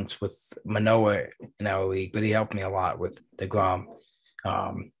did once with Manoah in our league, but he helped me a lot with DeGrom,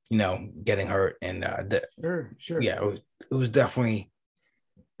 you know, getting hurt. And sure. Yeah, it was definitely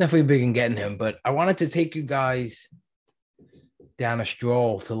big in getting him. But I wanted to take you guys down a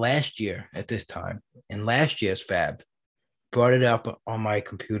stroll to last year at this time. And last year's fab, brought it up on my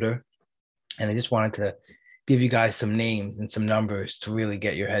computer, and I just wanted to give you guys some names and some numbers to really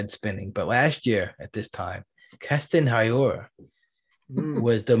get your head spinning. But last year at this time, Keston Hiura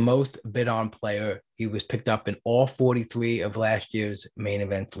was the most bid on player. He was picked up in all 43 of last year's main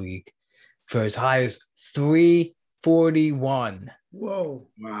event league for his highest 341. Whoa.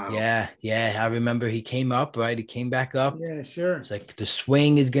 Wow. Yeah. I remember he came up, right? He came back up. Yeah, sure. It's like the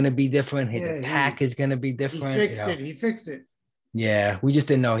swing is going to be different. His attack is going to be different. He fixed it. Yeah, we just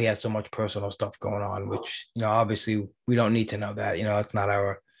didn't know he had so much personal stuff going on, which, you know, obviously we don't need to know that. You know, it's not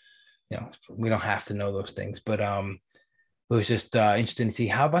our, you know, we don't have to know those things. But it was just interesting to see.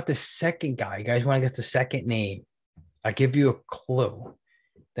 How about the second guy? You guys want to get the second name? I'll give you a clue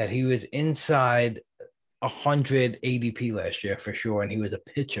that he was inside 100 ADP last year for sure, and he was a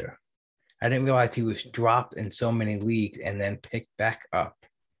pitcher. I didn't realize he was dropped in so many leagues and then picked back up.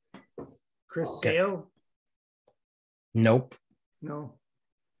 Chris Sale? Nope. No.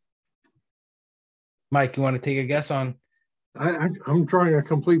 Mike, you want to take a guess on? I'm drawing a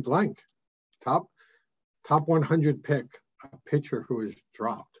complete blank. Top 100 pick, a pitcher who is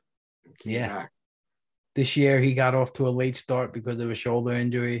dropped. Yeah. This year he got off to a late start because of a shoulder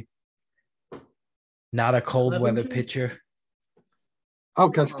injury. Not a cold weather pitcher.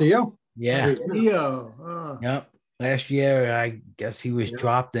 Oh, Castillo? Yeah. Castillo. Oh. Yep. Last year, I guess he was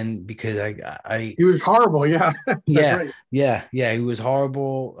dropped in because he was horrible. Yeah. Right. Yeah. He was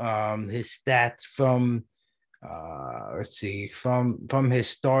horrible. His stats from from his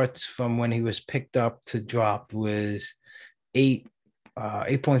starts from when he was picked up to dropped was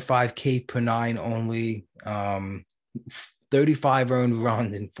 8.5 K per 9 only. 35 earned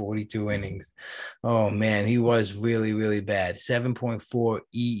runs in 42 innings. Oh man, he was really, really bad. 7.4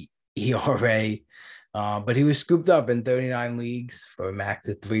 ERA. But he was scooped up in 39 leagues for a max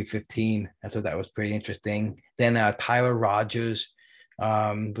of 315. I thought that was pretty interesting. Then Tyler Rogers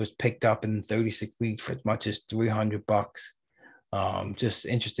was picked up in 36 leagues for as much as $300. Just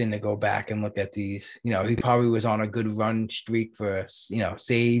interesting to go back and look at these. He probably was on a good run streak for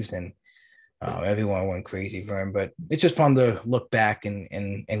saves, and everyone went crazy for him. But it's just fun to look back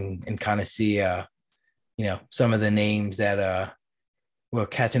and kind of see some of the names that were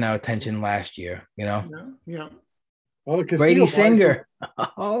catching our attention last year. Yeah. Well, Brady Singer.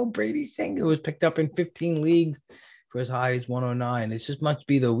 Oh, Brady Singer was picked up in 15 leagues for as high as 109. It's just must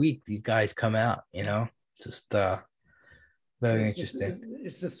be the week these guys come out. Just very interesting.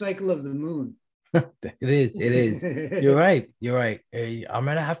 It's the cycle of the moon. It is. You're right. I'm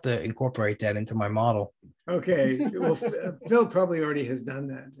gonna have to incorporate that into my model. Okay. Well, Phil probably already has done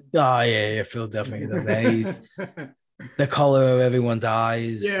that. Oh yeah. Phil definitely does that. The color of everyone's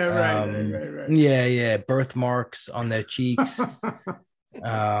eyes. Yeah, right. Yeah. Birthmarks on their cheeks.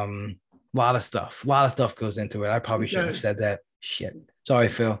 A lot of stuff goes into it. I probably should have said that. Shit. Sorry,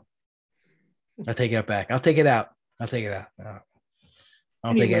 Phil. I'll take it back. I'll take it out. I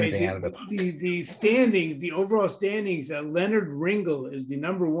don't take anything out of it. The standings, the overall standings, Leonard Ringel is the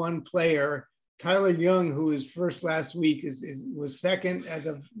number one player. Tyler Young, who was first last week, was second as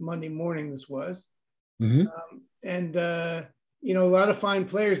of Monday morning. This was. Mm-hmm. A lot of fine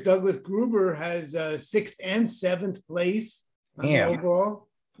players. Douglas Gruber has 6th and 7th place overall.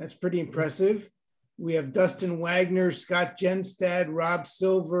 That's pretty impressive. We have Dustin Wagner, Scott Genstad, Rob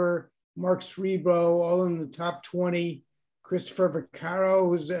Silver, Mark Srebo, all in the top 20. Christopher Vaccaro,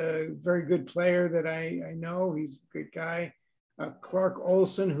 who's a very good player that I know. He's a good guy. Clark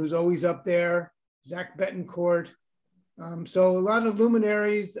Olson, who's always up there. Zach Betancourt. So a lot of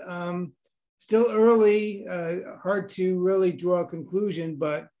luminaries. Still early, hard to really draw a conclusion,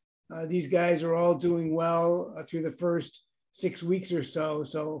 but these guys are all doing well through the first 6 weeks or so.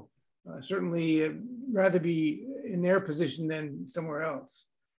 So certainly rather be in their position than somewhere else.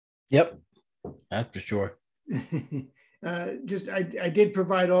 Yep, that's for sure. I did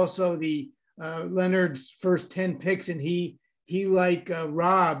provide also the Leonard's first 10 picks, and he like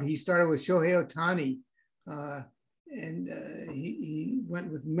Rob, he started with Shohei Ohtani. He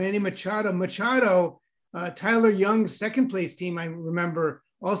went with Manny Machado. Tyler Young's second place team, I remember,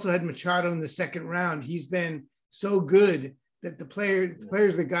 also had Machado in the second round. He's been so good that the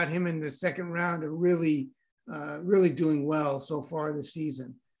players that got him in the second round are really doing well so far this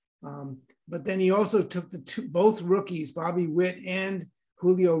season. But then he also took both rookies, Bobby Witt and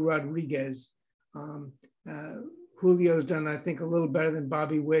Julio Rodriguez. Julio's done, I think, a little better than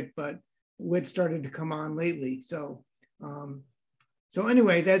Bobby Witt, but Witt started to come on lately. So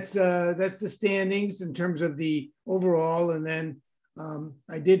anyway, that's the standings in terms of the overall. And then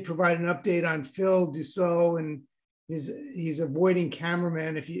I did provide an update on Phil Dussault, and he's avoiding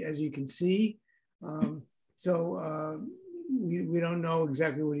cameraman, as you can see. We don't know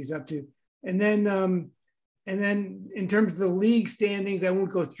exactly what he's up to. And then in terms of the league standings, I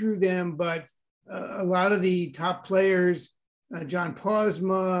won't go through them, but a lot of the top players, John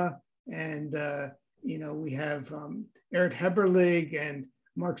Posma, and we have Eric Heberlig and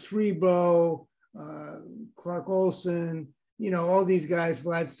Mark Srebo, Clark Olson, all these guys,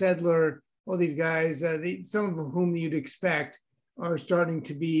 Vlad Sedler, all these guys, some of whom you'd expect are starting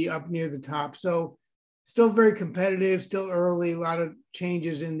to be up near the top. So still very competitive, still early, a lot of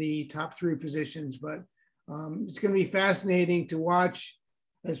changes in the top 3 positions, but it's going to be fascinating to watch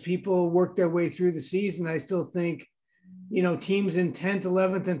as people work their way through the season. I still think, teams in 10th,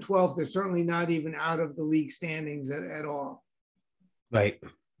 11th, and 12th, they're certainly not even out of the league standings at all. Right.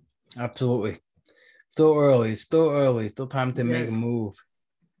 Absolutely. Still early, still time to make a move.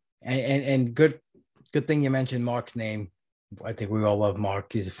 And good thing you mentioned Mark's name. I think we all love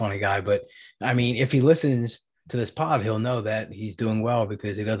Mark. He's a funny guy, but I mean, if he listens to this pod, he'll know that he's doing well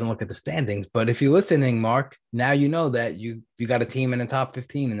because he doesn't look at the standings. But if you're listening, Mark, now you know that you got a team in the top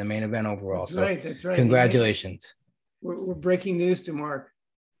 15 in the main event overall. That's right. Congratulations. We're breaking news to Mark.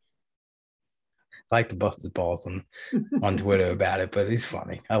 I like to bust his balls on Twitter about it, but he's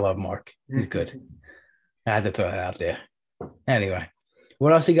funny. I love Mark. He's good. I had to throw that out there. Anyway,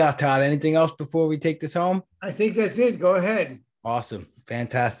 what else you got, Todd? Anything else before we take this home? I think that's it. Go ahead. Awesome.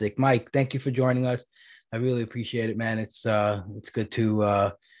 Fantastic. Mike, thank you for joining us. I really appreciate it, man. It's good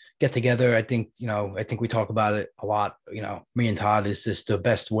to get together. I think we talk about it a lot. Me and Todd is just the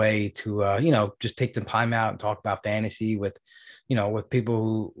best way to, just take the time out and talk about fantasy with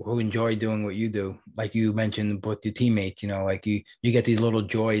people who enjoy doing what you do. Like you mentioned with your teammates, like you get these little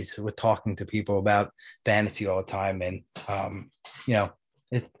joys with talking to people about fantasy all the time. And,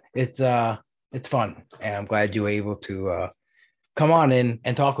 it's fun, and I'm glad you were able to come on in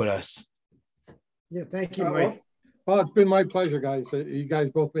and talk with us. Yeah, thank you, Mike. Well, it's been my pleasure, guys. You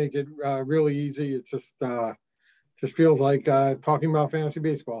guys both make it really easy. It just feels like talking about fantasy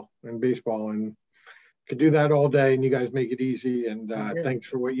baseball, and could do that all day, and you guys make it easy. And thanks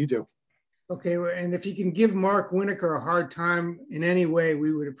for what you do. Okay, and if you can give Mark Winokur a hard time in any way,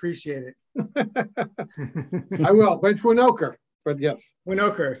 we would appreciate it. I will. But it's Winokur. But yes.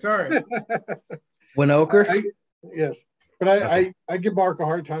 Winokur, sorry. Winokur? Yes. But I give Mark a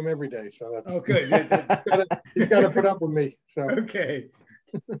hard time every day. So that's good. He's got to put up with me. So okay.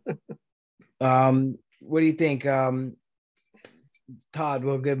 What do you think? Todd,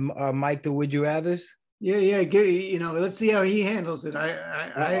 we'll give Mike the Would You Rathers? Yeah. Let's see how he handles it.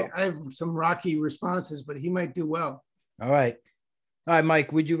 I have some rocky responses, but he might do well. All right,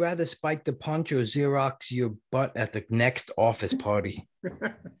 Mike. Would you rather spike the punch or Xerox your butt at the next office party?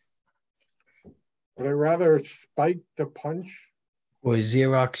 Would I rather spike the punch or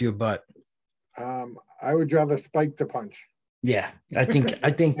Xerox your butt? I would rather spike the punch. Yeah, I think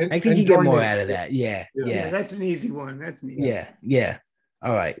you get more out of that. Yeah. That's an easy one. That's an easy. Yeah.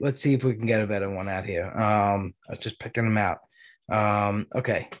 All right, let's see if we can get a better one out here. I was just picking them out.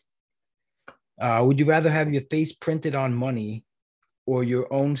 Okay. Would you rather have your face printed on money or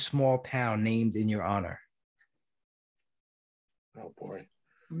your own small town named in your honor? Oh boy,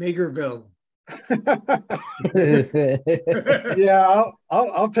 Magerville. Yeah,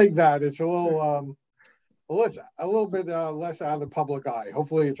 I'll take that. It's a little bit less out of the public eye.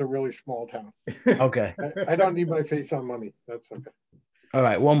 Hopefully, it's a really small town. Okay. I don't need my face on money. That's okay. All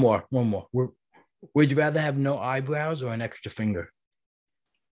right, one more. Would you rather have no eyebrows or an extra finger?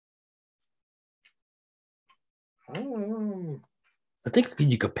 I think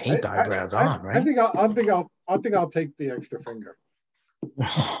you could paint eyebrows on, right? I think I'll take the extra finger.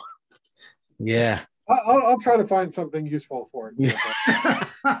 Yeah. I'll try to find something useful for it.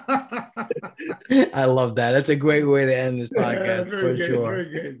 I love that. That's a great way to end this podcast for sure.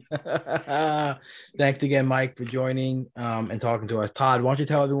 Very good. Thanks again, Mike, for joining and talking to us. Todd, why don't you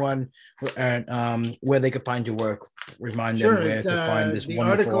tell everyone where they could find your work? Remind them where to find this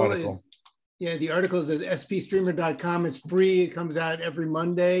wonderful article. The article is at spstreamer.com. It's free. It comes out every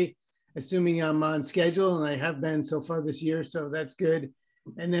Monday, assuming I'm on schedule, and I have been so far this year, so that's good.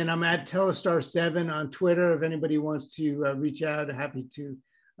 And then I'm at Telestar7 on Twitter. If anybody wants to reach out, I'm happy to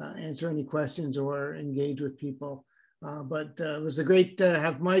answer any questions or engage with people. But it was a great to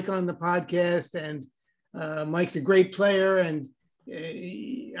have Mike on the podcast, and Mike's a great player, and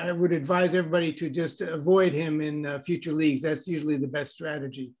I would advise everybody to just avoid him in future leagues. That's usually the best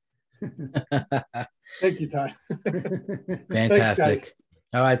strategy. Thank you, Ty. Fantastic. Thanks,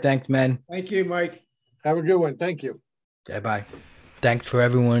 all right, thanks, man. Thank you, Mike. Have a good one. Thank you. Bye. Thanks for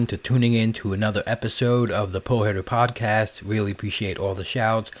everyone to tuning in to another episode of the Pull Hitter Podcast. Really appreciate all the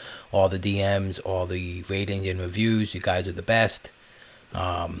shouts, all the DMs, all the ratings and reviews. You guys are the best.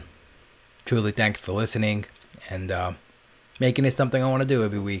 Truly thanks for listening and making it something I want to do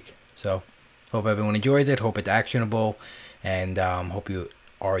every week. So hope everyone enjoys it. Hope it's actionable, and hope you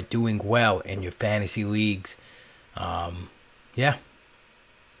are doing well in your fantasy leagues. Yeah.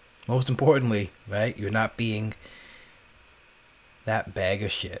 Most importantly, right? You're not being that bag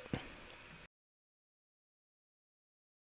of shit.